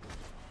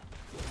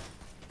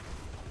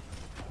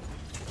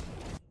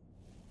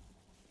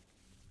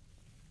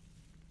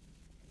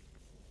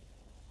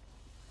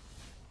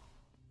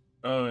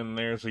 Oh, and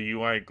there's a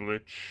UI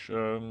glitch.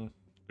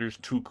 There's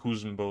 2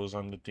 Kuzenbos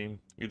on the team.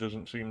 He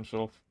doesn't see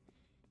himself.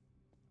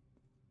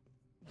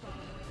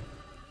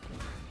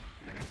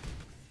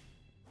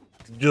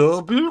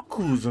 Double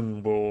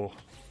Kuzenbo.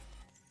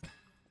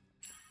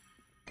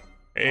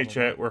 Hey,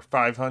 chat, we're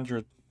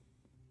 500.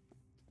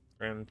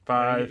 And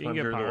 500 you can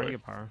get power, away. you can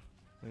get power.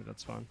 I think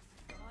that's fine.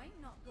 I'm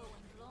not going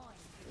blind.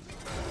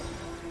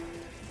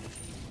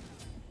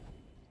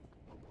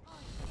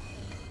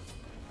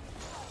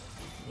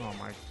 Oh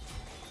my.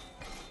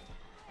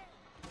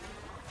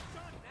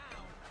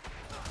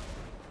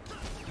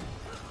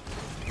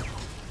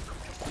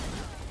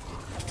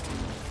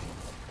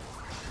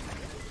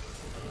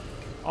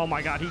 Oh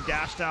my god, he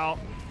dashed out.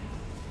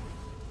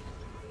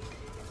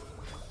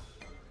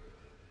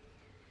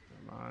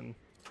 Come on.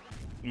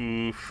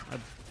 Oof.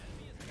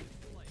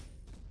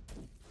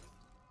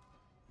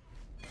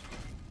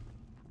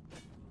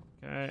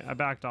 Okay, I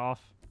backed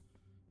off.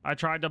 I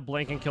tried to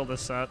blink and kill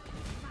this set.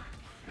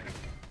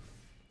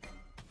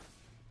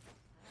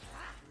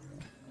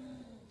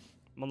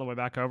 I'm on the way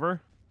back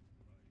over.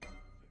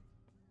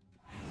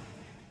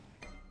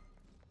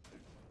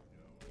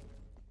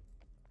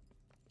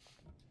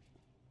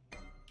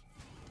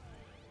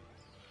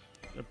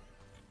 Yep.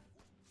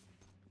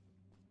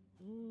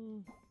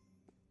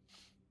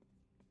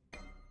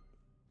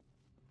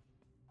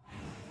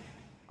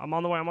 I'm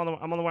on the way, I'm on the way,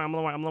 I'm on the way, I'm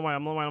on the way, I'm on the way,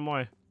 I'm on the way, I'm on the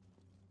way.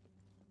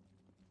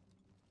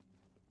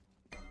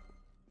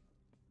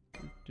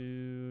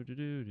 Do do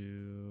do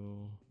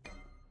do.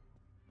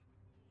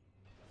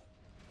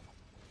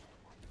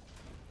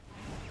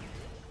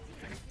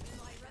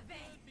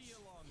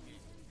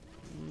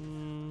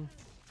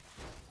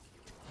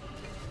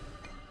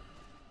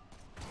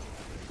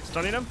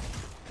 Stunning him.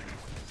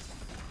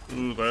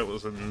 Ooh, that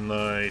was a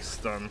nice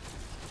stun.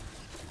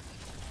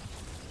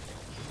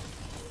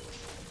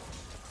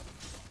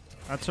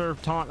 That's her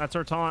taunt. That's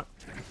her taunt.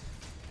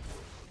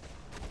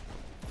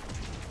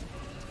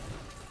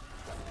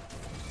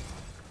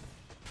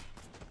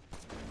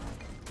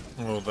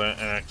 Oh, that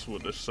axe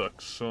would have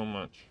sucked so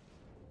much.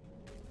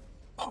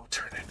 Oh,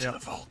 turn into the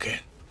Vulcan.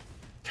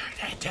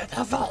 Turn into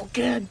the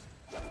Vulcan.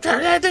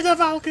 Turn into the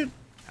Vulcan.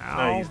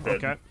 Ow. No, he's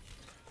dead. Okay.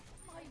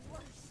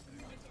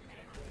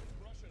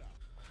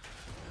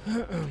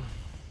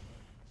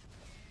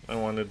 I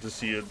wanted to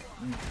see a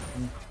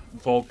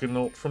Vulcan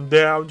ult from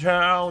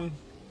downtown.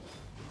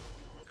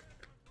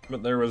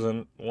 But there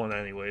wasn't one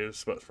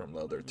anyways, but from the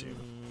other two.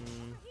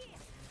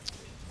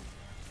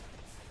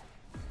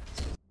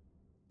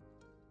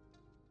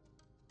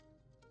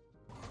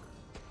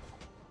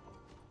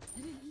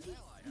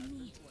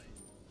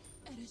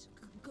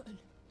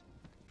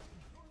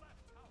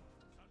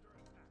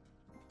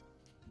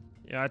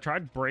 Yeah, I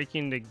tried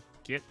breaking to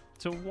get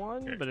to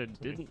one, but it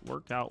didn't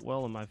work out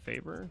well in my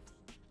favor.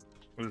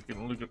 We're just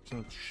gonna look at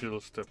some chill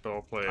stuff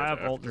I'll play. I have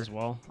after. ult as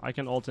well. I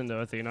can ult into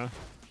Athena.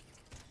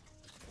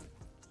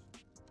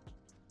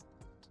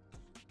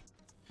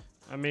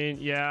 I mean,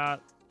 yeah,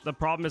 the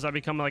problem is I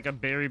become like a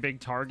very big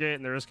target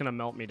and they're just gonna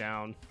melt me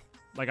down.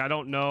 Like, I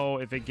don't know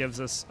if it gives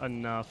us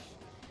enough.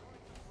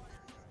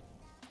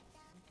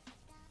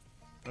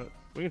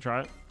 We can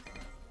try it.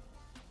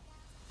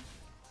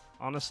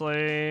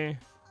 Honestly,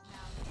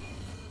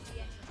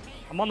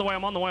 I'm on the way,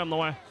 I'm on the way, I'm on the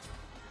way.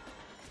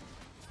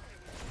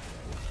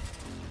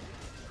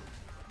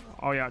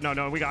 Oh yeah,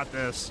 no, we got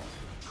this.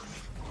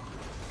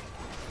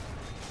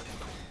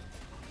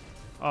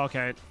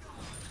 Okay.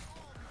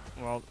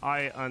 Well,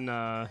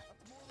 I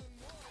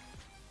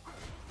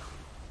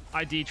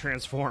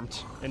de-transformed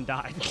and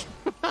died.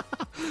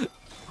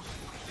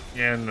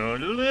 Yeah, no, a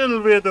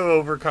little bit of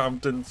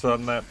overconfidence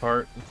on that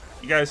part.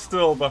 You guys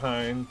still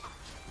behind.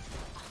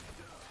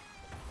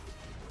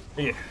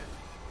 Yeah.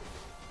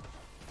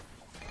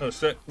 Oh,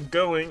 set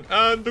going.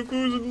 And the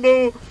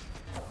Kuzenbo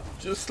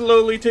just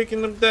slowly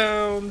taking them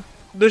down.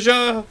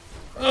 Deja.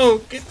 Oh,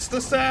 gets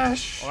the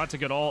sash. Oh, that's a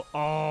good ult.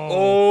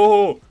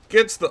 Oh,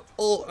 gets the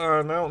ult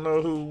on. I don't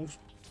know who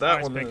that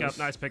nice one pickup, is.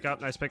 nice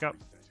pickup, nice pickup.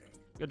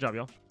 Good job,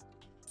 y'all.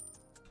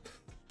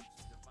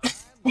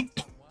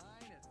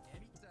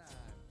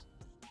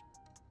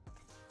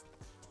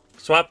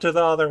 Swap to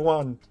the other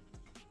one.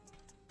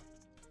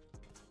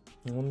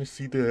 I want to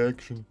see the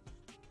action.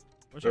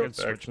 Wish Oh, I could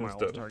the switch my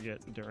action's ult done.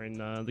 target during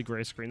the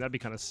gray screen. That'd be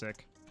kind of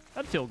sick.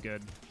 That'd feel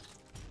good.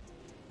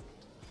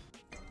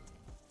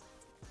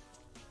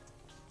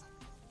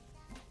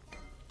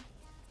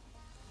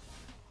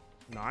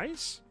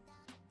 Nice.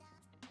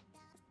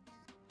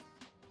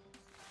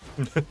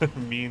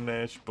 Me and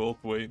Ash both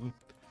waiting.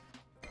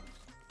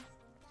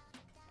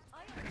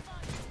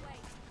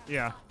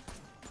 Yeah.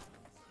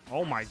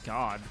 Oh my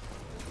god.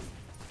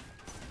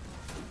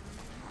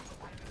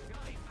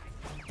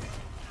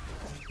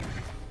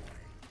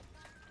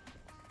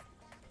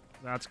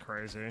 That's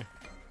crazy.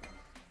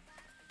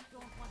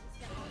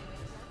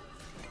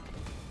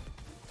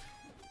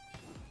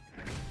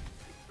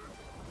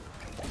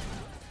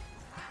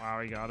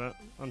 Wow, he got it.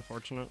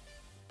 Unfortunate.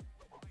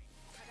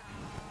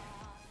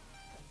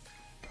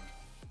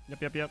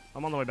 Yep.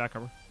 I'm on the way back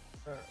over.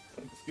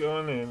 It's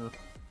going in.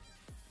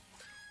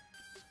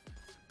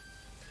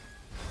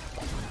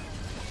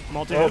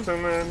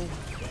 Multi-him.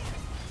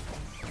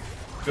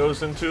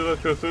 Goes into the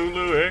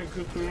Cthulhu and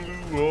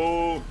Cthulhu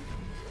roll.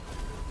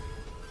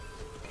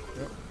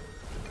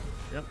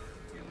 Yep.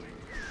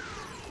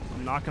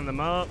 I'm knocking them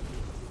up.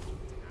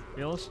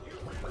 Heals.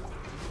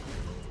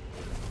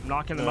 I'm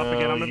knocking them up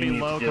again. I'm gonna you be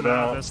need low to get coming out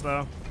out. of this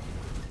though.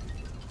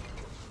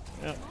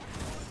 Yep.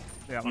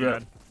 Yeah, I'm Yeah.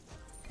 dead.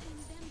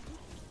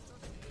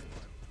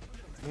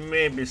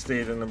 Maybe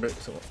stayed in a bit,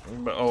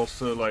 but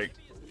also like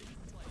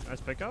Nice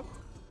pickup.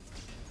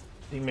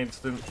 teammates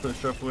didn't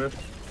push up with.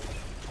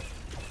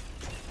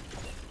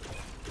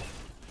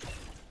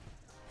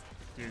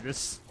 Dude,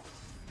 this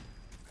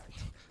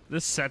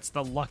set's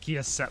the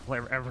luckiest set play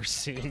I've ever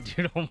seen,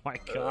 dude. Oh my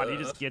god, he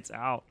just gets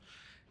out.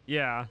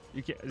 Yeah,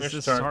 you can. It's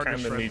just hard to kind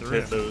of shred need to through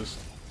hit him. those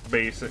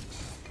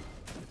basics.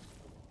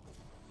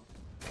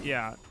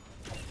 Yeah.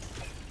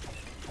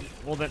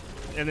 Well, then,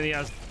 and then he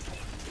has,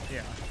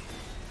 yeah.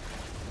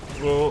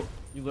 Well,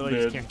 You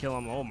literally just can't kill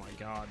him. Oh my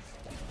god.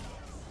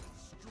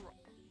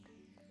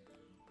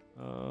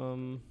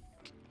 Oh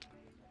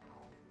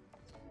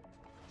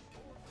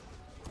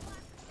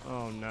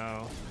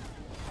no.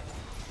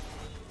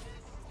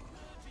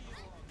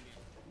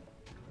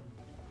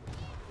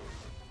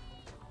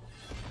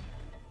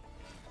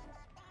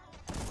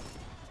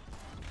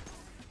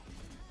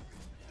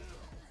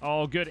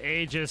 Oh, good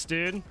Aegis,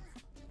 dude.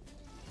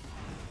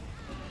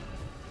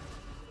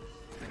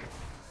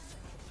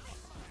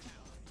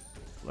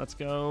 Let's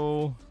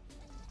go.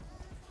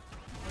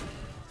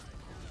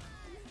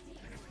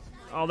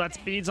 Oh, that's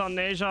beads on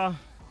Neja.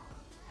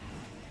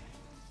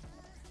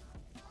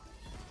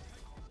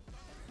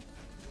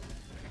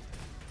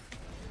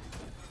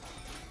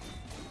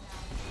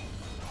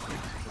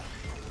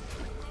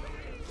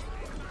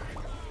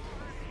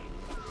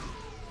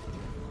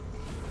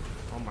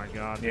 Oh my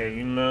god. yeah,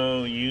 you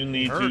know you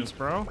need Hurts, to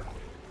bro.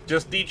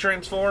 just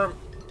detransform.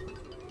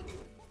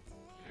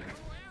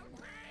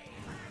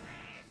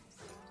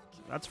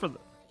 That's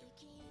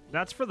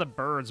for the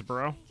birds,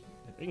 bro.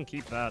 They can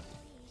keep that.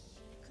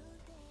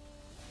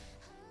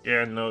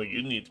 Yeah, no,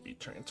 you need to be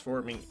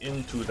transforming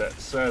into that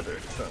set or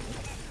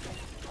something.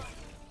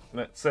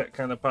 That set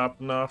kind of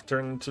popping off,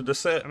 turned into the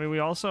set. I mean, we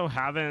also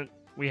haven't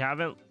they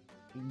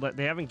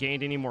haven't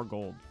gained any more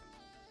gold.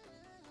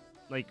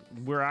 Like,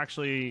 we're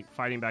actually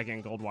fighting back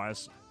in gold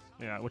wise.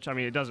 Yeah, which, I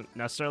mean, it doesn't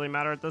necessarily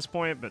matter at this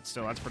point, but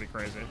still, that's pretty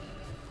crazy.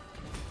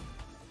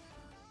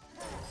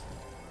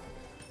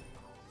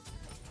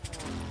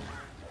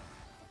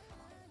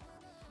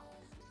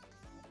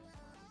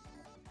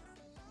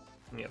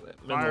 Yeah,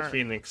 that middle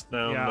Phoenix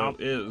down though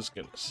is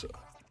gonna suck.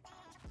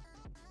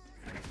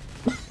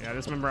 Yeah,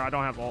 just remember I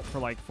don't have ult for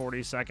like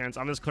 40 seconds.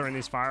 I'm just clearing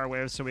these fire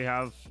waves so we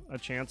have a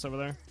chance over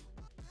there.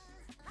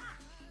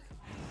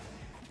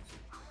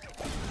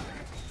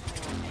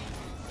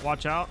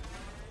 Watch out.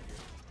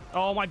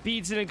 Oh, my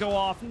beads didn't go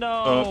off.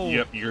 No. Oh,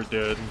 yep, you're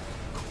dead.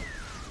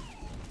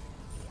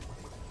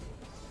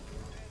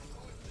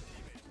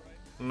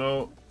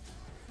 No.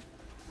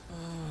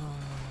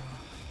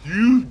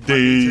 You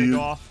dead. Go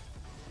off.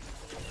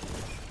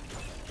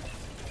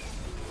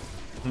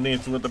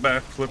 Needs with the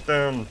backflip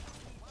down.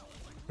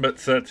 But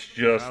Set's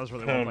just was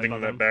really well played pounding by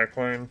that them.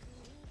 backline.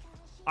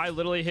 I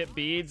literally hit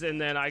beads and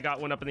then I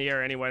went up in the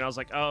air anyway and I was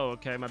like, oh,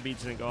 okay, my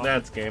beads didn't go off.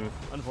 That's game.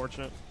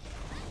 Unfortunate.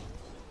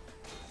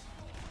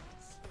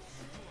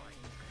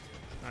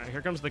 Alright,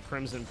 here comes the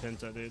Crimson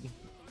Pinta, dude.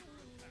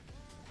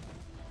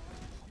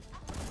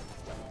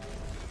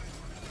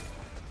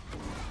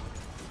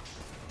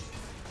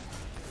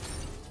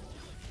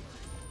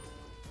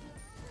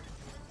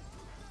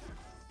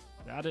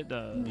 That it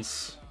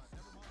does.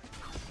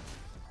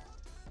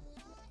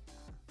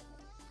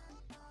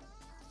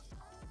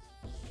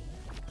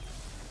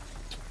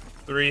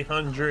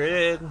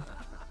 300.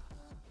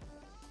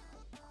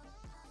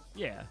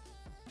 Yeah.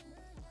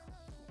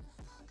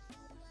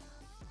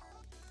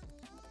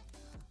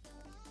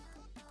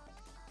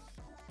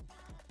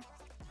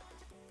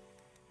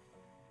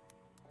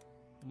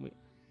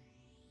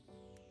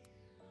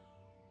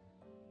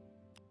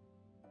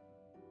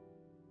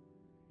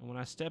 And when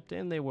I stepped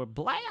in, they were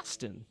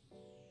blasting.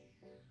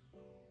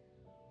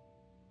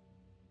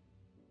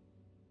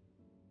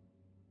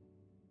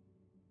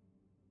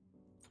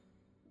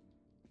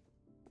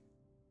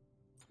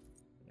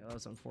 Yeah, that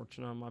was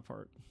unfortunate on my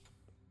part.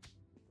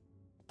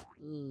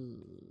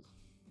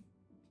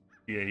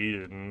 Yeah, he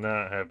did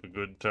not have a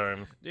good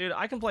time. Dude,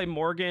 I can play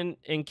Morgan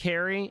and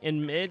carry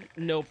in mid,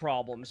 no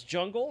problems.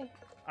 Jungle,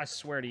 I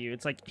swear to you,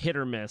 it's like hit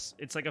or miss.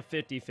 It's like a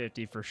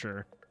 50-50 for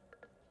sure.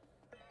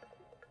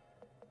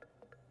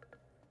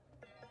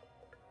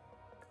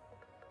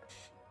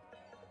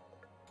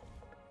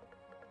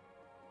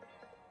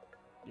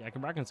 Yeah,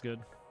 Kraken's good.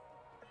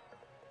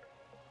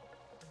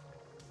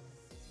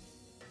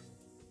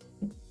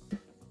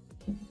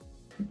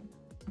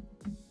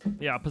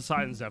 Yeah,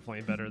 Poseidon's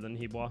definitely better than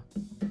Hebwa.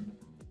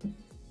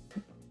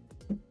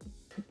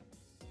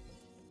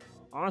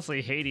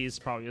 Honestly, Hades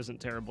probably isn't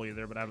terrible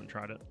either, but I haven't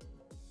tried it.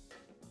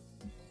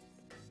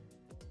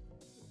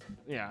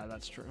 Yeah,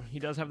 that's true. He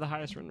does have the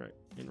highest win rate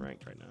in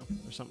ranked right now,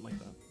 or something like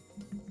that.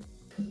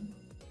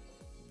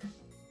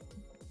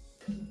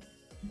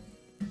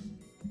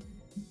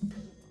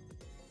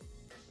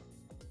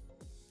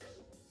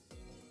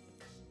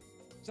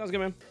 Sounds good,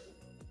 man.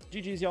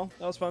 GG's, y'all.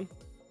 That was fun.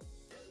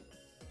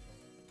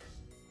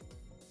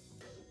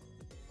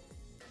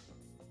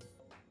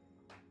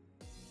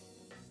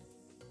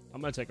 I'm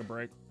gonna take a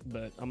break,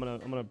 but I'm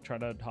gonna try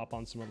to hop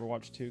on some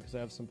Overwatch too because I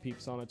have some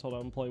peeps on I told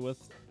them to play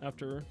with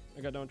after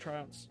I got done with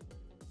tryouts.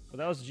 But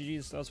that was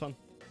GG's. That was fun.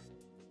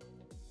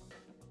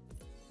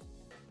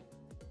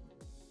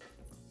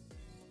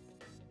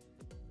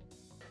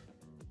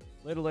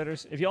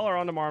 Laters. If y'all are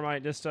on tomorrow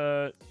night, just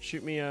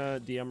shoot me a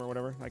DM or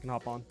whatever. I can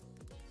hop on.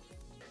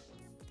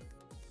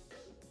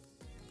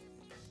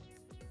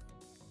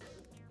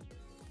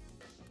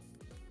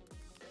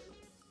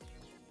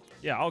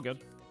 Yeah, all good.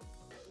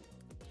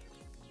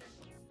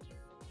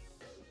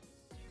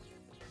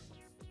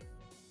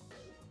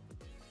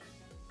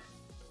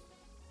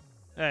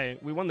 Hey,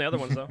 we won the other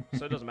ones though,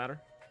 so it doesn't matter.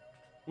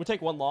 We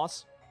take one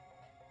loss.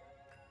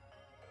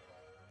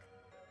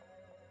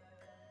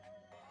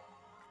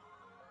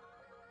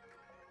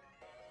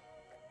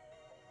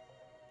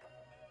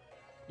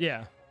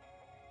 Yeah.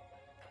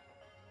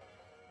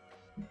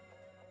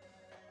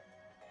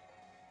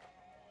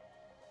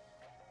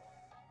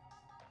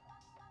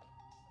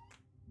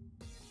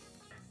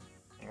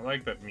 I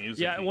like that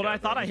music. Yeah, well, I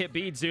thought I hit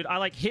beads, dude. I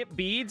like hit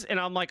beads, and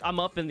I'm like, I'm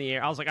up in the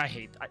air. I was like, I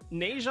hate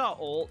Neja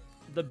ult.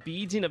 The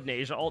beadsing of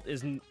Neja ult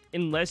is,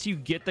 unless you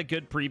get the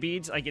good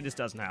pre-beads, like it just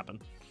doesn't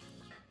happen.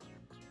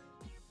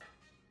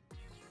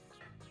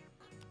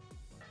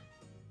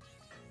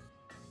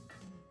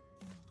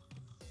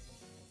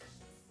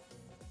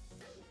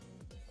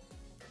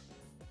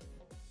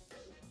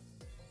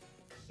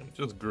 I'm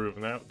just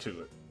grooving out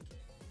to it.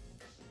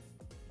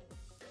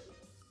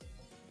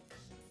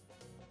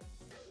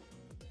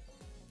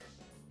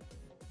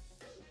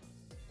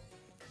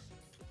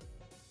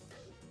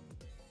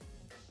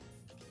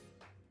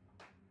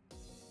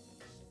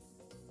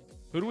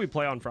 Who do we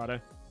play on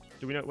Friday?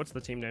 Do we know what's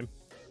the team name?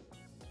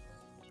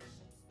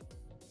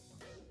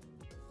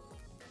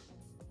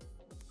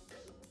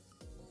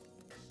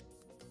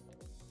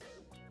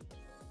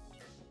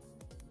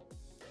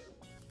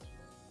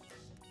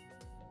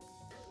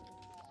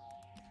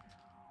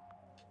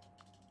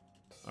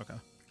 Okay.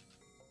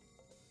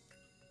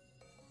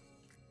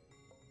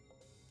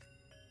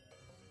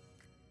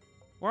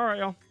 Well, all right,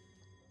 y'all.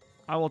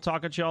 I will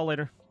talk at y'all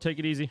later. Take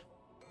it easy.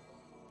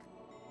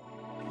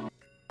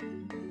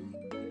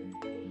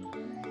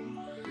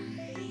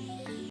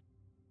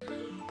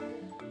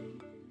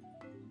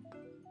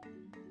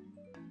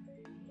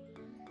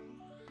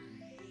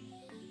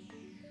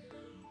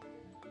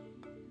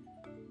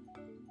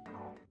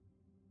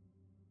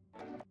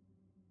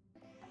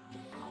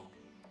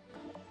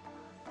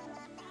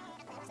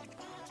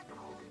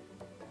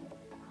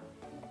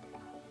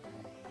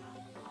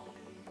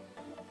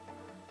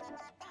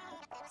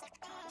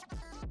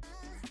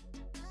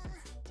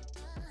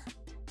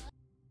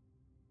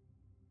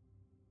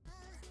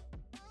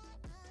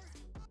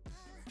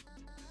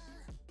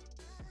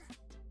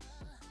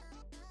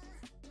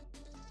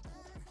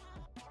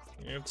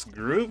 It's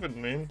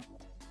grooving, man.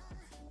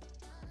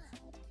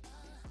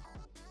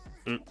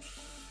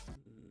 Oops.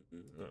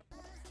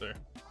 There.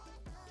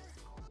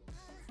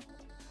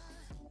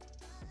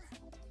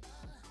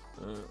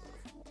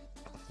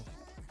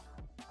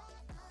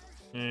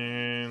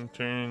 And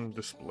turn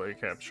display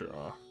capture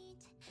off.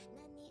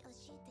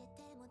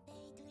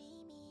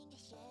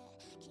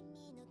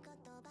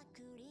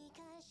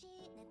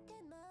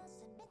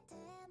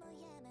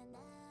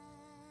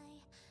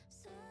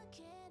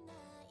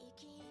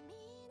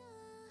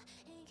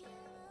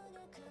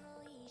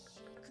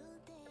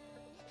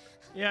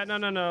 Yeah,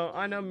 no.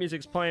 I know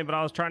music's playing, but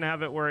I was trying to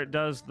have it where it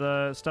does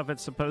the stuff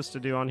it's supposed to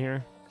do on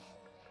here.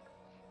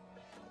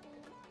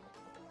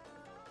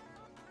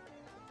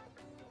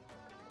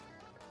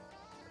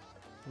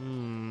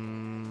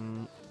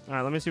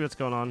 Alright, let me see what's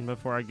going on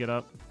before I get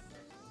up.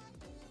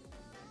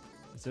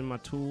 It's in my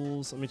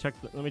tools. Let me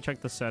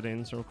check the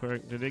settings real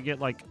quick. Did it get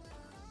like...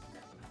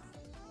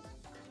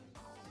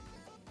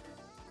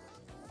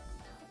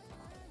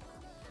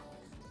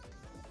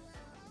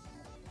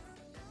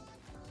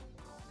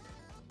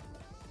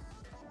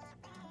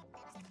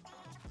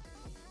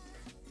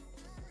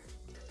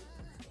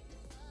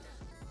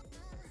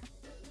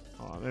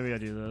 Oh, maybe I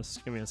do this.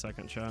 Give me a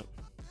second, chat.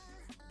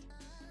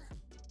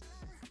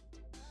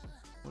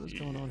 What is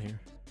going on here?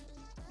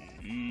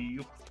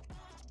 Yep.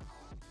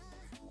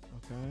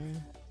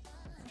 Okay.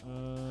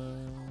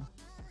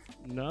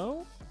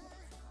 No?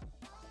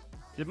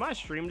 Did my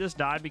stream just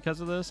die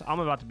because of this? I'm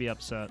about to be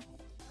upset.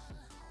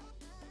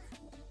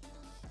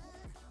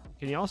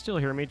 Can y'all still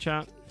hear me,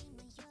 chat?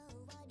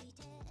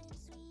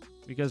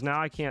 Because now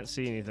I can't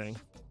see anything.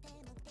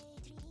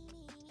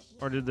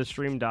 Or did the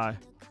stream die?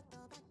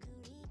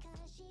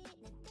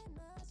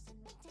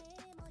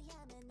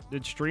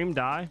 Did stream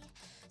die?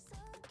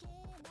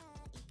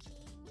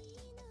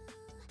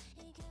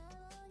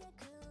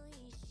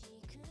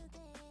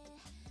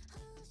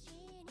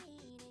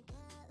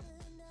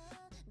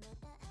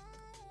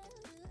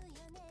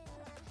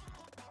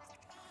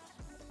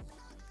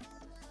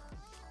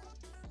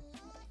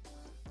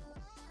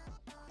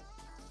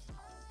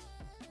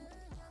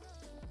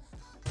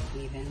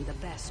 Even the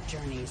best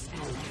journeys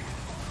end.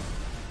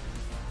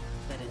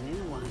 But a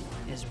new one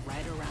is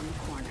right around the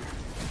corner.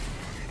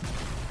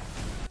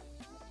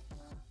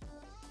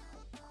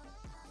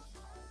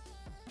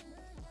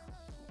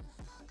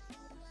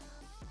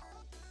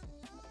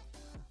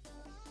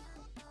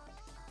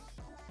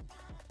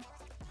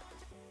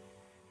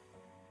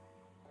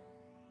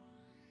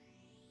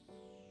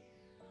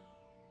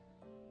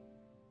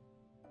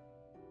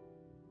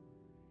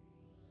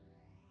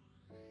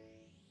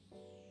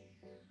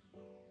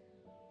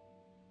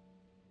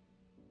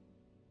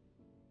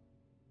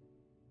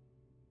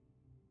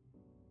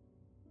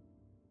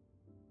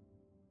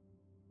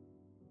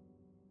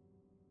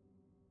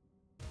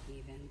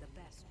 Even the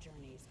best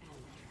journeys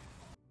end.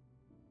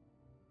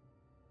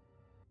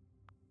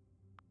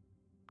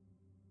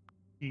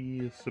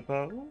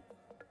 suppose.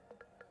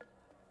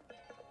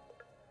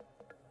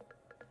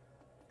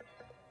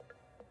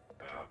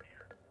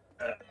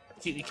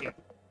 Kitty cat.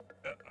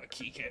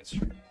 Kitty cat's.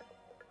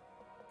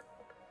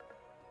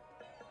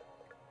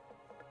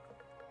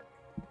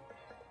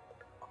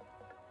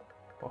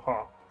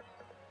 Aha.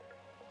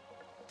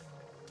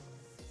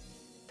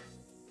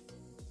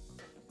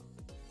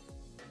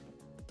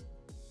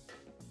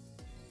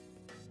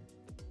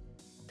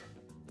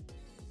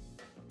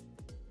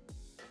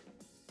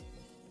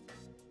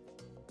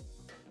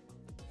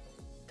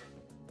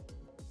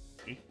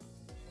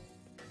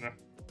 No.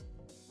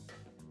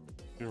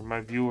 You're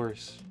my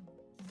viewers.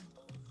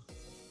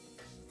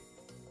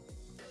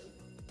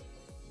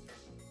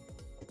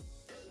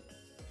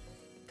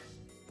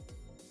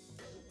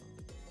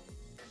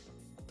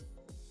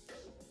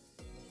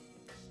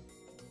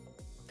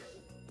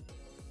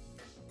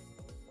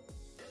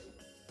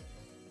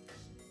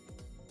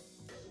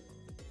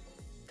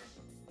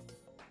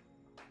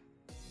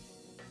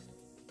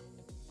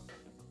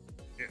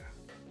 Yeah.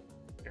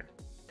 Here.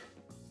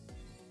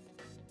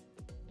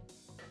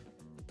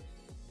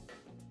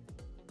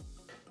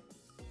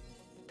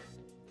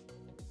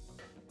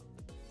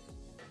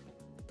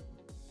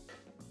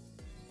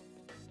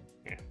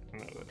 Yeah, no,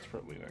 that's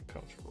probably not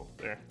comfortable.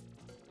 There.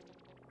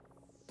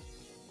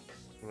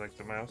 You like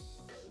the mouse?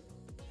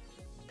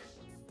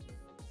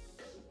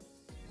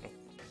 Oh,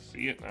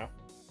 see it now.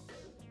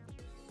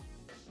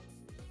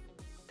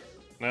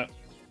 No,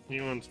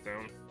 he one's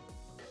down.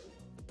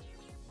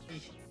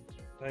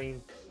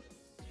 Fine.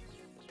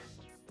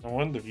 I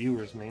won the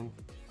viewers, man.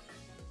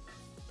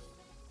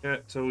 Yeah,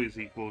 it's always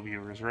equal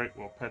viewers, right?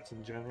 Well, pets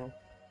in general.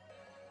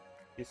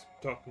 He's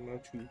talking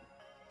about you.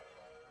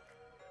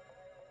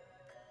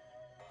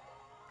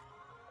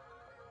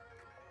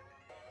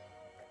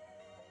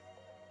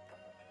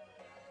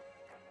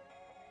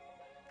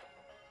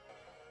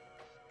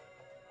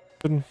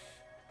 Good.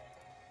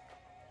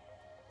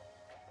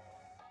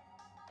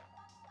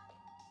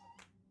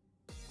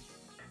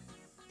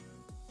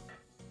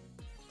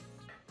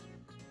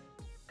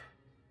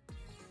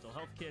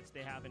 Health kits,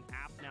 they have an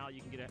app now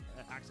you can get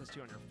access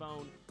to on your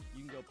phone.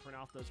 You can go print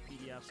off those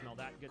PDFs and all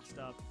that good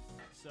stuff.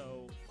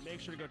 So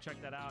make sure to go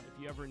check that out.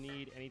 If you ever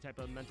need any type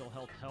of mental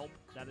health help,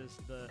 that is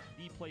the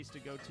place to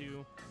go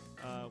to.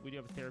 We do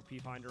have a therapy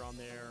finder on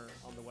there,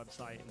 on the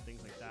website, and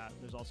things like that.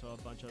 There's also a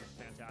bunch of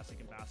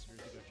fantastic ambassadors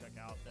to go check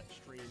out that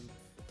stream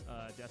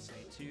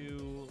Destiny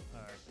 2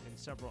 and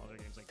several other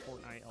games like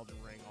Fortnite, Elden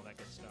Ring, all that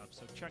good stuff.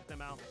 So check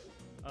them out.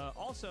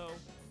 Also,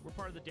 we're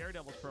part of the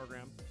Daredevils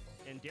program,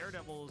 and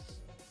Daredevils,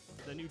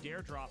 the new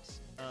Dare drops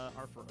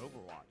are for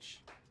Overwatch.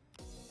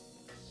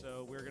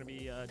 So we're going to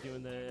be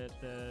doing the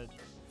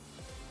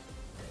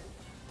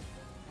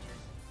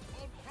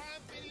on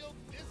Prime Video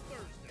this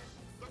Thursday.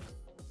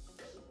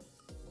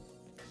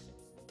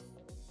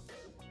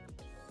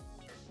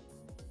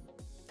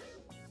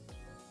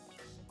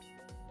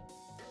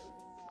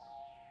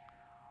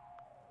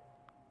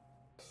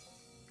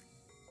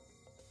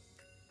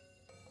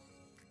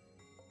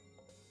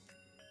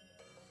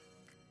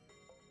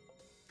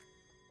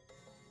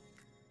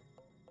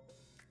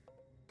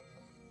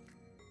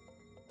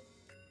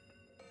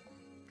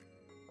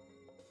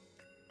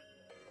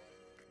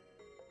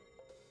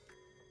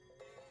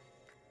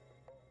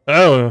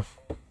 Oh,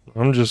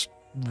 I'm just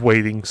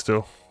waiting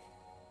still.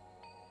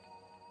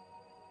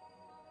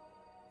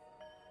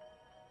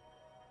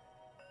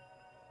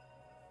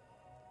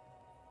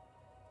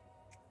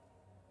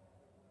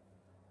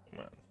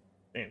 Come on,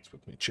 dance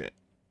with me, chat.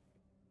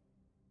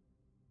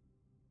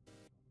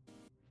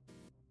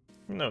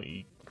 No,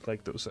 you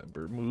like those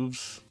Ember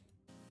moves.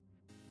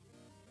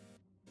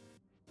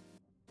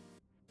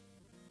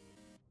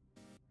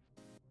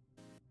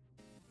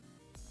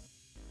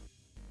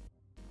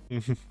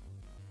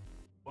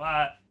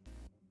 What?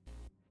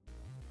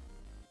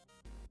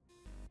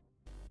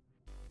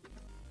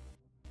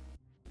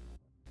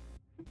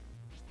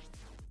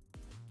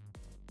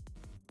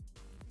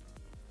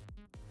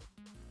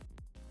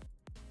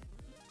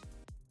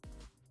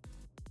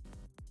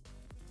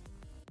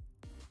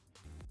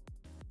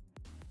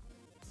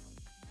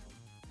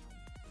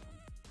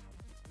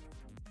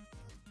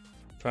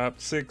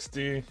 Top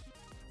 60.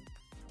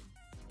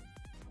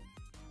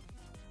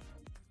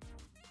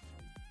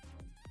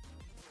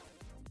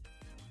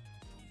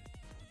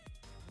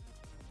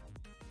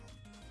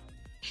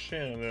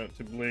 Shout out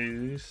to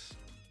Blaze.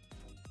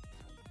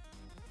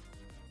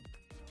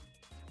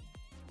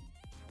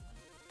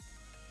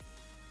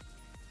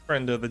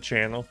 Friend of the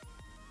channel.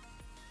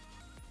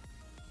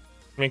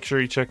 Make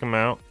sure you check him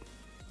out.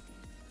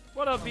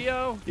 What up,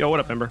 Bo? Yo, what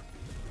up, Ember?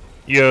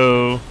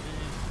 Yo.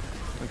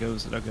 How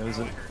goes it? How goes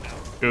it?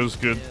 Goes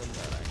good.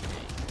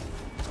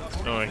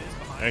 Oh, I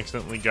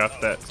accidentally got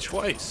that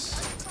twice.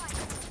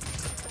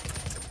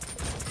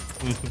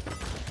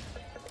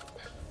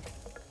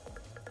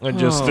 I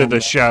just did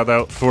a shout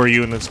out for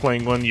you, and it's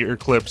playing one of your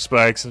clips, but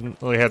I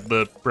accidentally had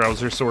the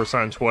browser source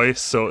on twice,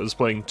 so it was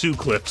playing 2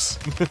 clips.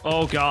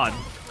 Oh God.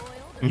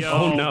 Yo,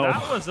 Oh, no.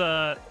 that was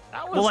a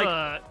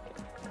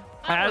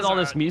I had all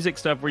this music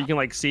stuff where you can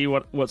like see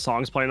what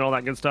songs playing and all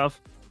that good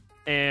stuff.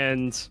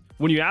 And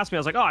when you asked me, I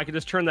was like, oh, I could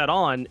just turn that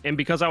on. And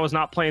because I was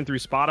not playing through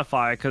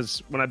Spotify,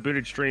 because when I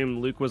booted stream,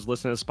 Luke was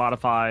listening to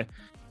Spotify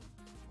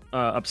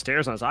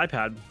upstairs on his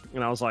iPad,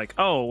 and I was like,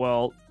 oh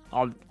well,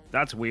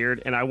 that's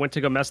weird. And I went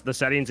to go mess with the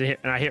settings and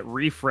I hit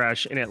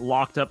refresh, and it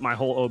locked up my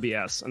whole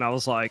OBS. And I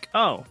was like,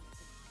 oh,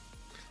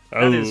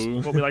 that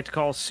is what we like to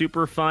call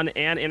super fun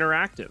and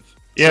interactive.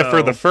 Yeah, So,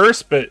 for the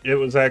first bit, it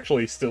was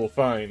actually still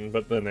fine,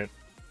 but then it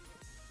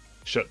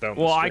shut down.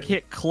 well, I the stream.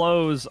 hit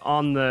close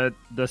on the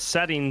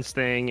settings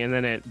thing, and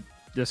then it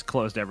just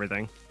closed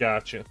everything.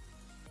 Gotcha.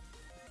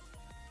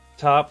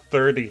 Top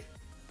 30.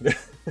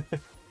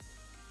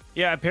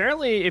 Yeah,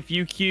 apparently if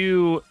you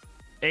queue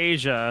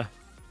Asia,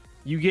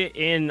 you get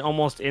in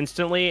almost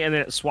instantly, and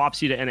then it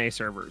swaps you to NA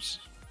servers.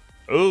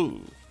 Oh.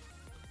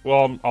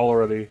 Well, I'm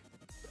already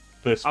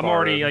this I'm far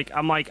already in.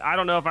 I'm like, I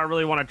don't know if I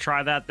really want to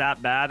try that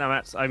bad.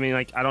 I mean,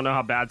 like, I don't know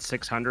how bad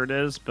 600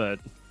 is, but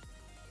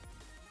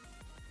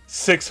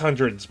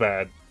 600's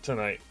bad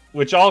tonight,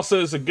 which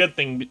also is a good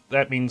thing.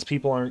 That means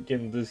people aren't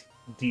getting this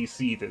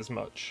DC'd as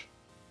much.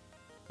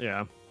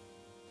 yeah.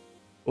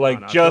 Like, I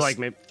don't know, I feel just like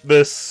maybe-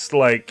 this,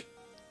 like,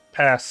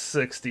 past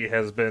 60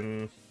 has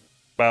been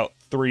about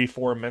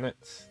 3-4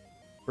 minutes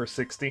for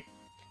 60.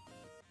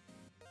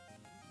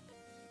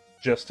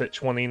 Just at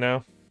 20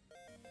 now.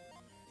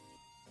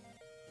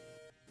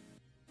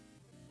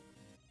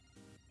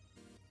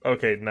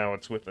 Okay, now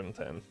it's within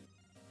 10.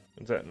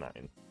 It's at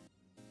 9.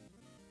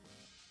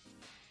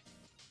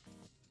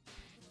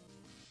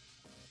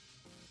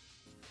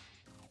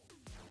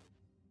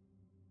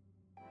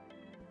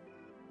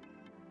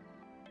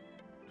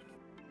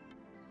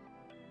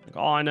 Like,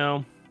 all I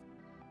know,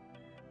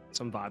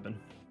 I'm vibing.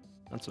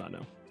 That's what I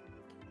know.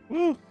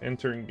 Woo!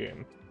 Entering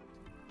game.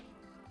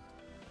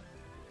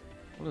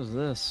 What is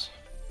this?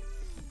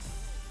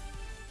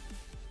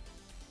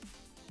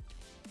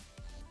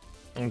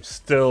 I'm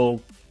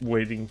still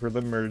waiting for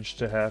the merge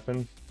to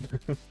happen.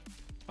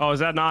 Oh, is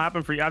that not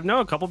happening for you? I know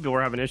a couple people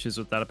were having issues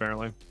with that,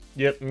 apparently.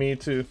 Yep, me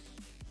too.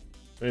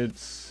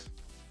 It's...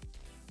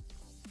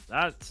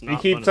 That's He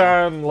not keeps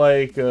fun on,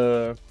 like,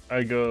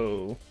 I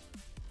go,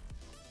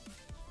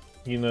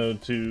 you know,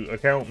 to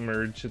account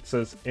merge, it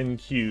says in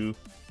queue.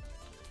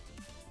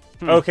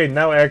 Okay,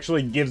 now it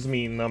actually gives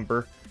me a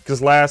number.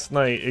 Because last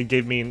night it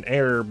gave me an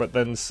error, but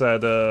then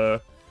said,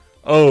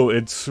 oh,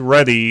 it's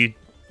ready,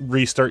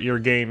 restart your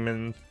game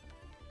and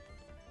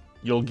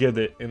you'll get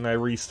it. And I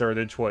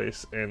restarted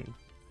twice and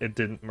it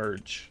didn't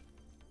merge.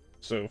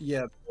 So,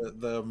 Yeah,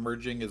 the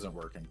merging isn't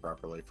working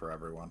properly for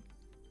everyone.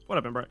 What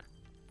up, Embright?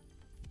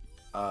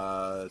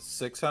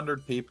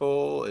 600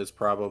 people is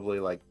probably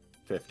like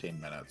 15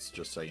 minutes,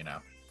 just so you know.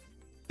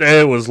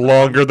 it was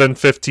longer than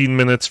 15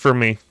 minutes for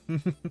me.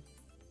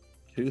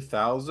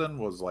 2000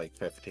 was like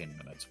 15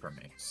 minutes for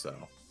me, so.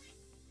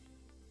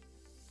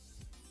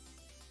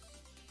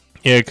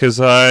 Yeah, because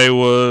I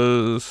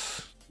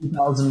was...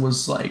 2000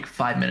 was like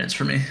 5 minutes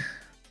for me.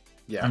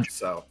 Yeah,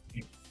 so.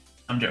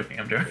 I'm joking.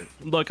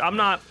 Look, I'm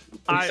not.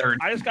 I 30.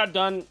 just got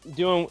done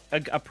doing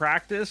a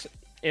practice.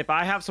 If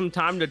I have some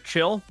time to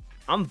chill,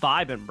 I'm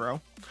vibing,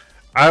 bro.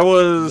 I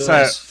was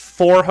at Nice.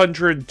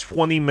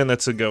 420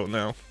 minutes ago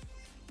now.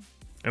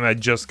 And I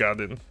just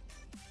got in.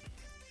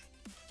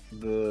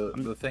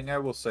 The thing I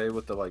will say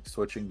with the like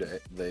switching to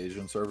the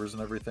Asian servers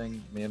and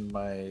everything, me and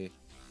my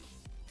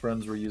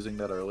friends were using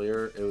that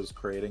earlier. It was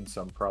creating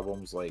some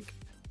problems, like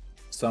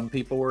some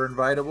people were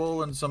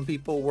invitable and some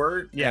people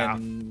weren't. Yeah.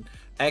 And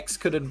X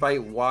could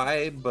invite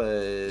Y,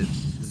 but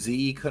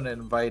Z couldn't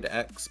invite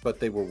X, but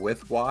they were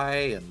with Y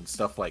and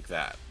stuff like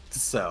that.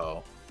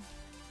 So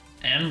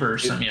Amber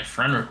sent me a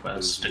friend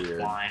request. was weird.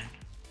 Decline.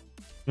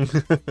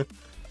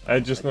 I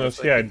just I guess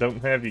noticed, I yeah, I can-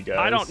 don't have you guys.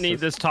 I don't need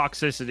this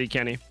toxicity,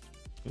 Kenny.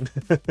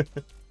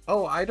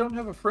 oh, I don't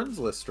have a friends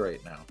list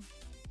right now.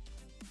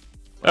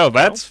 Oh,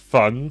 that's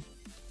fun.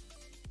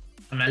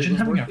 Imagine was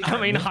having a working. friend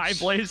I mean, list. hi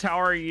Blaze, how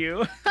are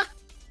you?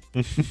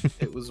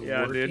 It was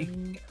Yeah, dude.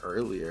 working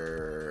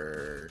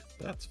earlier.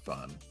 That's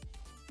fun.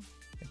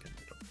 I think I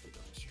might have put it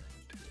on stream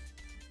too.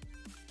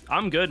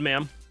 I'm good,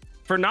 man.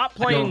 For not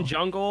playing know.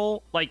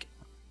 jungle, like,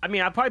 I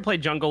mean, I probably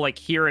played jungle like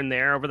here and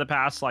there over the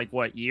past like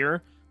what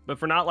year, but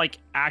for not like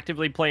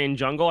actively playing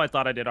jungle, I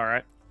thought I did all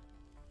right.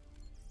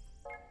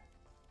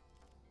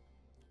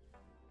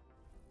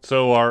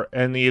 So are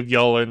any of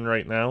y'all in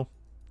right now?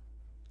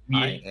 Yeah,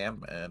 I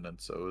am in, and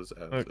so is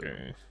Ezu.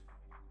 Okay.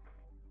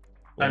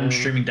 I'm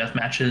streaming death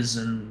matches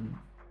and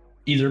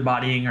either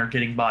bodying or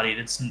getting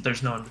bodied.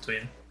 There's no in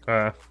between.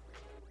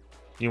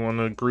 You want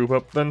to group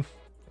up then?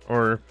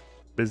 Or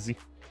busy?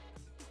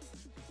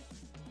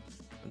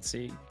 Let's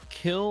see.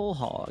 Kill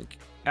Hog.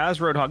 As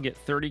Roadhog get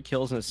 30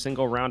 kills in a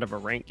single round of a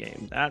ranked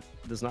game. That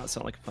does not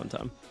sound like a fun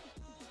time.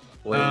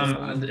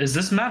 Is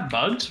this map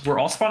bugged? We're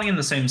all spawning in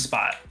the same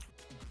spot.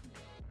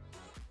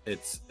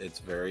 It's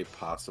very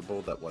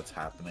possible that what's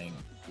happening,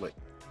 like,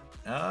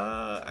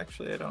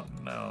 actually I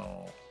don't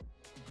know.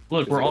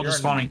 Look, we're If all you're just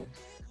in- spawning.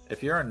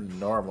 If you're in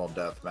normal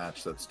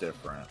deathmatch, that's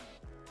different.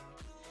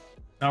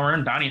 No, we're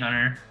in Bounty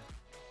Hunter.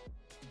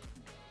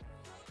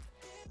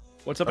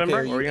 What's up, Okay, Ember? are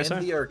What you were you in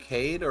gonna say? the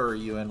arcade or are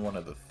you in one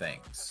of the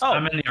things? Oh.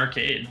 I'm in the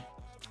arcade.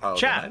 Oh,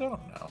 Chat. then I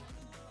don't know.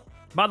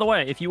 By the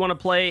way, if you want to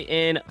play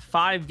in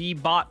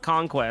 5v Bot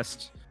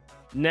Conquest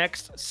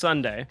next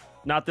Sunday,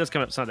 not this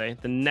coming up Sunday,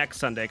 the next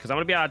Sunday, because I'm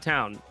going to be out of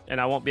town and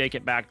I won't be able to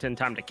get back in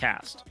time to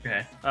cast.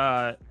 Okay.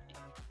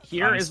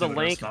 Here is the Obviously, we're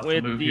link about to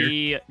with move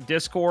the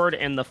Discord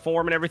and the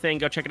forum and everything.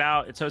 Go check it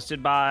out. It's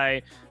hosted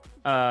by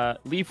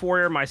Leaf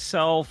Warrior,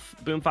 myself,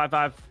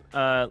 Boom55,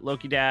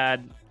 Loki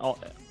Dad,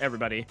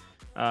 everybody.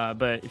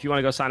 But if you want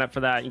to go sign up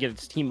for that, you get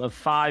a team of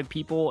 5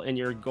 people, and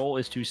your goal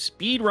is to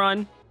speed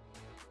run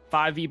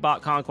 5v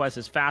Bot Conquest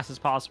as fast as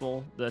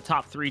possible. The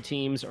top 3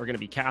 teams are going to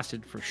be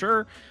casted for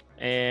sure,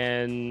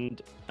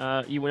 and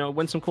you know,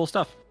 win some cool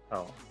stuff.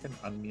 Oh, I can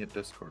unmute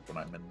Discord when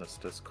I'm in this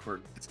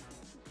Discord.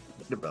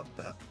 What about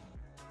that?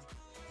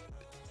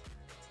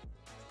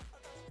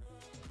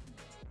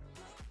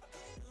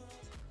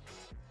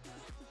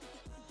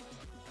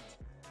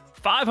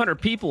 $500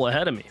 people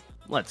ahead of me.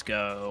 Let's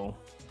go.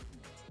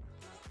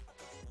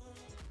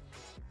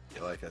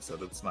 Yeah, like I said,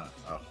 it's not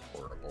a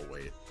horrible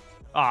wait.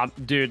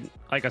 Dude,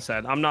 like I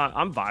said, I'm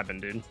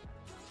vibing, dude.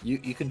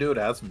 You can do it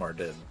as Mar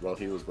did while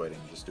he was waiting.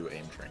 Just do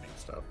aim training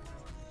stuff.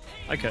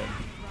 I could.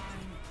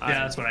 Yeah,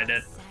 that's what I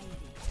did.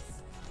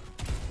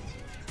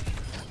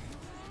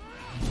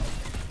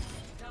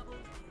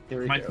 Here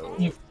we My go.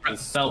 team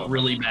This felt stuff.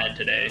 really bad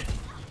today.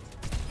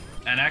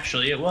 And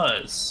actually, it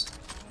was.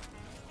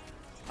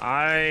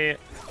 I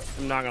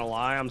am not gonna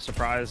lie, I'm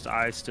surprised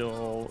I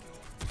still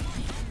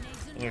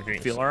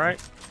feel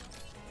alright.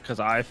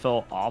 Because I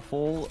felt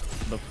awful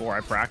before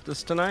I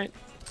practiced tonight.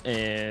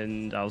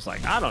 And I was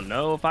like, I don't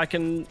know if I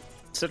can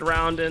sit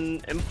around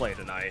and play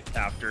tonight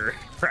after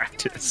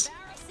practice.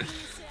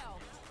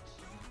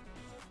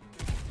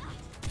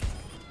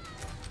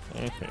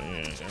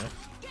 Okay, yeah.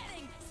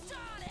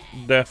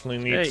 Definitely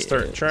need Hey, to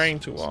start it's- trying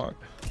to walk.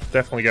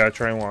 Definitely gotta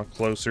try and walk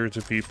closer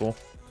to people.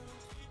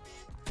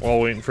 While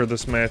waiting for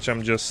this match,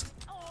 I'm just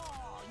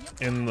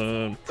in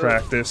the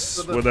practice,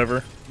 so the-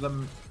 whatever.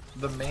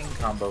 The main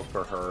combo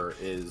for her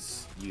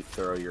is you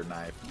throw your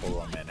knife,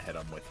 pull them in, hit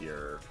them with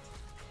your.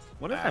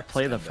 What did I axe,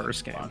 play the and then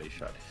first game? Body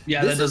shot.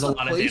 Yeah, This that does is a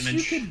lot of place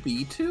damage. You could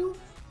be to.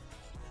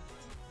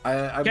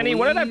 I Kenny,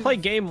 what did I believe- play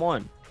game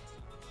 1?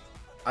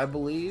 I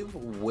believe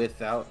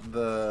without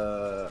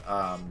the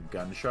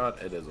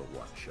gunshot, it is a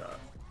one-shot.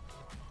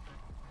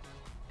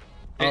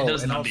 It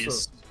does and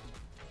zombies.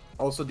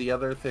 Also, the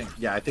other thing,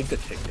 yeah, I think the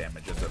tick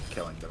damage ends up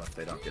killing them if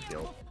they don't get the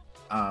ult.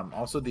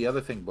 Also, the other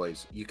thing,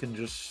 boys, you can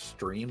just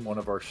stream one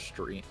of our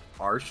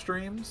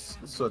streams,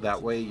 so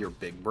that way you're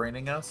big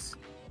braining us.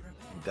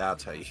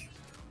 That's how you.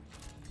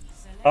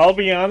 I'll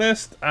be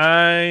honest,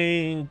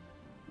 I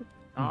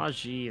Oh,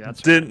 gee,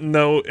 that's didn't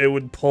know it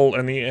would pull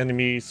any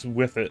enemies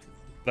with it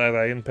that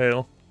I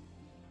impale.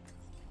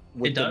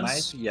 With It the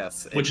does, knife,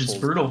 yes, it which is pulls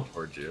brutal. them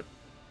towards you.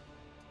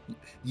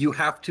 You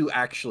have to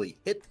actually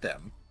hit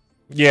them.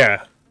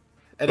 Yeah,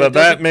 And But it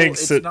that doesn't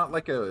makes it's it- not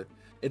like a.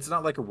 It's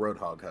not like a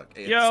Roadhog hook.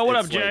 Yo, what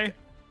it's up, Jay? like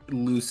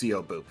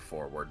Lucio boop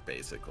forward,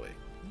 basically.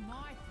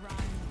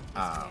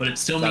 But it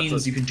still That's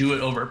means a- you can do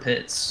it over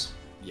pits.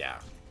 Yeah,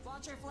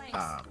 Watch your flanks.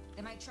 Um,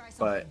 They might try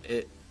but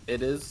something.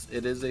 it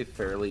is a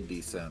fairly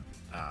decent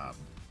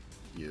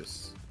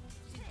use.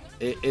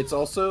 It's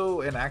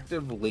also an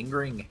active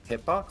lingering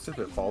hitbox if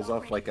it falls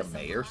off like a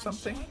Mei or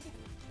something.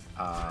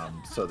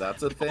 So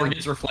that's a Or thing.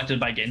 gets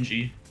reflected by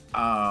Genji.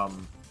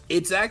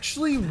 It's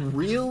actually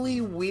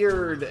really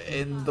weird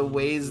in the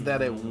ways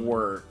that it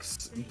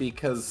works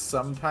because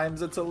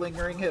sometimes it's a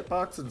lingering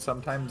hitbox and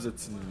sometimes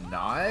it's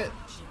not.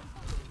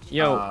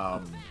 Yo,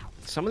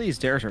 some of these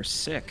dares are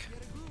sick.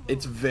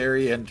 It's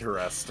very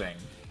interesting.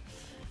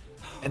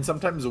 And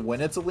sometimes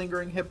when it's a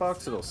lingering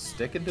hitbox, it'll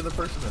stick into the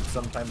person, and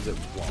sometimes it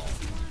won't.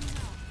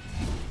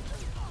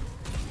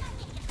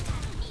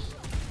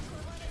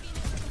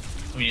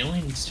 I mean, he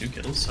only needs 2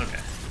 kills. Okay.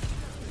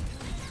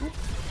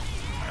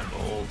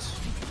 I'm old.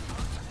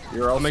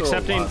 You're also I'm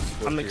accepting. a lot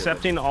swifter I'm than-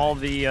 accepting all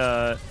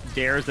the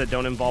dares that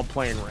don't involve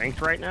playing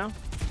ranked right now.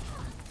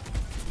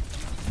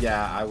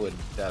 Yeah, I would.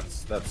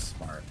 That's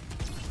smart.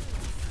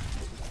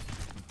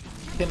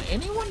 Can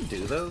anyone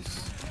do those?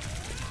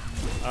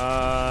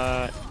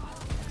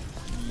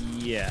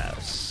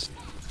 Yes.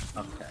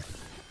 Okay.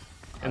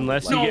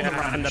 Unless I you would get No, what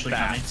they're happened to actually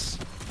bats.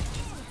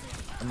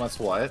 Unless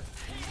what?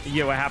 You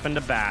get what happened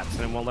to bats,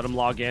 and it won't let them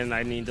log in.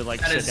 I need to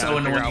like That sit is down so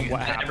and figure out annoying. what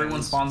that happens.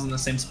 Everyone spawns in the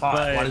same spot.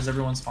 But- Why does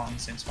everyone spawn in the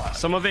same spot?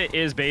 Some of it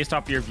is based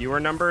off your viewer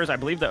numbers. I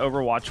believe the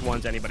Overwatch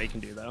ones anybody can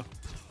do though.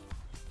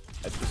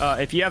 I just,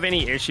 If you have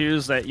any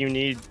issues that you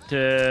need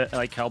to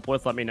like help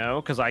with, let me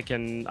know because I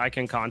can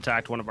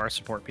contact one of our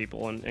support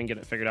people and get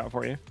it figured out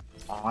for you.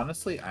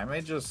 honestly, I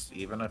may just,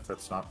 even if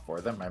it's not for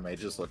them, I may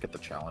just look at the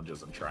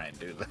challenges and try and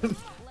do them.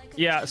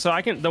 Yeah, so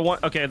I can the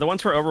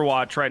ones for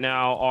Overwatch right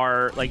now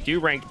are like do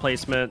ranked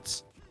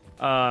placements,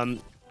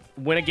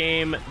 win a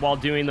game while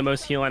doing the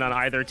most healing on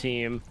either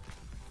team,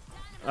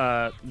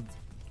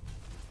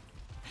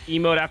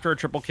 emote after a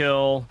triple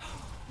kill,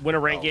 win a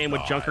ranked game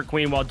with Junker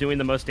Queen while doing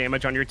the most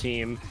damage on your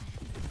team,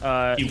 He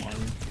won.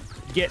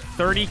 get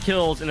 30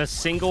 kills in a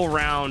single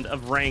round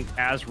of ranked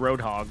as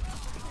Roadhog.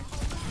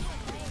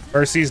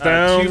 Mercy's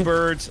down. 2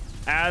 birds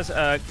as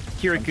I'm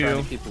trying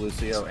Kirikou. to keep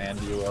Lucio and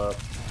you up.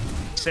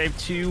 Save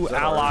 2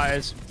 that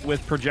allies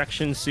with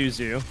projection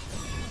Suzu.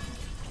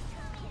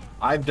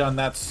 I've done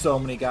that so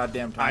many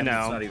goddamn times. I know.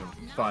 It's not even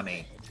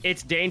funny.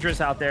 It's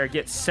dangerous out there.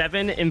 Get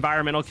 7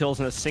 environmental kills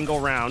in a single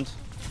round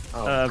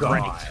Oh of god.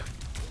 ranked.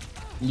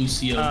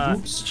 Lucio.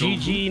 Oops.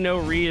 GG no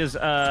re is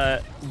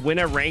win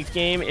a ranked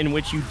game in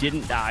which you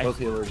didn't die, Both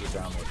healers are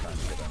down. We're trying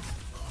to get them.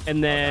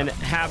 and then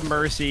have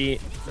Mercy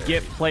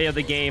get play of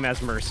the game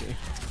as Mercy.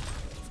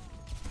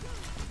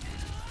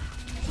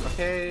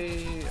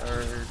 Okay,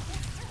 or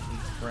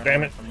ran Damn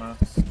away it. from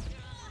us.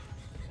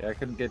 Yeah, I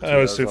couldn't get to That it.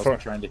 I was was too also far.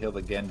 trying to heal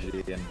the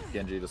Genji, and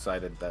Genji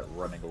decided that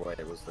running away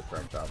was the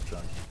correct option.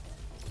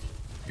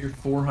 You're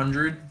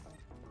 400.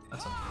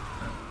 That's a.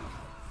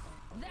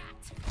 That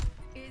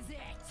is it.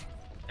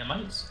 Am I?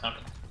 Okay.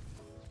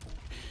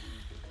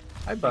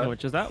 Hi, bud.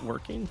 Which is that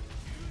working?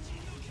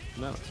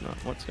 No, it's not.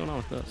 What's going on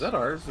with this? Is that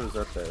ours or is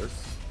that theirs?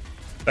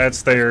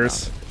 That's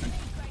theirs.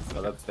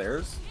 Oh, that's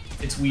theirs?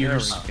 It's There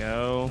weird. we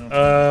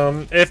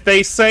go. If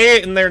they say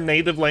it in their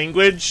native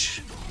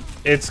language,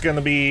 it's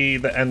gonna be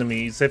the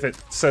enemies. If it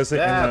says it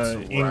That's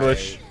in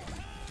English,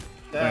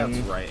 That's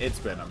then- right. It's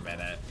been a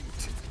minute.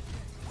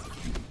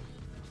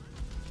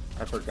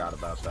 I forgot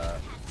about that.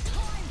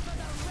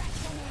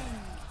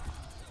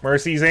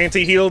 Mercy's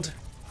anti-healed.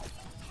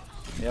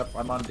 Yep,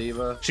 I'm on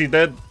Diva. She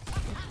dead.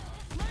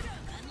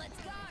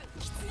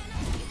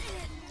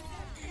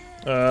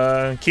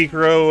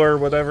 Kikro or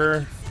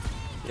whatever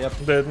Yep.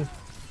 did.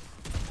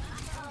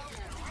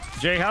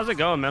 Jay, how's it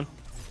going, man?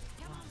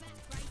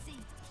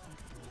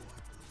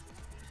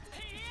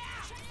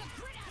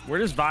 We're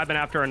just vibing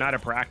after a night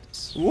of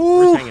practice. We're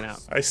Woo! just hanging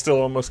out. I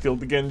still almost killed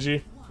the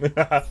Genji.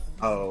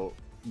 Oh,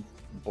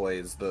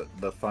 boys, the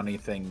funny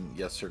thing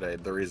yesterday,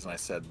 the reason I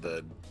said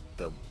the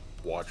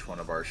watch one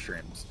of our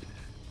streams,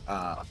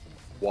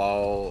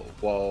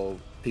 while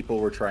people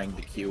were trying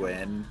to queue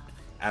in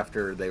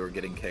after they were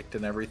getting kicked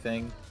and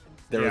everything,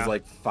 there was Yeah.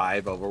 like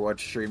 5 Overwatch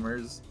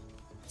streamers.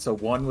 So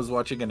one was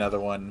watching another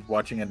one,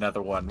 watching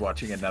another one,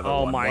 watching another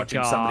Oh one, my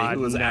watching somebody God,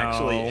 who was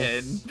actually no.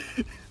 in.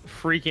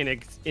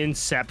 Freaking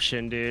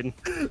Inception, dude.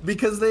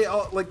 Because they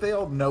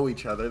all know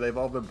each other. They've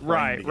all been playing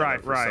Right, together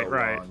right, for right, so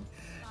right. long.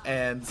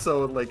 And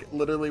so like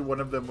literally one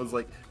of them was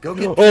like, "Go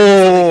get."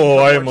 Oh,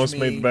 I watch almost me,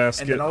 made the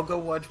basket. And then I'll go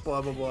watch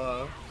blah blah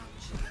blah.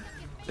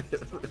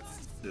 It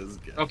was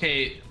good.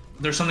 Okay,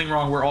 there's something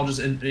wrong. We're all just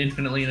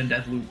infinitely in a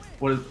death loop.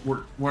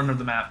 We're under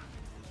the map.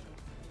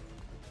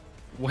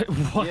 What?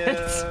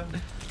 Yeah.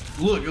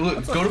 Look,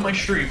 go to my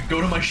stream.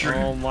 Go to my stream.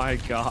 Oh my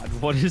god,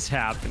 what is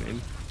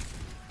happening?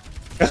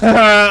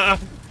 Oh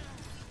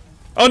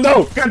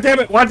no! God damn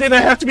it! Why did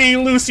it have to be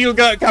Lucio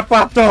got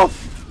popped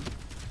off?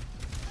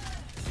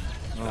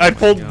 I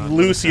pulled God, what is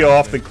Lucio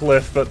off the happening?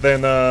 cliff, but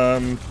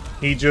then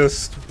he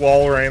just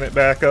wall ran it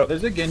back up.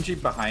 There's a Genji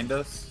behind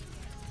us.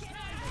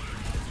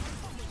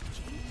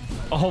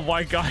 Oh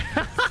my god.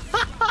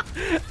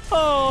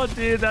 Oh,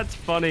 dude, that's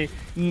funny.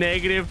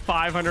 Negative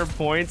 500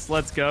 points.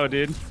 Let's go,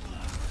 dude.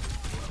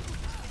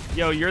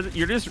 Yo, you're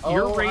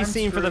Oh, I'm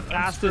racing for the screwed,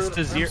 I'm fastest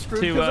screwed, to I'm zero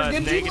screwed to 'cause the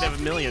Genji negative left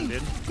a million, me.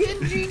 dude.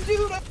 Genji,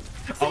 dude.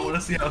 I want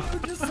to see how.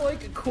 I'm just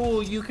like,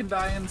 cool, you can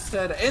die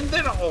instead, and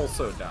then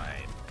also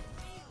died.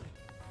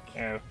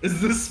 Yeah. Is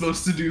this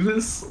supposed to do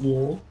this?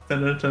 Lol.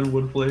 10 out of 10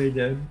 would play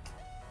again.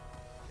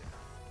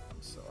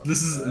 So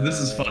This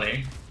is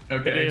funny.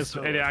 Okay.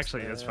 It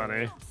actually is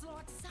funny.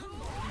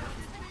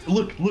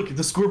 Look,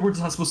 the scoreboard's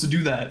not supposed to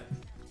do that.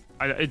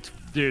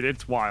 Dude,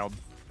 it's wild.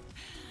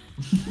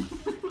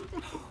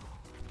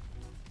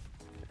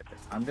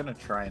 I'm gonna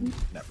try and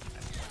never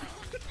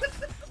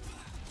mind.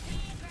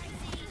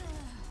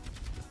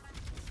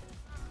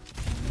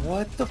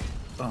 What the?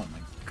 Oh my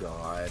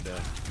god.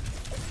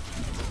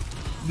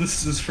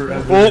 This is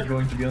forever Oh.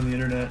 going to be on the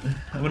internet.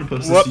 I'm gonna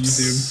post this to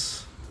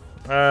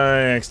YouTube. Whoops! I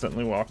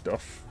accidentally walked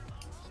off.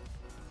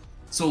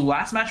 So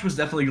last match was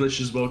definitely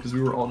glitched as well because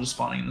we were all just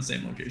spawning in the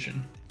same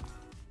location.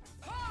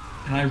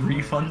 And I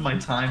refund my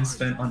time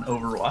spent on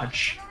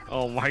Overwatch.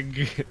 Oh my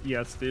god.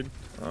 Yes, dude.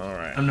 All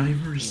right. I'm not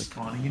even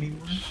respawning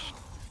anymore.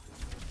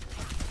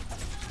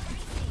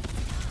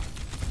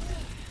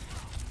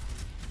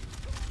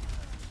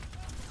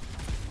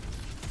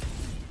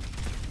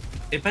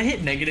 If I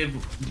hit negative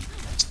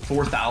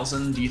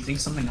 4,000, do you think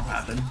something will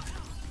happen?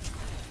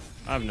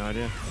 I have no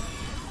idea.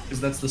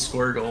 Because that's the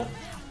score goal.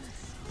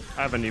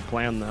 I have a new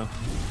plan though.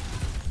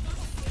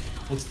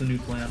 What's the new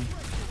plan?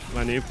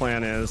 My new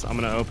plan is I'm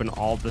gonna open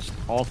all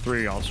 3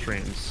 of y'all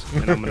streams,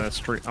 and I'm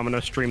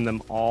gonna stream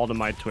them all to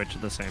my Twitch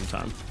at the same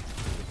time.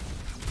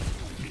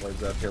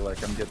 Plays out here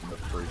like I'm getting the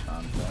free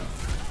content.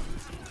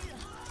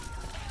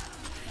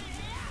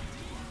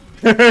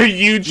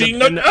 Eugene,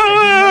 But- no! and-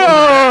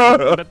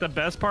 Ah! But the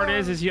best part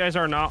is you guys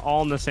are not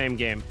all in the same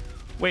game.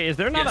 Wait, is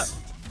there not Yes.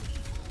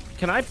 a?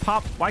 Can I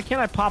pop? Why can't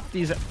I pop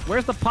these?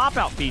 Where's the pop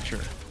out feature?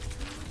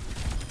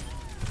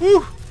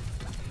 Woo!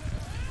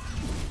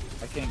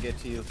 I can't get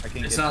to you. I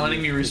can't It's get not to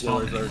letting you. me The respawn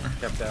doors are anymore.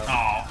 kept out.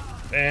 Oh.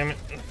 Damn it.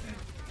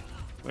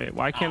 Wait,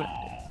 why can't?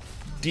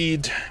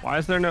 Deed. Why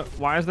is there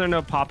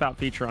no pop-out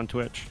feature on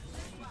Twitch?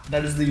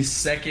 That is the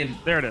second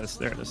There it is.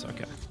 There it is.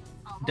 Okay.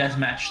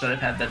 deathmatch that I've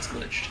had that's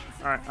glitched.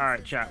 All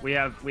right, chat. We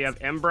have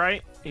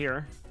Embright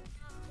here.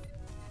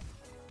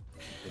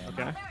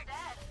 Okay.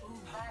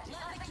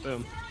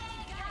 Boom.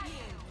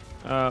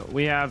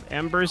 We have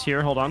Embers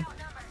here. Hold on.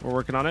 We're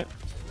working on it.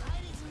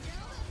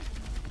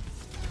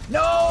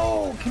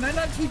 No! Can I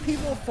not keep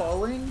people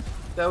falling?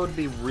 That would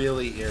be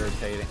really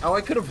irritating. Oh,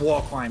 I could have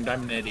wall climbed.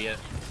 I'm an idiot.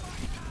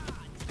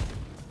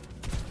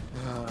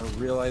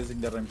 Realizing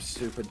that I'm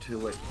stupid too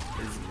late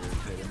is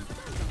irritating.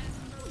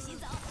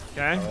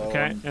 Okay, Oh,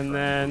 okay. I'm And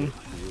then,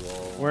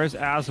 where's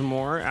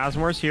Asmore?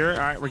 Asmore's here. All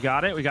right, we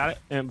got it. We got it.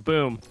 And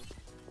boom.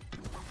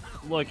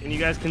 Look, and you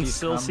guys can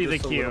still see the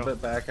just a queue. little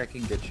bit back, I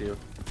can get you.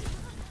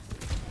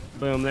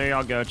 Boom, there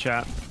y'all go,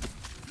 chat.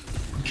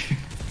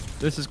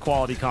 This is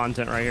quality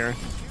content right here.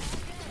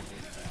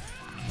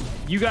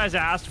 You guys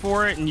asked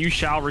for it, and you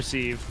shall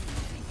receive.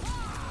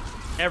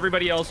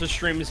 Everybody else's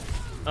streams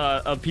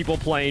of people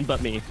playing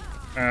but me.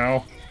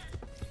 Ow.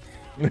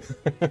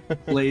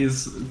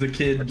 Blaze, the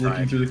kid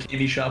looking through the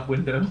candy shop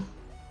window.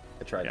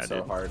 I tried Yeah, so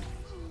dude. hard.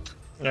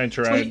 I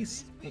tried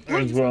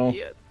as well.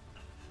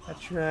 I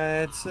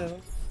tried so.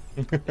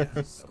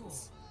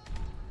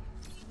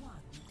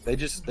 They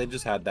just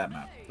had that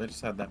map. They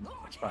just had that map.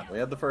 It's fine. We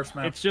had the first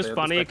map. It's They just had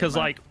the funny second because,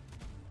 map. like,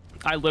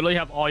 I literally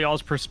have all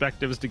y'all's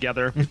perspectives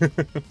together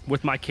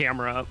with my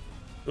camera up.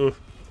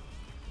 Oof.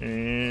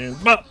 And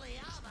but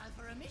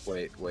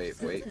Wait.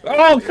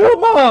 oh,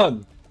 come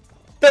on!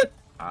 That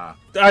Ah,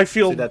 I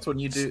feel see, that's when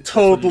you do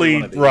totally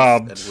one of these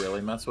robbed. and really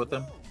mess with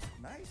them.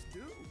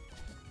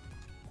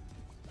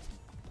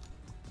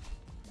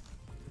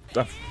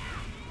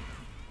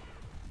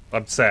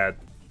 I'm sad.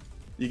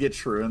 You get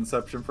true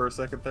inception for a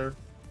second there.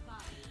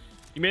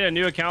 You made a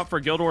new account for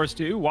Guild Wars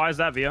 2? Why is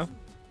that, Via?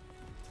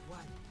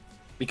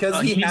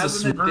 Because He's he a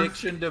has an Smurf.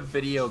 addiction to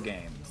video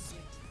games.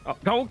 Oh,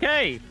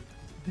 okay.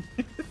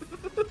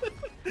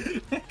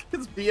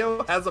 Because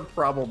Bio has a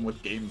problem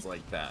with games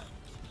like that.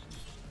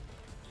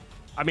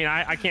 I mean,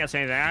 I can't say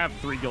anything. I have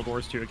 3 Guild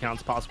Wars 2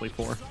 accounts, possibly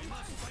 4.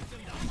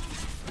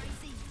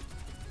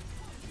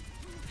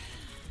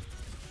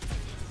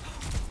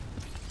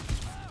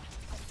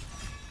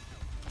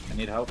 I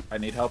need help. I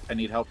need help. I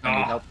need help. I Ah,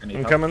 need help. I need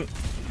I'm help. coming.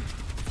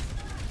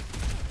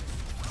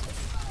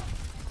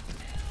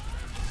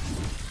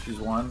 She's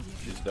one.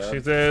 She's dead.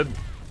 She's dead.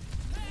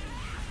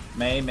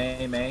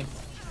 May.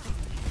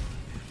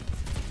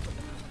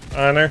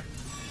 Honor.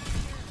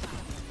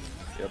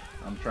 Yep.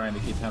 I'm trying to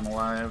keep him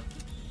alive.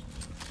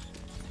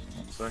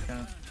 1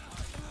 second.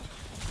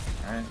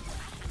 Alright.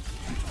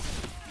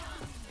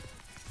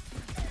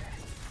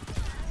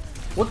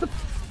 What the?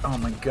 Oh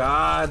my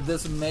god,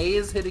 this May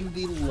is hitting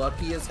the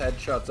luckiest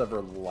headshots of her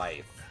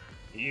life.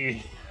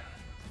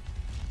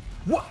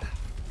 What?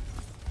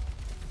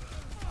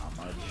 I'm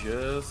gonna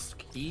just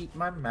keep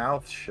my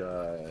mouth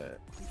shut.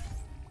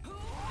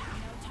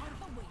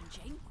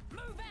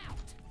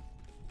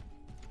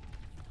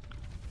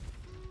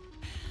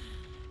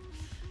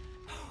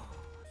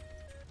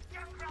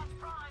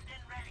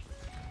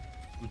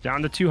 I'm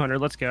down to 200.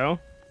 Let's go.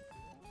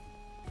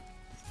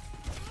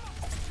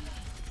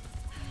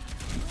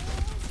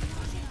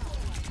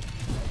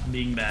 I'm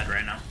being bad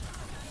right now.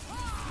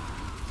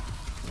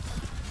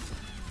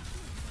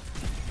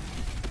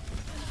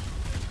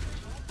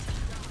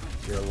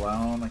 You're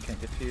alone, I can't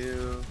get to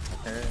you.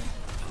 Okay.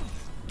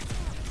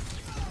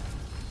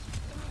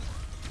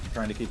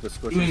 Trying to keep the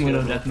squishy. Doing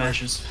widow still. death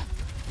matches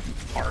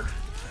hard.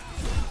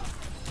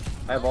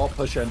 I have all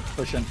push in.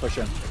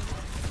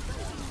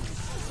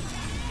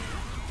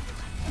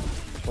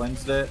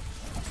 Cleansed it.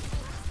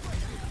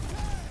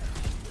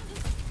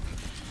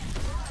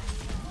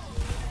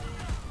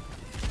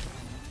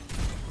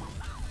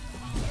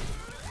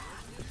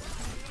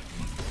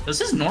 Does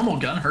his normal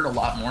gun hurt a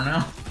lot more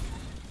now?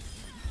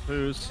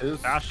 Who's? Who's?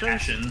 Bastion?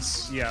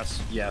 Ashen's.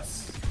 Yes.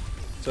 Yes.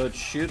 So it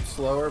shoots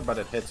slower, but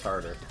it hits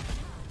harder.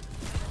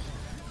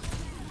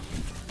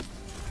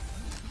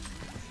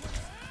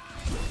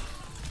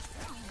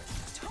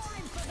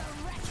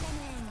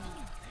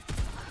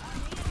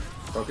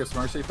 Focus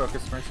Mercy,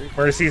 focus Mercy.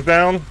 Mercy's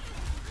down.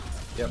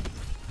 Yep.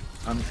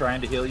 I'm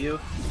trying to heal you.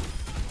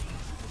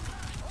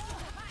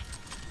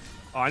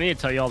 Oh, I need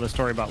to tell you all the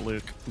story about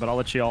Luke, but I'll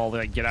let you all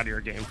like, get out of your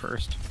game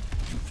first.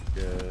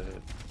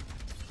 Good.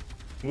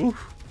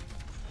 Oof.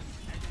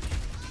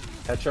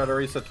 Headshot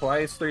Orisa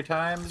twice, 3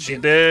 times. She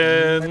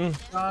did.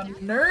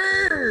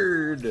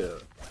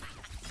 Nerd.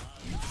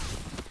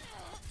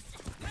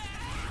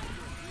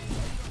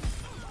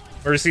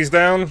 Mercy's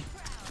down.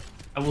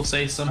 I will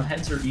say some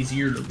heads are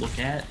easier to look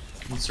at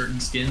with certain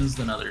skins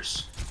than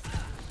others.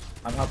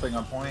 I'm helping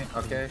on point.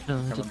 Okay.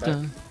 Coming back.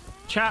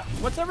 Chat,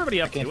 what's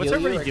everybody I up to? can't What's heal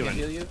you. everybody I can't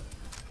doing? heal you.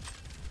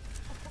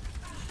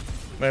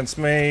 That's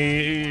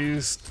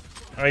May's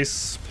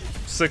ice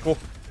sickle.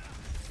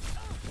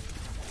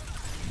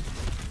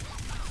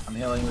 I'm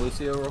healing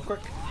Lucio real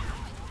quick.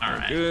 All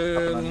right.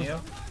 Hopping on Good. you.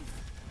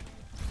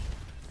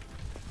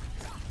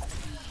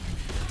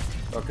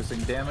 Focusing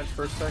damage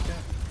for a second.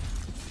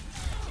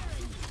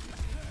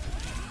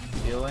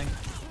 Healing.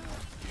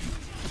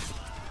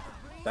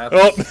 That's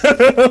Oh,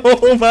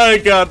 oh my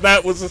god,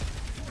 that was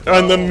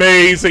an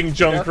amazing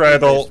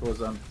Junkrat ult.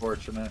 was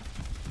unfortunate.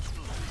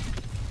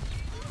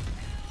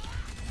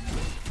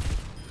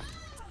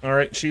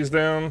 Alright, she's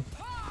down.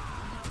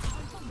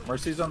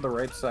 Mercy's on the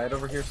right side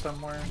over here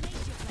somewhere.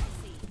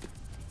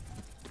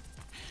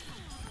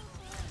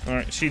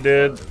 Alright, she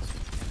did.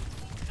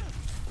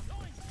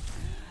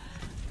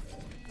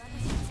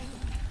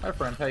 Hi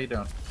friend, how you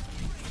doing?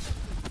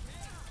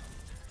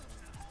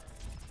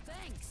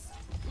 Thanks.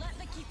 Let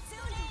the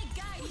Kitsune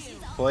guide you.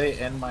 Play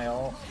in my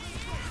ult.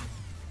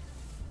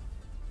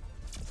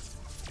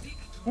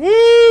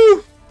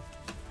 Woo!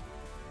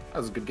 That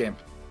was a good game.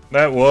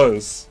 That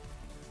was.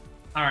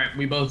 All right,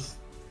 we both.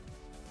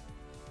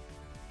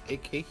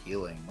 AK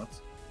healing.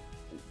 Let's.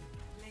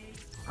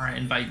 All right,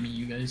 invite me,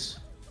 you guys.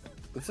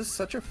 This is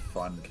such a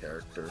fun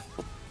character.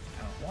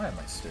 Why am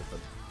I stupid?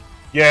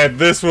 Yeah,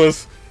 this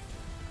was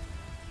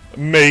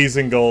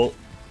amazing ult.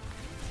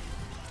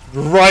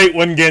 Right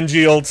when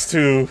Genji ults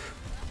too.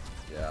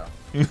 Yeah.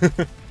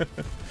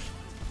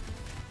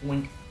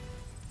 Wink.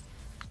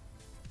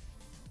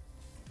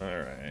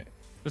 Alright.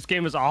 This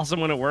game is awesome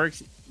when it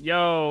works.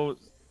 Yo,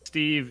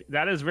 Steve,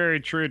 that is very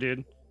true,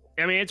 dude.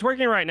 I mean, it's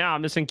working right now.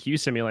 I'm just in Q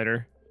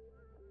Simulator.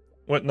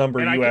 What number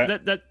And are you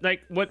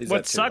at? what He's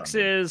at sucks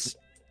 200. is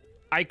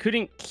I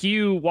couldn't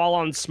queue while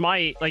on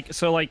Smite.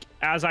 So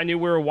as I knew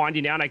we were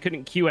winding down, I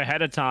couldn't queue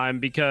ahead of time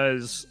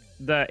because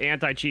the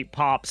anti-cheat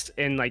pops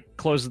and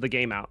closes the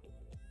game out.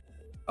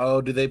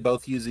 Oh, do they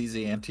both use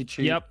easy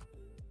anti-cheat? Yep.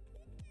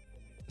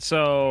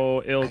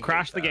 So it'll hate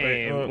crash the that.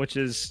 game, which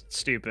is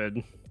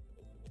stupid.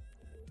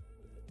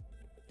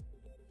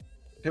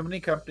 Too many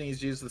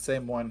companies use the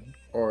same one,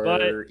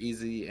 or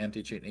easy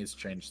anti-cheat needs to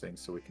change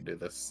things so we can do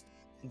this.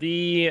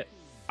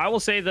 I will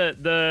say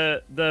that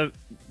the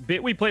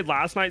bit we played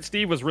last night,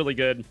 Steve, was really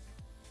good.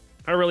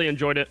 I really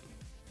enjoyed it.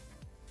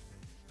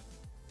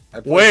 I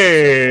played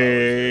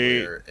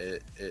Wait. for 6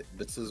 hours earlier.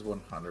 This is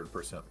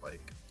 100%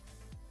 like.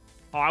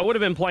 Oh, I would have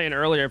been playing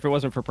earlier if it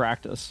wasn't for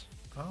practice.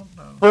 Oh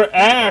no. For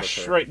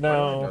Ash right Why do I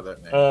now. know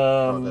that name?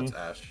 Oh, that's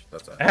Ash.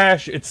 That's Ash.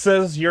 Ash, it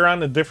says you're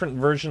on a different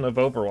version of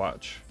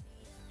Overwatch.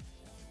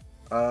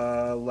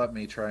 Let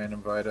me try and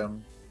invite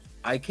him.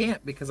 I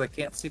can't because I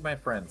can't see my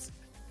friends.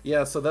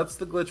 Yeah, so that's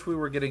the glitch we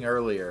were getting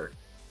earlier.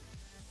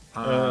 Is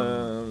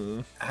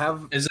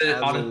it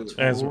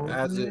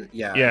Auditor?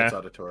 Yeah, it's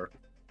Auditor.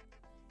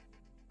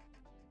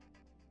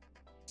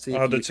 See if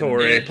you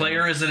Auditory. The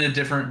player is in a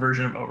different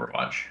version of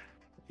Overwatch.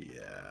 Yeah.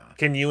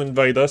 Can you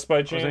invite us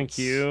by was in chance,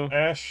 queue.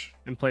 Ash?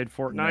 And played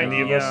Fortnite.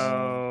 Any of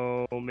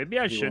Yo, maybe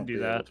I You should won't do be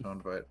that. able to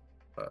invite.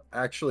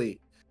 Actually,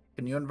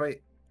 can you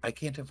invite? I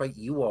can't invite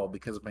you all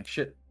because of my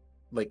shit.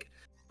 Like,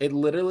 it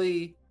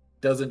literally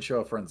doesn't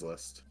show a friends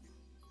list.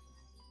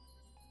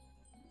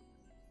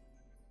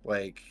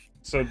 Like,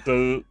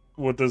 So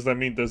what does that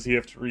mean? Does he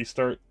have to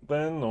restart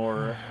then,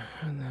 or?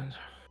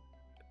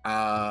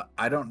 I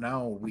don't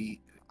know. Me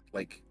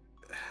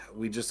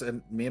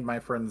and my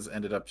friends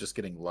ended up just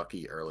getting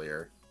lucky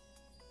earlier.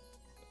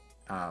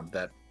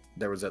 That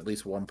there was at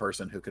least one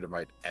person who could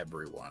invite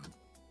everyone.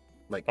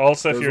 Like,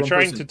 Also, there if was you're one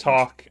trying person to who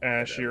talk,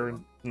 invited Ash, you're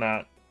everyone.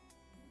 not.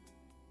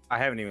 I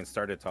haven't even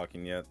started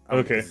talking yet.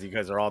 Okay. Because you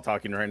guys are all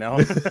talking right now.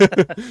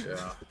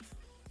 Yeah.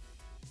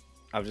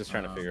 I was just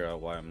trying to figure out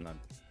why I'm not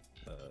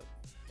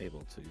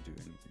able to do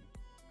anything.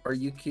 Are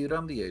you queued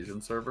on the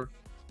Asian server?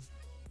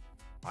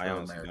 I Oh,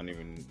 honestly American. don't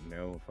even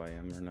know if I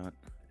am or not.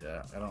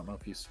 Yeah, I don't know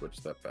if you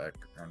switched that back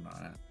or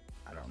not.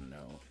 I don't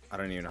know. I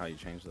don't even know how you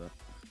change that.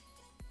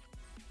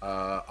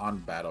 On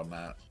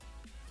Battle.net,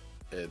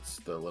 it's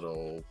the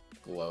little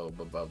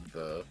globe above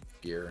the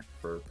gear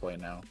for play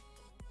now.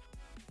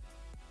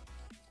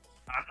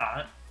 I'm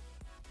not.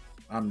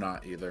 I'm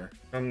not either.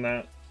 I'm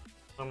not.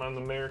 I'm on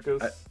the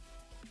Americas.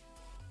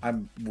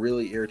 I'm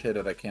really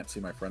irritated I can't see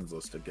my friends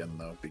list again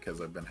though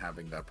because I've been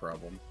having that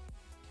problem.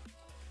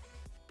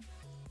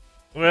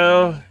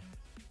 Well,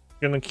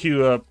 gonna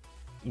queue up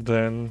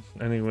then,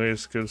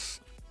 anyways, because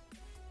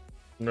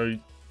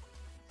you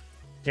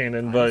can't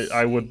invite.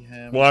 I would see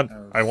him want.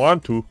 as- I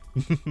want to.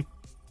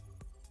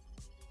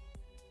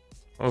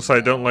 Also,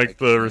 I don't No, I like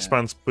the can't.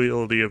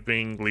 responsibility of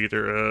being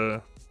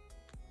leader.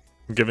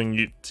 Giving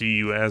it to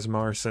you as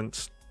Mar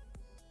since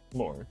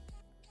more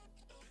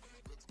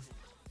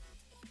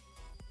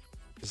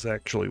is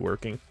actually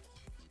working.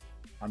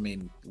 I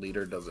mean,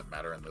 leader doesn't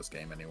matter in this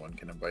game. Anyone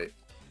can invite.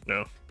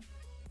 No,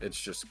 It's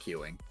just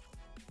queuing.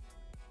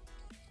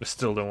 I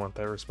still don't want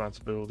that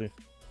responsibility.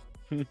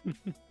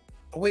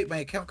 Oh wait, my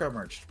account got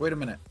merged. Wait a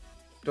minute.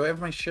 Do I have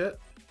my shit?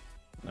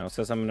 Now it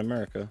says I'm in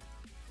America.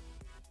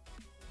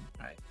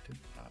 I do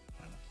not.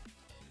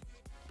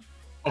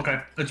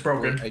 Okay, it's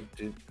broken. I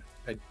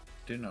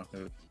do know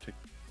who to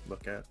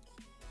look at.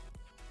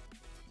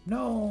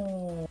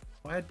 No,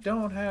 I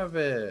don't have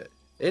it.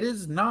 It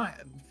is not.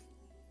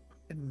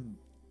 fucking-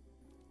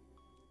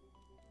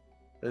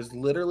 There's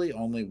literally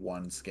only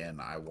one skin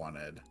I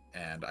wanted,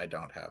 and I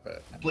don't have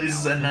it. Blaze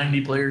is at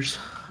 90 players.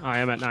 I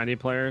am at 90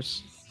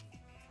 players.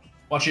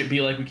 Watch it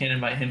be like we can't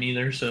invite him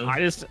either. So I'm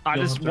just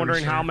You'll have to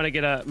wondering how restart. I'm gonna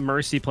get a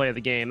mercy play of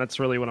the game. That's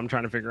really what I'm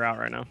trying to figure out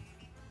right now.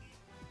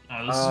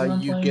 Oh, this is what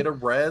I'm You playing? get a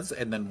res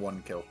and then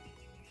 1 kill.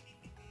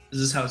 Is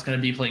this how it's gonna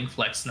be playing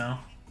flex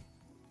now?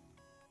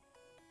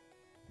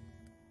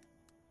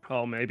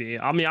 Oh, maybe.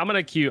 I mean, I'm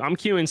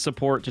queuing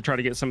support to try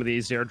to get some of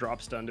these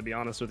airdrops done. To be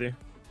honest with you,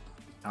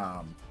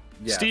 Yeah,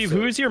 Steve, so-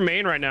 who's your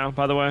main right now?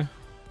 By the way.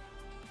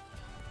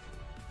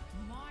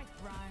 My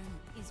throne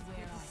is where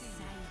I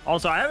say.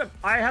 Also,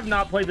 I have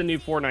not played the new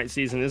Fortnite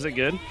season. Is it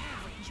good? More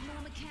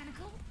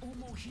mechanical or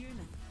more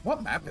human?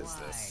 What map is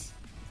this?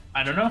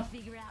 I don't know.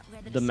 Figure out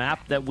whether The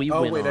map that we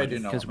Oh win wait, I on do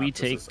know because what we map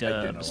this take is. I do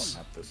know what dubs.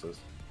 map this is.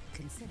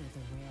 Consider the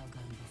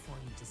railgun before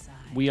you decide.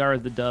 We are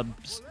the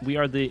dubs. We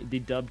are the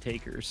dub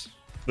takers.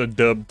 The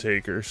dub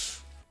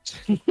takers.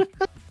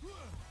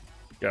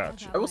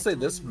 Gotcha. I will say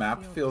this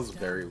map feels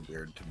very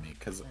weird to me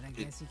because But I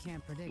guess you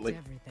can't predict like-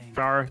 everything.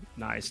 Far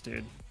nice,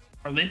 dude.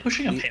 Are they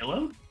pushing a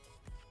payload?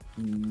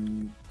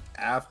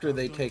 after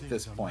they take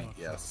this point,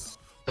 yes.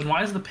 Then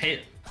why is the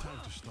pay?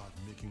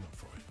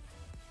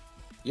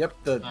 Yep,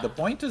 the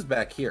point is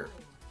back here.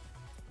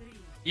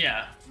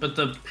 Yeah, but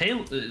the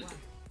payload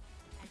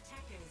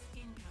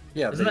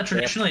Yeah, isn't that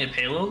traditionally a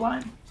payload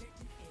line?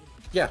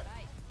 Yeah.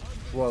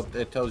 Well,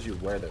 it tells you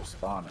where their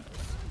spawn is.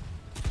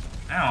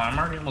 Ow, I'm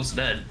already almost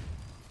dead.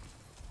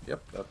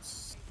 Yep,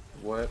 that's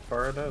what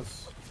Farah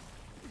does.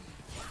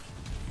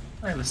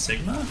 I have a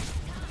Sigma.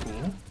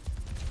 Cool.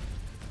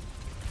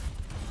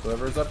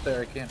 Whoever's up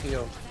there, I can't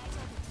heal.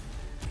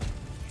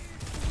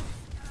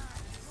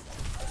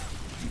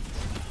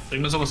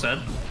 Sigma's almost dead.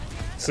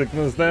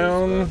 Sigma's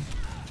down.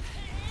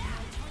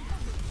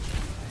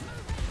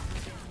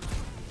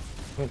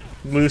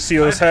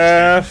 Lucio's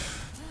half.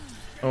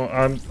 Oh,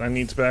 I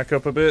need to back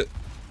up a bit.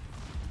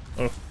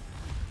 Oh,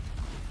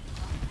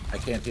 I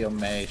can't heal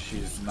May,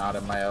 she's not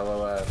in my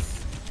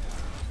LOS.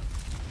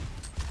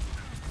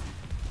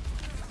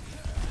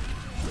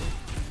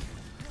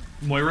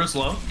 Moira's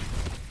low.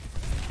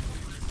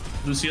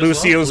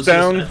 Lucio's low.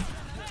 down. Dead.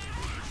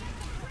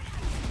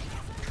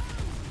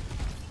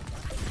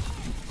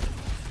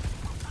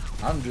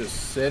 I'm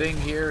just sitting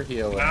here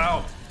healing.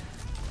 Ow.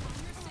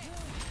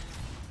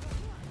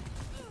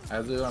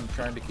 Azu, I'm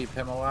trying to keep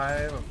him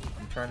alive.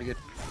 I'm trying to get.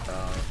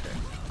 Oh, okay.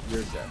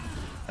 You're dead.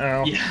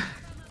 ow. Yeah.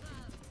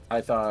 I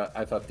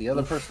thought the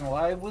other person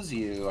alive was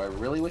you. I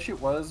really wish it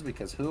was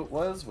because who it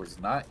was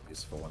not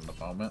useful in the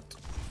moment.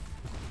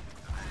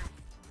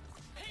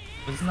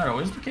 Isn't that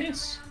always the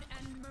case?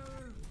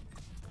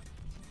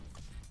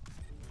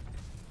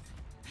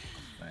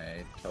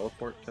 I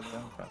teleport to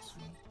them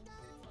festival.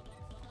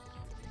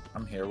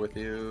 I'm here with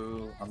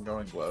you. I'm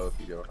going low if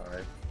you go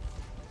high.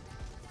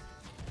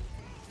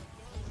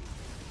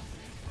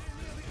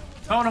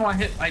 Oh no,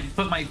 I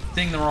put my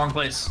thing in the wrong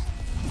place.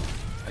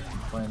 I can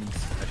cleanse.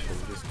 I should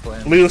have just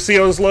cleansed.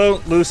 Lucio's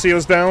low.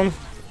 Lucio's down.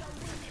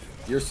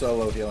 You're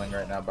solo healing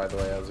right now, by the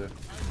way, Azu.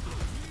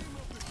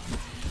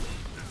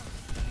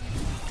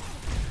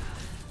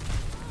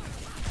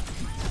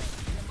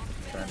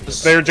 Trying to get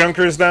Their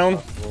Junker's down.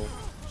 possible.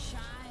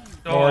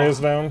 Moria's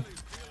down.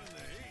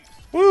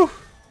 Woo!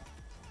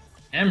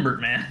 Ember,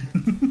 man.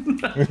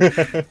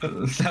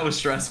 That was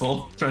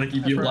stressful, trying to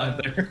keep you alive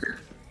there.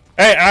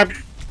 Hey, I'm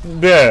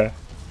yeah,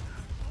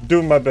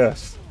 doing my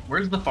best.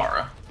 Where's the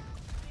Farah?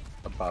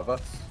 Above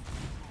us.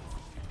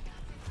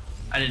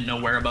 I didn't know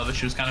where above us.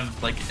 She was kind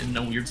of like in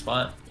a weird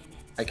spot.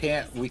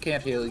 We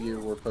can't heal you.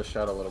 We're pushed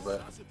out a little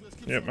bit.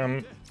 Yep,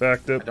 I'm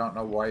backed I up. don't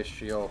know why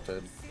she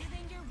ulted.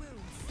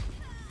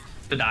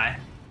 To die.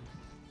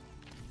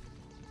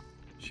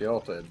 She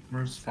ulted.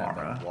 Where's And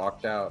Farah? then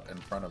walked out in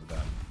front of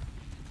them.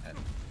 And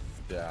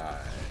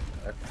died.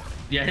 Okay.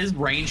 Yeah, his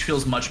range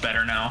feels much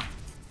better now.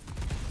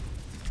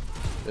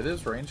 Did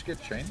his range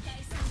get changed?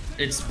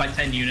 It's by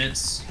 10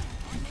 units.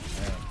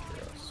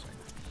 Interesting.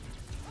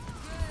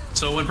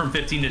 So it went from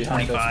 15 to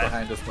Behind 25. us,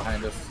 behind us,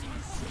 behind us.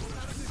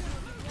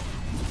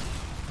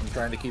 I'm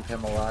trying to keep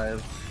him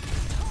alive.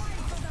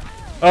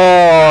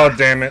 Oh,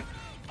 damn it.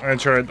 I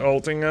tried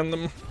ulting on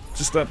them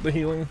to stop the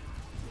healing.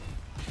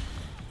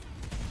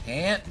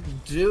 Can't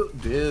do,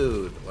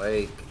 dude.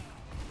 Like,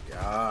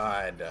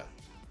 God.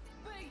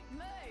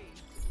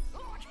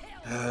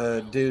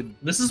 Dude.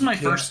 This is my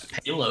can't- first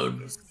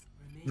payload This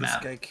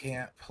map. guy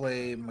can't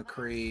play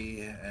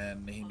McCree,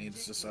 and he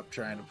needs to stop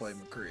trying to play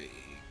McCree.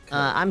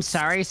 I'm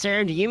sorry,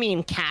 sir. Do you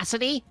mean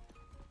Cassidy?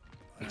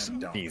 I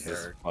don't, Jesus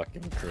sir.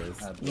 fucking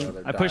Chris. I'd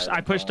rather I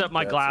die pushed than up call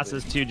my him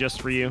glasses Cassidy. too,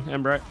 just for you,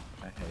 Ember.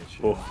 I hate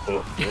you.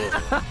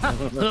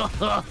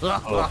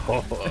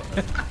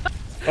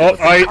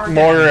 Oh,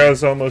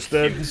 Moria's almost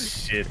dead.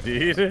 Shit,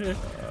 dude.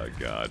 Oh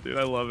god, dude,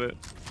 I love it.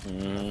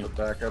 The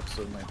backups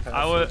of my passive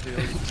I was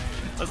heals.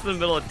 that's in the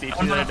middle of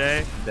teaching the other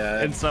day,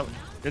 Dead.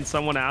 and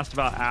someone asked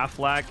about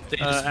Affleck. They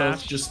just both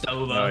Ash, just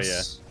dove Oh,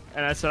 us.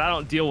 and I said I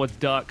don't deal with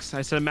ducks.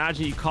 I said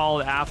imagine you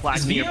called Affleck.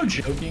 Is being Neo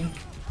joking?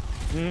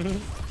 I don't know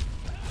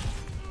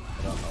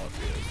if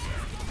he is.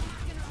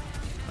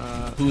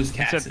 Who is He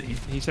said, Cassidy?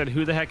 he said,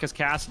 "Who the heck is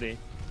Cassidy?"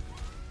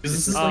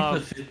 This is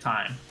like the 5th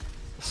time.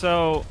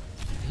 So,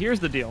 here's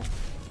the deal.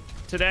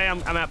 Today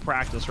I'm at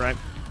practice, right?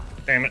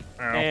 Damn it.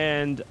 Ow.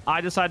 And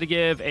I decided to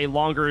give a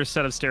longer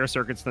set of stair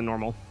circuits than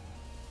normal.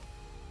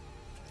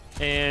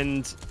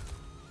 And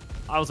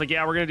I was like,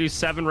 yeah, we're going to do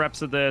 7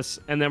 reps of this.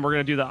 And then we're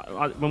going to do the...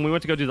 when we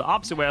went to go do the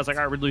opposite way, I was like,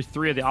 all right, we're going to do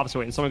 3 of the opposite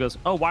way. And someone goes,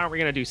 oh, why aren't we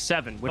going to do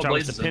 7? Which I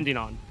was depending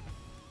on.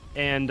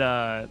 And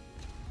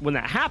when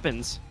that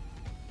happens,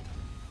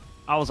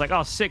 I was like,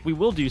 oh, sick, we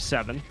will do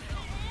 7.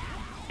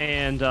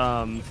 And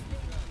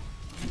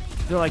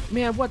they're like,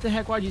 man, what the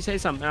heck? Why'd you say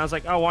something? And I was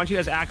like, oh, why don't you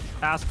guys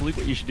ask Luke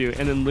what you should do?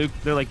 And then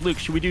they're like, Luke,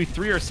 should we do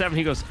 3 or 7?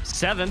 He goes,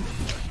 7.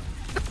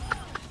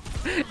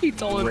 He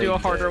told him to do a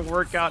harder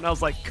workout, and I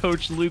was like,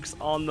 Coach Luke's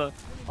on the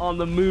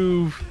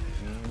move.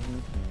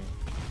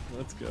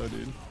 Let's go,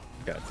 dude.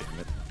 God damn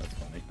it. That's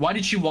funny. Why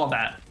did she wall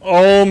that?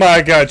 Oh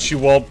my god, she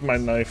walled my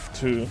knife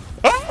too.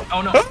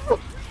 Oh no. Oh!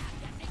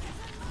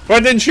 Why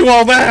didn't she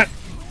wall that?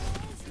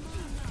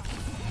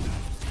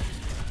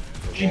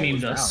 She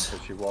memed us.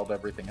 She walled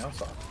everything else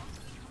off.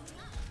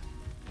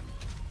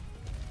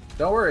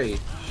 Don't worry,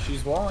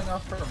 she's walling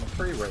off from a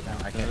tree right now.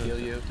 I can't heal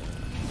you.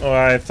 Oh,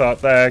 I thought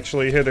that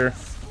actually hit her.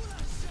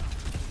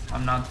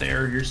 I'm not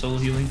there. You're solo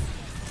healing.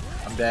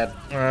 I'm dead.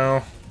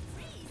 Oh.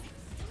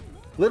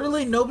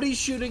 Literally, nobody's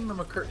shooting the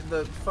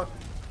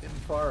fucking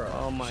Pharah.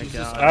 Oh my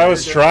god. I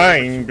was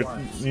trying, but...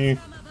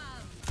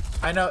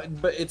 I know,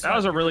 but it's that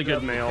was a really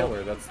good mail.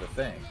 Killer, that's the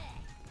thing.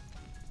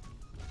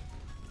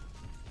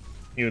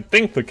 You would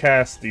think the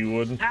Cassidy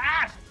would.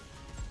 Ah!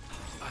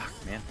 Fuck,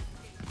 man.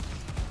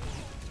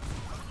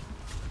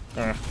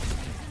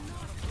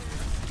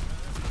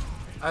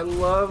 I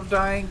love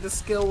dying to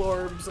skill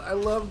orbs. I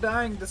love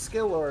dying to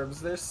skill orbs.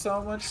 There's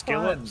so much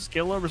fun.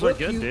 Skill orbs Look,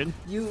 are good, dude.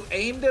 You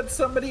aimed at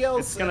somebody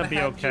else It's gonna and be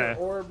had okay. your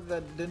orb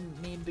that didn't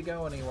need to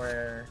go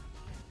anywhere.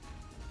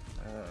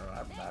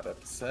 I'm not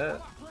upset.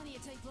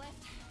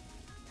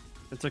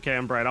 It's okay,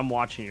 I'm bright. I'm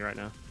watching you right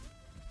now.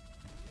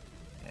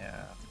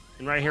 Yeah.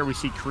 And right here we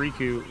see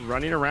Kuriku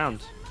running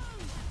around.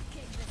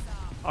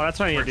 Oh, that's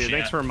what I need to do.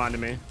 Thanks for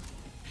reminding me.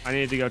 I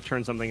need to go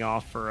turn something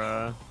off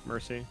for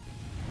Mercy.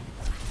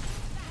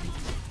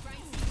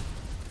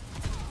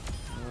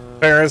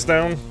 Farrah's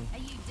down.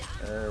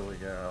 There we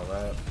go.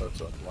 That puts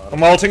a lot of...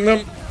 I'm ulting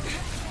them.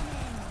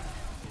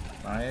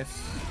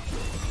 Nice.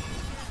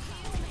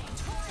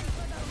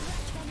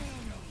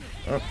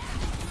 Oh.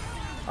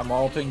 I'm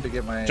ulting to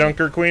get my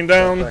Junker Queen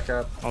down. Back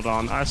up. Hold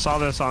on, I saw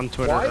this on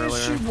Twitter Why earlier.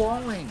 is she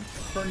walling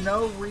for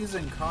no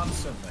reason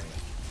constantly?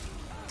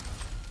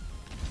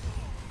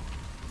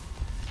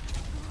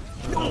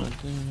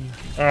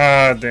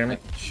 Ah, damn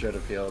it. I should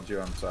have healed you.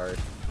 I'm sorry.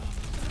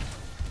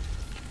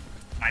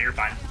 Nah, you're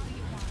fine.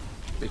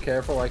 Be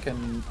careful. I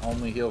can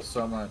only heal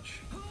so much.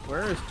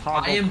 Where is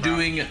Toggle I am Crap?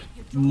 doing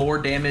more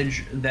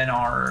damage than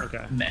our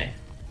Okay. Mei.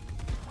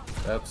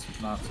 That's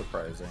not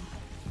surprising.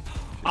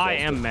 She's I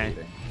also am Mei.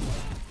 cheating.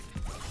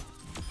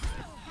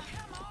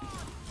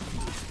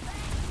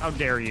 How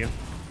dare you?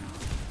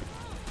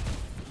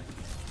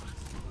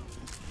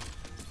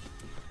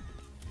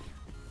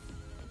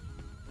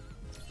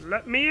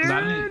 Let me in!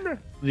 I'm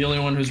the only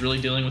one who's really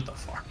dealing with the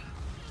farm.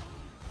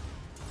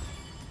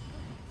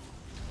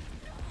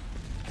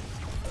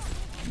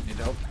 Need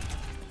help?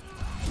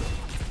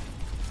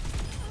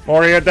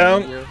 Moria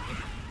down.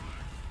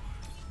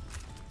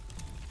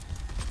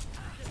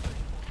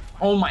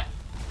 Oh my.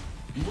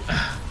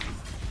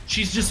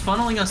 She's just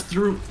funneling us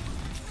through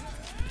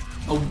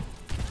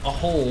a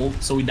hole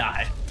so we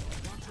die.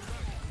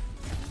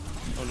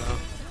 Oh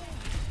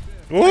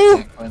no. Woo!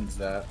 Can't cleanse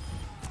that.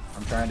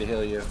 I'm trying to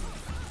heal you.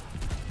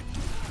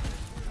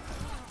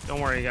 Don't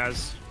worry,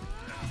 guys.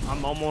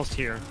 I'm almost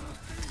here.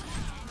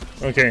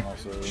 Okay,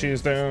 Also-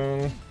 she's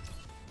down.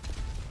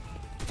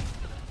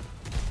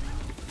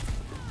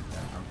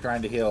 I'm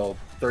trying to heal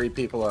 3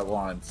 people at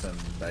once, and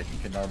I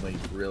can only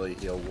really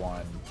heal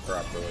 1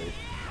 properly.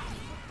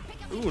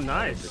 Ooh,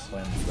 nice. To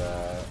cleanse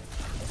that.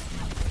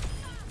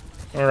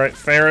 Alright,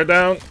 Farrah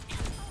down.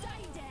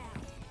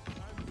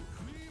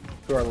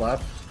 To our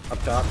left,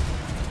 up top.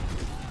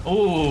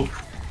 Oh,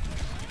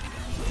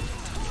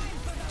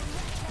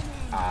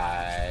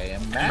 I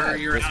am Ember, mad.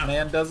 you're This out.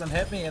 man doesn't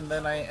hit me, and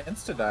then I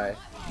insta-die.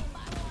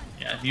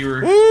 yeah, you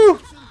were. Woo!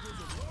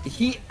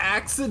 He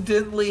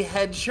accidentally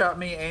headshot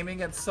me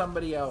aiming at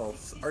somebody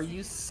else. Are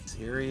you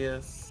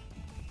serious?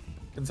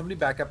 Can somebody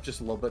back up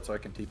just a little bit so I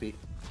can TP?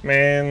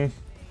 Man,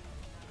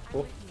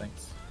 Cool,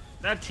 thanks.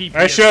 That TP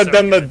I is should have so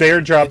done the good.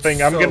 dare drop It's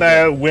thing. I'm so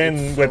gonna good. win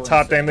It's so with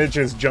top insane. damage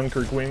as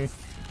Junker Queen.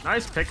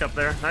 Nice pick up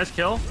there. Nice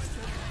kill.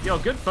 Yo,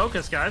 good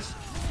focus, guys.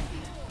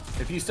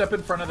 If you step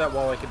in front of that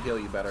wall, I can heal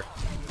you better.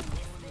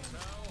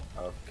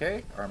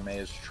 Okay, our Mei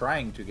is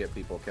trying to get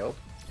people killed.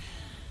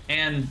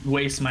 And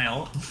waste my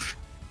ult.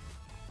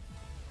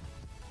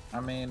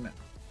 I mean,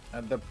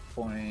 at the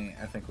point,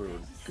 I think we were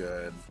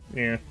good.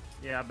 Yeah.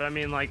 Yeah, but I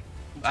mean, like,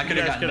 I you could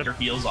have guys gotten could've-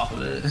 better heals off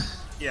of it.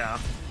 Yeah.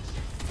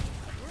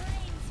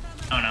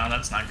 Oh no,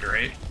 that's not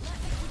great.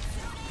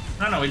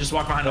 No, we just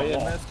walk behind a Fight in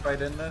wall. this,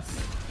 fight in this.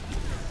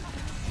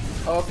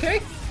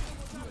 Okay.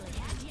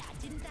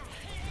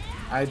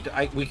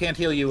 We can't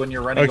heal you when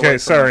you're running away Okay, from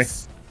sorry.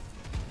 us.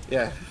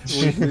 Yeah,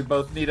 we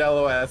both need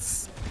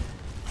LOS.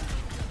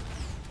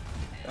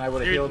 I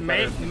would have healed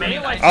better.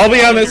 I'll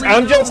be honest,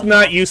 I'm just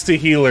not used to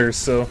healers,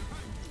 so...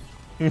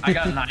 I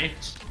got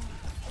knifed.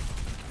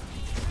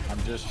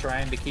 I'm just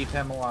trying to keep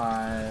him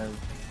alive.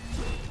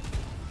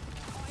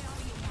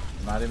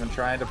 I'm not even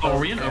trying to. Oh, are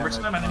we in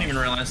overtime? I didn't even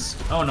realize.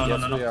 Oh no, yes,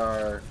 no, no, no. we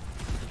are.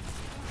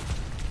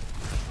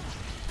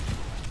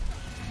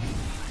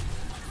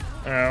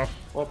 Ow.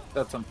 Well,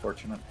 that's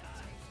unfortunate.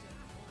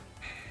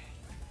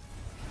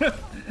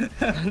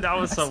 That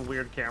was some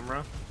weird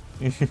camera.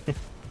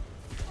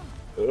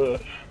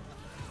 Ugh.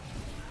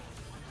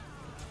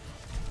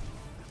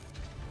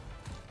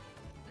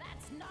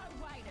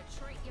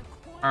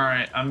 All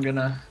right, I'm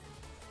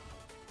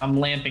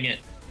lamping it.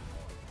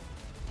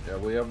 Yeah,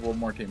 we have one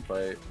more team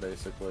fight,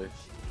 basically.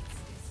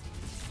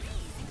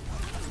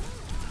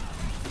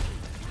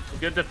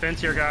 Good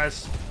defense here,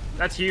 guys.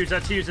 That's huge.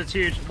 That's huge. That's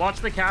huge. Watch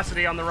the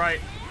Cassidy on the right.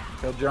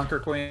 Killed Junker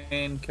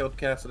Queen. Killed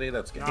Cassidy.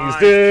 That's good. Nice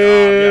He's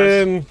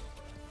dead.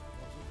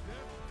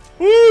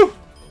 Woo!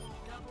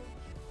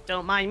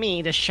 Don't mind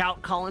me, the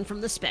shout calling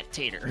from the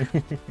spectator.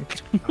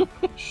 Oh,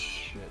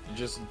 shit.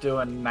 Just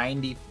doing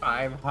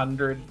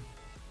 9,500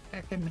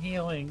 heckin'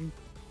 healing.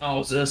 Oh,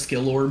 was it a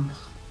skill orb?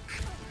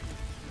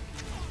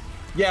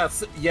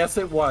 Yes, yes,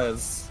 it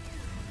was.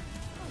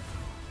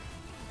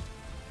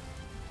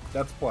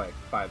 That's play,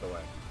 by the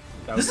way.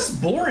 That This was is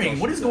it. boring.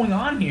 What is going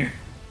on here?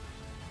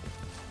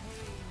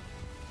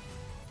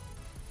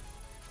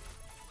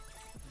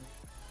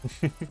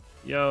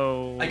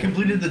 Yo. I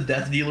completed the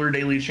Death Dealer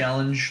daily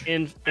challenge.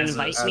 Invite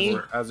me.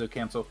 Azu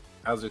cancel.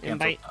 Azu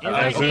cancel. Invite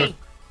me.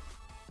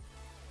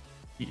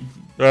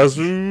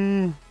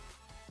 Azu.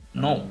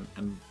 No.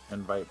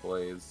 Invite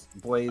Blaze.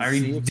 Blaze. I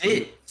already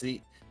did.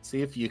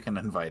 See if you can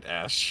invite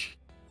Ash.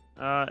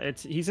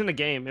 He's in the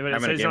game. But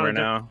I'm in a game right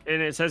now.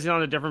 And it says he's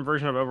on a different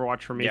version of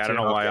Overwatch for me. Yeah, I too.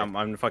 don't know why Okay.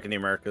 I'm fucking the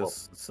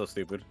Americas. It's so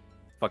stupid.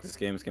 Fuck this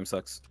game. This game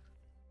sucks.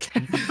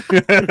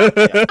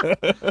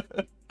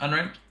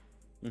 Unranked?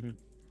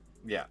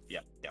 Yeah.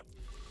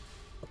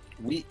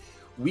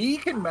 We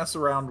can mess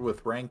around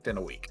with ranked in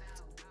a week.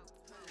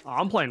 Oh,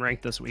 I'm playing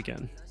ranked this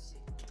weekend.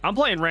 I'm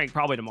playing ranked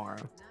probably tomorrow.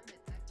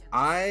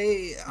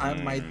 I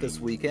might this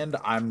weekend.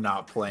 I'm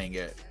not playing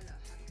it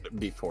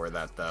before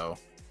that though.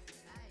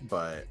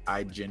 But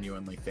I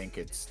genuinely think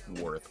it's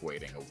worth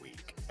waiting a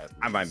week.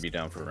 I might be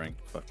down for rank.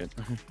 Fuck it.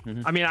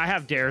 I mean, I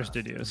have dares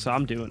to do, so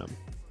I'm doing them.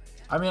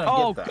 I mean,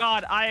 Oh get that.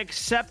 God, I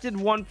accepted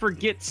one for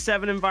get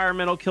 7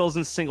 environmental kills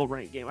in single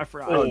rank game. I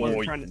forgot. I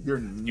wasn't trying to... You're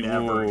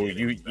never.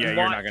 You're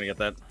not gonna get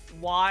that.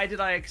 Why did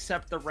I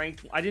accept the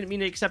ranked? I didn't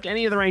mean to accept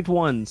any of the ranked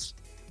ones.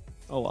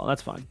 Oh well,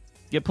 that's fine.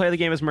 Get play of the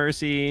game as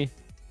Mercy.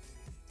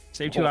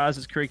 Save 2 hours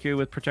as Kuriku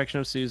with protection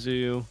of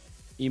Suzu.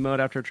 Emote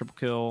after a triple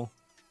kill.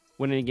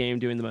 Win any game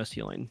doing the most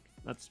healing.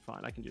 That's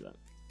fine. I can do that.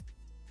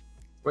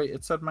 Wait,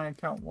 it said my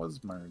account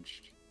was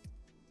merged.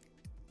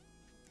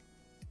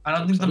 I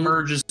don't think the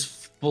merge is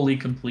fully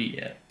complete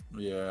yet.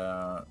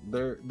 Yeah,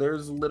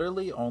 there's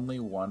literally only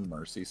one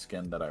Mercy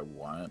skin that I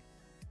want,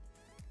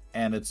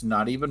 and it's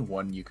not even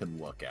one you can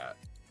look at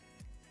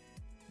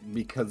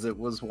because it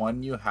was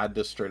one you had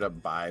to straight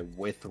up buy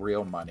with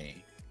real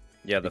money.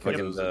 Yeah, the because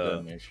fucking it was a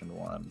donation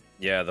one.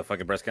 Yeah, the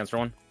fucking breast cancer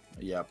one.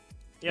 Yep.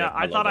 Yeah, Yep,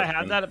 I thought love I that had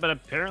skin. that, but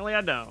apparently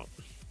I don't.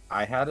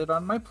 I had it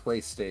on my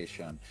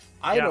PlayStation.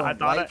 I Yeah, don't I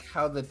thought like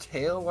how the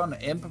tail on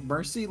Imp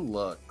Mercy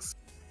looks.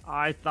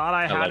 I thought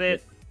I had like it.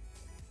 it.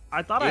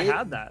 I thought I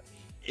had that.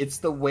 It's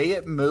the way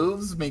it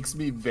moves makes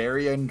me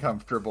very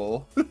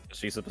uncomfortable.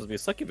 She's supposed to be a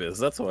succubus.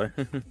 That's why.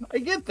 I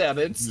get that.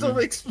 It still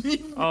makes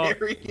me Oh,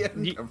 very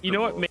uncomfortable. You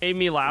know what made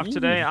me laugh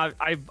today?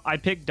 I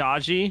picked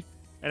Dodgy,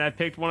 and I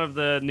picked one of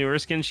the newer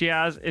skins she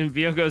has, and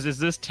Vio goes, "Is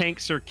this Tank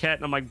Circuit?"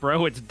 And I'm like,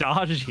 "Bro, it's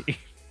Dodgy."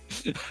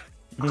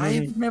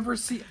 I've never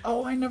seen.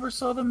 Oh, I never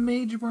saw the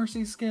Mage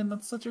Mercy skin.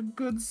 That's such a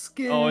good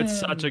skin. Oh, it's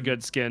such a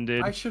good skin,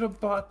 dude. I should have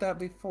bought that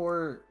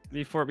before.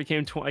 Before it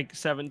became like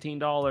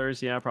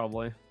 $17. Yeah,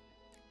 probably.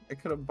 I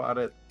could have bought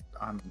it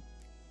on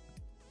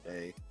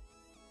day.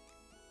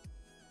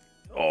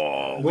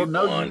 Oh, Well,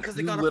 no, won, you 'cause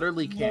they you got a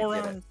literally can't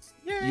get it.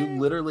 moron. You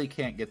literally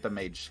can't get the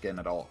Mage skin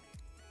at all.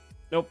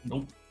 Nope.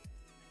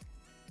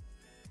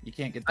 You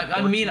can't get. The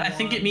I mean, I 14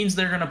 think it one. means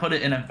they're gonna put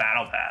it in a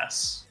battle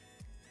pass.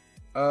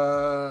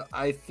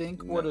 I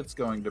think what it's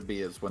going to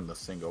be is when the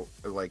single,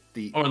 like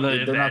the, Or the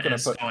they're not event going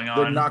is to put, going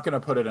they're on. not going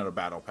to put it in a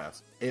battle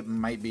pass. It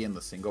might be in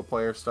the single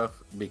player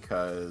stuff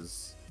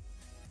because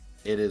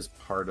it is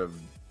part of.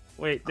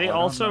 Wait, Oh, they I don't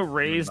also know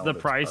raised what the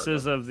it's part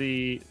prices of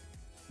the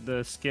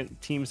skin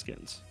team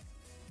skins.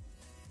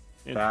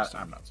 That Interesting.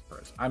 I'm not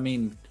surprised. I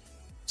mean,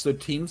 so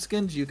team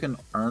skins you can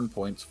earn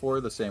points for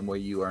the same way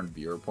you earn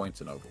viewer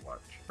points in Overwatch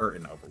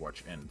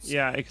and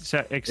Yeah,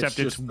 except it's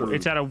just through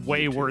it's at a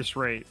way YouTube. worse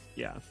rate.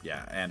 Yeah.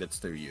 yeah, and it's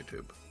through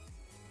YouTube.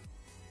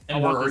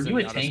 And want are this you a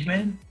thing out of tank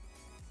skin.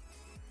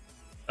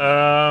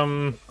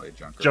 man? Play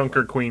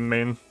Junker Queen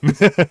main.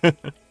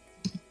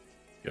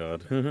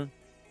 God. I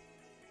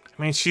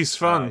mean, she's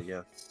fun.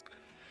 Yes.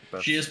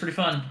 That's... She is pretty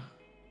fun.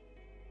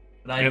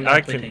 But And I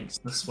I play can- tanks.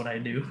 That's what I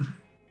do.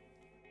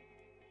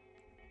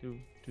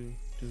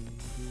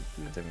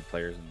 Having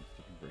players in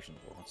different versions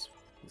of lost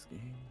this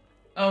game.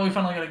 Oh, we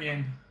finally got a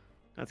game.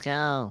 Let's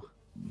go.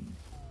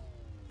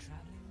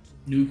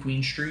 New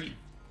Queen Street.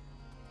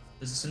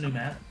 Is this a new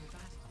map?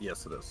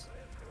 Yes, it is.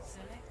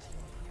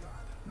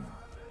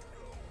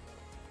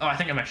 Oh, I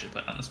think I'm actually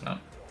playing on this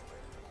map.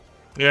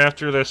 Yeah,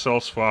 after this, I'll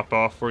swap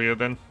off for you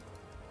then.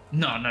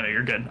 No,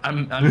 you're good.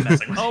 I'm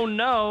messing with you. Oh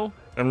no!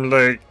 I'm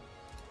like,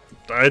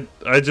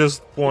 I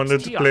just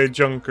wanted to Tiok. play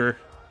Junker.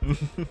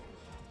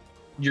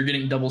 You're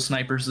getting double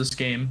snipers this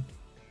game.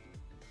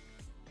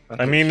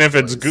 I mean, if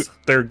it's good,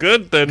 they're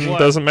good, then it What?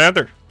 doesn't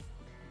matter.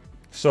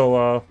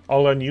 So,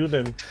 all on you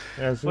then.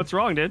 Azzy. What's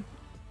wrong, dude?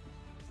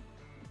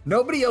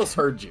 Nobody else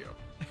heard you.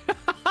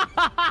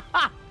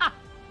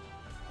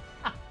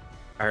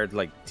 I heard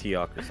like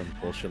Tiok or some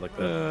bullshit like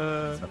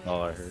that. That's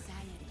all I heard.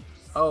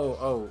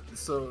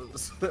 So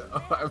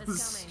I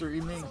was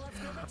streaming.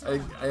 I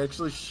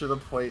actually should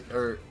have played,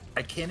 or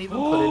I can't even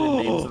put it in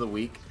names of the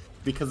week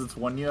because it's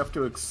one you have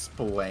to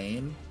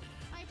explain.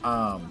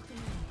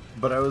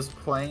 But I was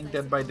playing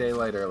Dead by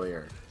Daylight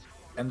earlier,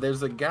 and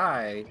there's a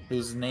guy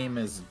whose name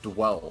is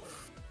Dwelf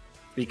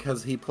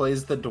because he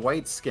plays the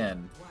Dwight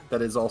skin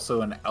that is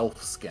also an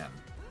elf skin.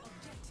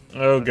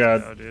 Oh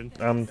god, go, dude.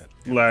 I'm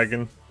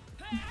lagging.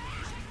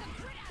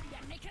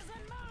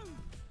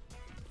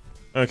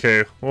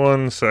 Okay,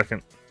 1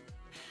 second.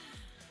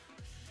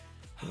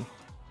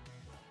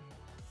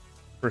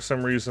 For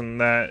some reason,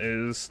 that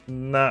is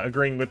not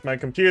agreeing with my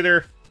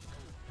computer.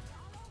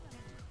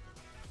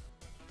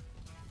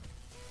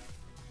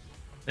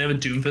 They have a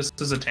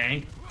Doomfist as a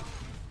tank.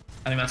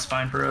 I think that's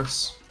fine for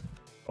us.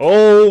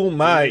 Oh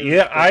my,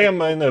 yeah, I am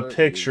in a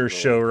picture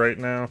show right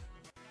now.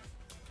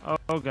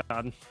 Oh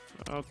god.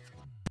 Oh.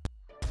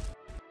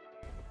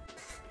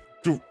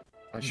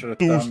 I should have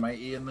done my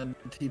E and then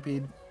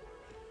TP'd.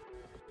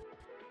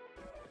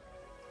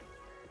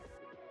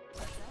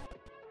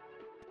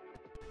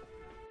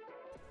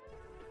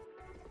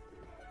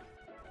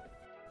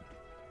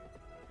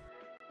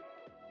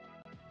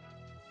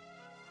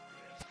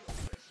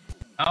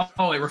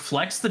 Oh, it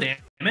reflects the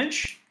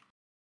damage?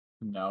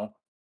 No.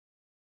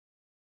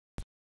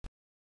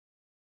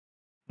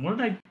 What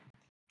did I...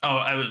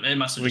 Oh, it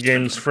must have The just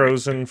game's been-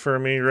 frozen for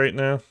me right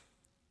now.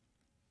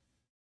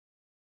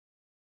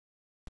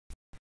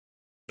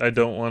 I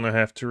don't want to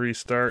have to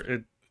restart.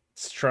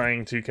 It's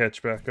trying to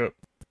catch back up.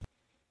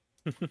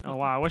 Oh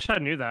wow, I wish I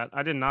knew that.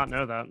 I did not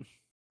know that.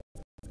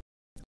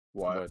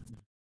 What?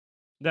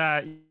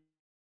 That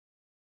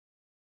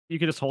you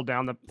could just hold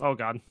down the... Oh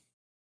god.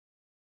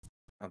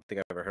 I don't think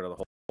I've ever heard of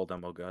the whole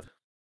demo. God.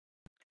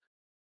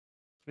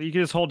 You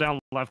could just hold down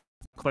left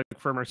click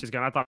for Mercy's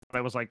gun. I thought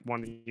that was like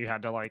one you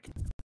had to like...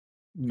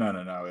 No.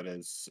 It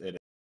is. It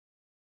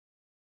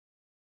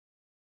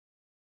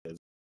is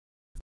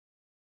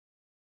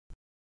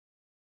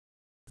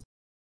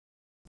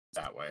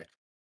that way.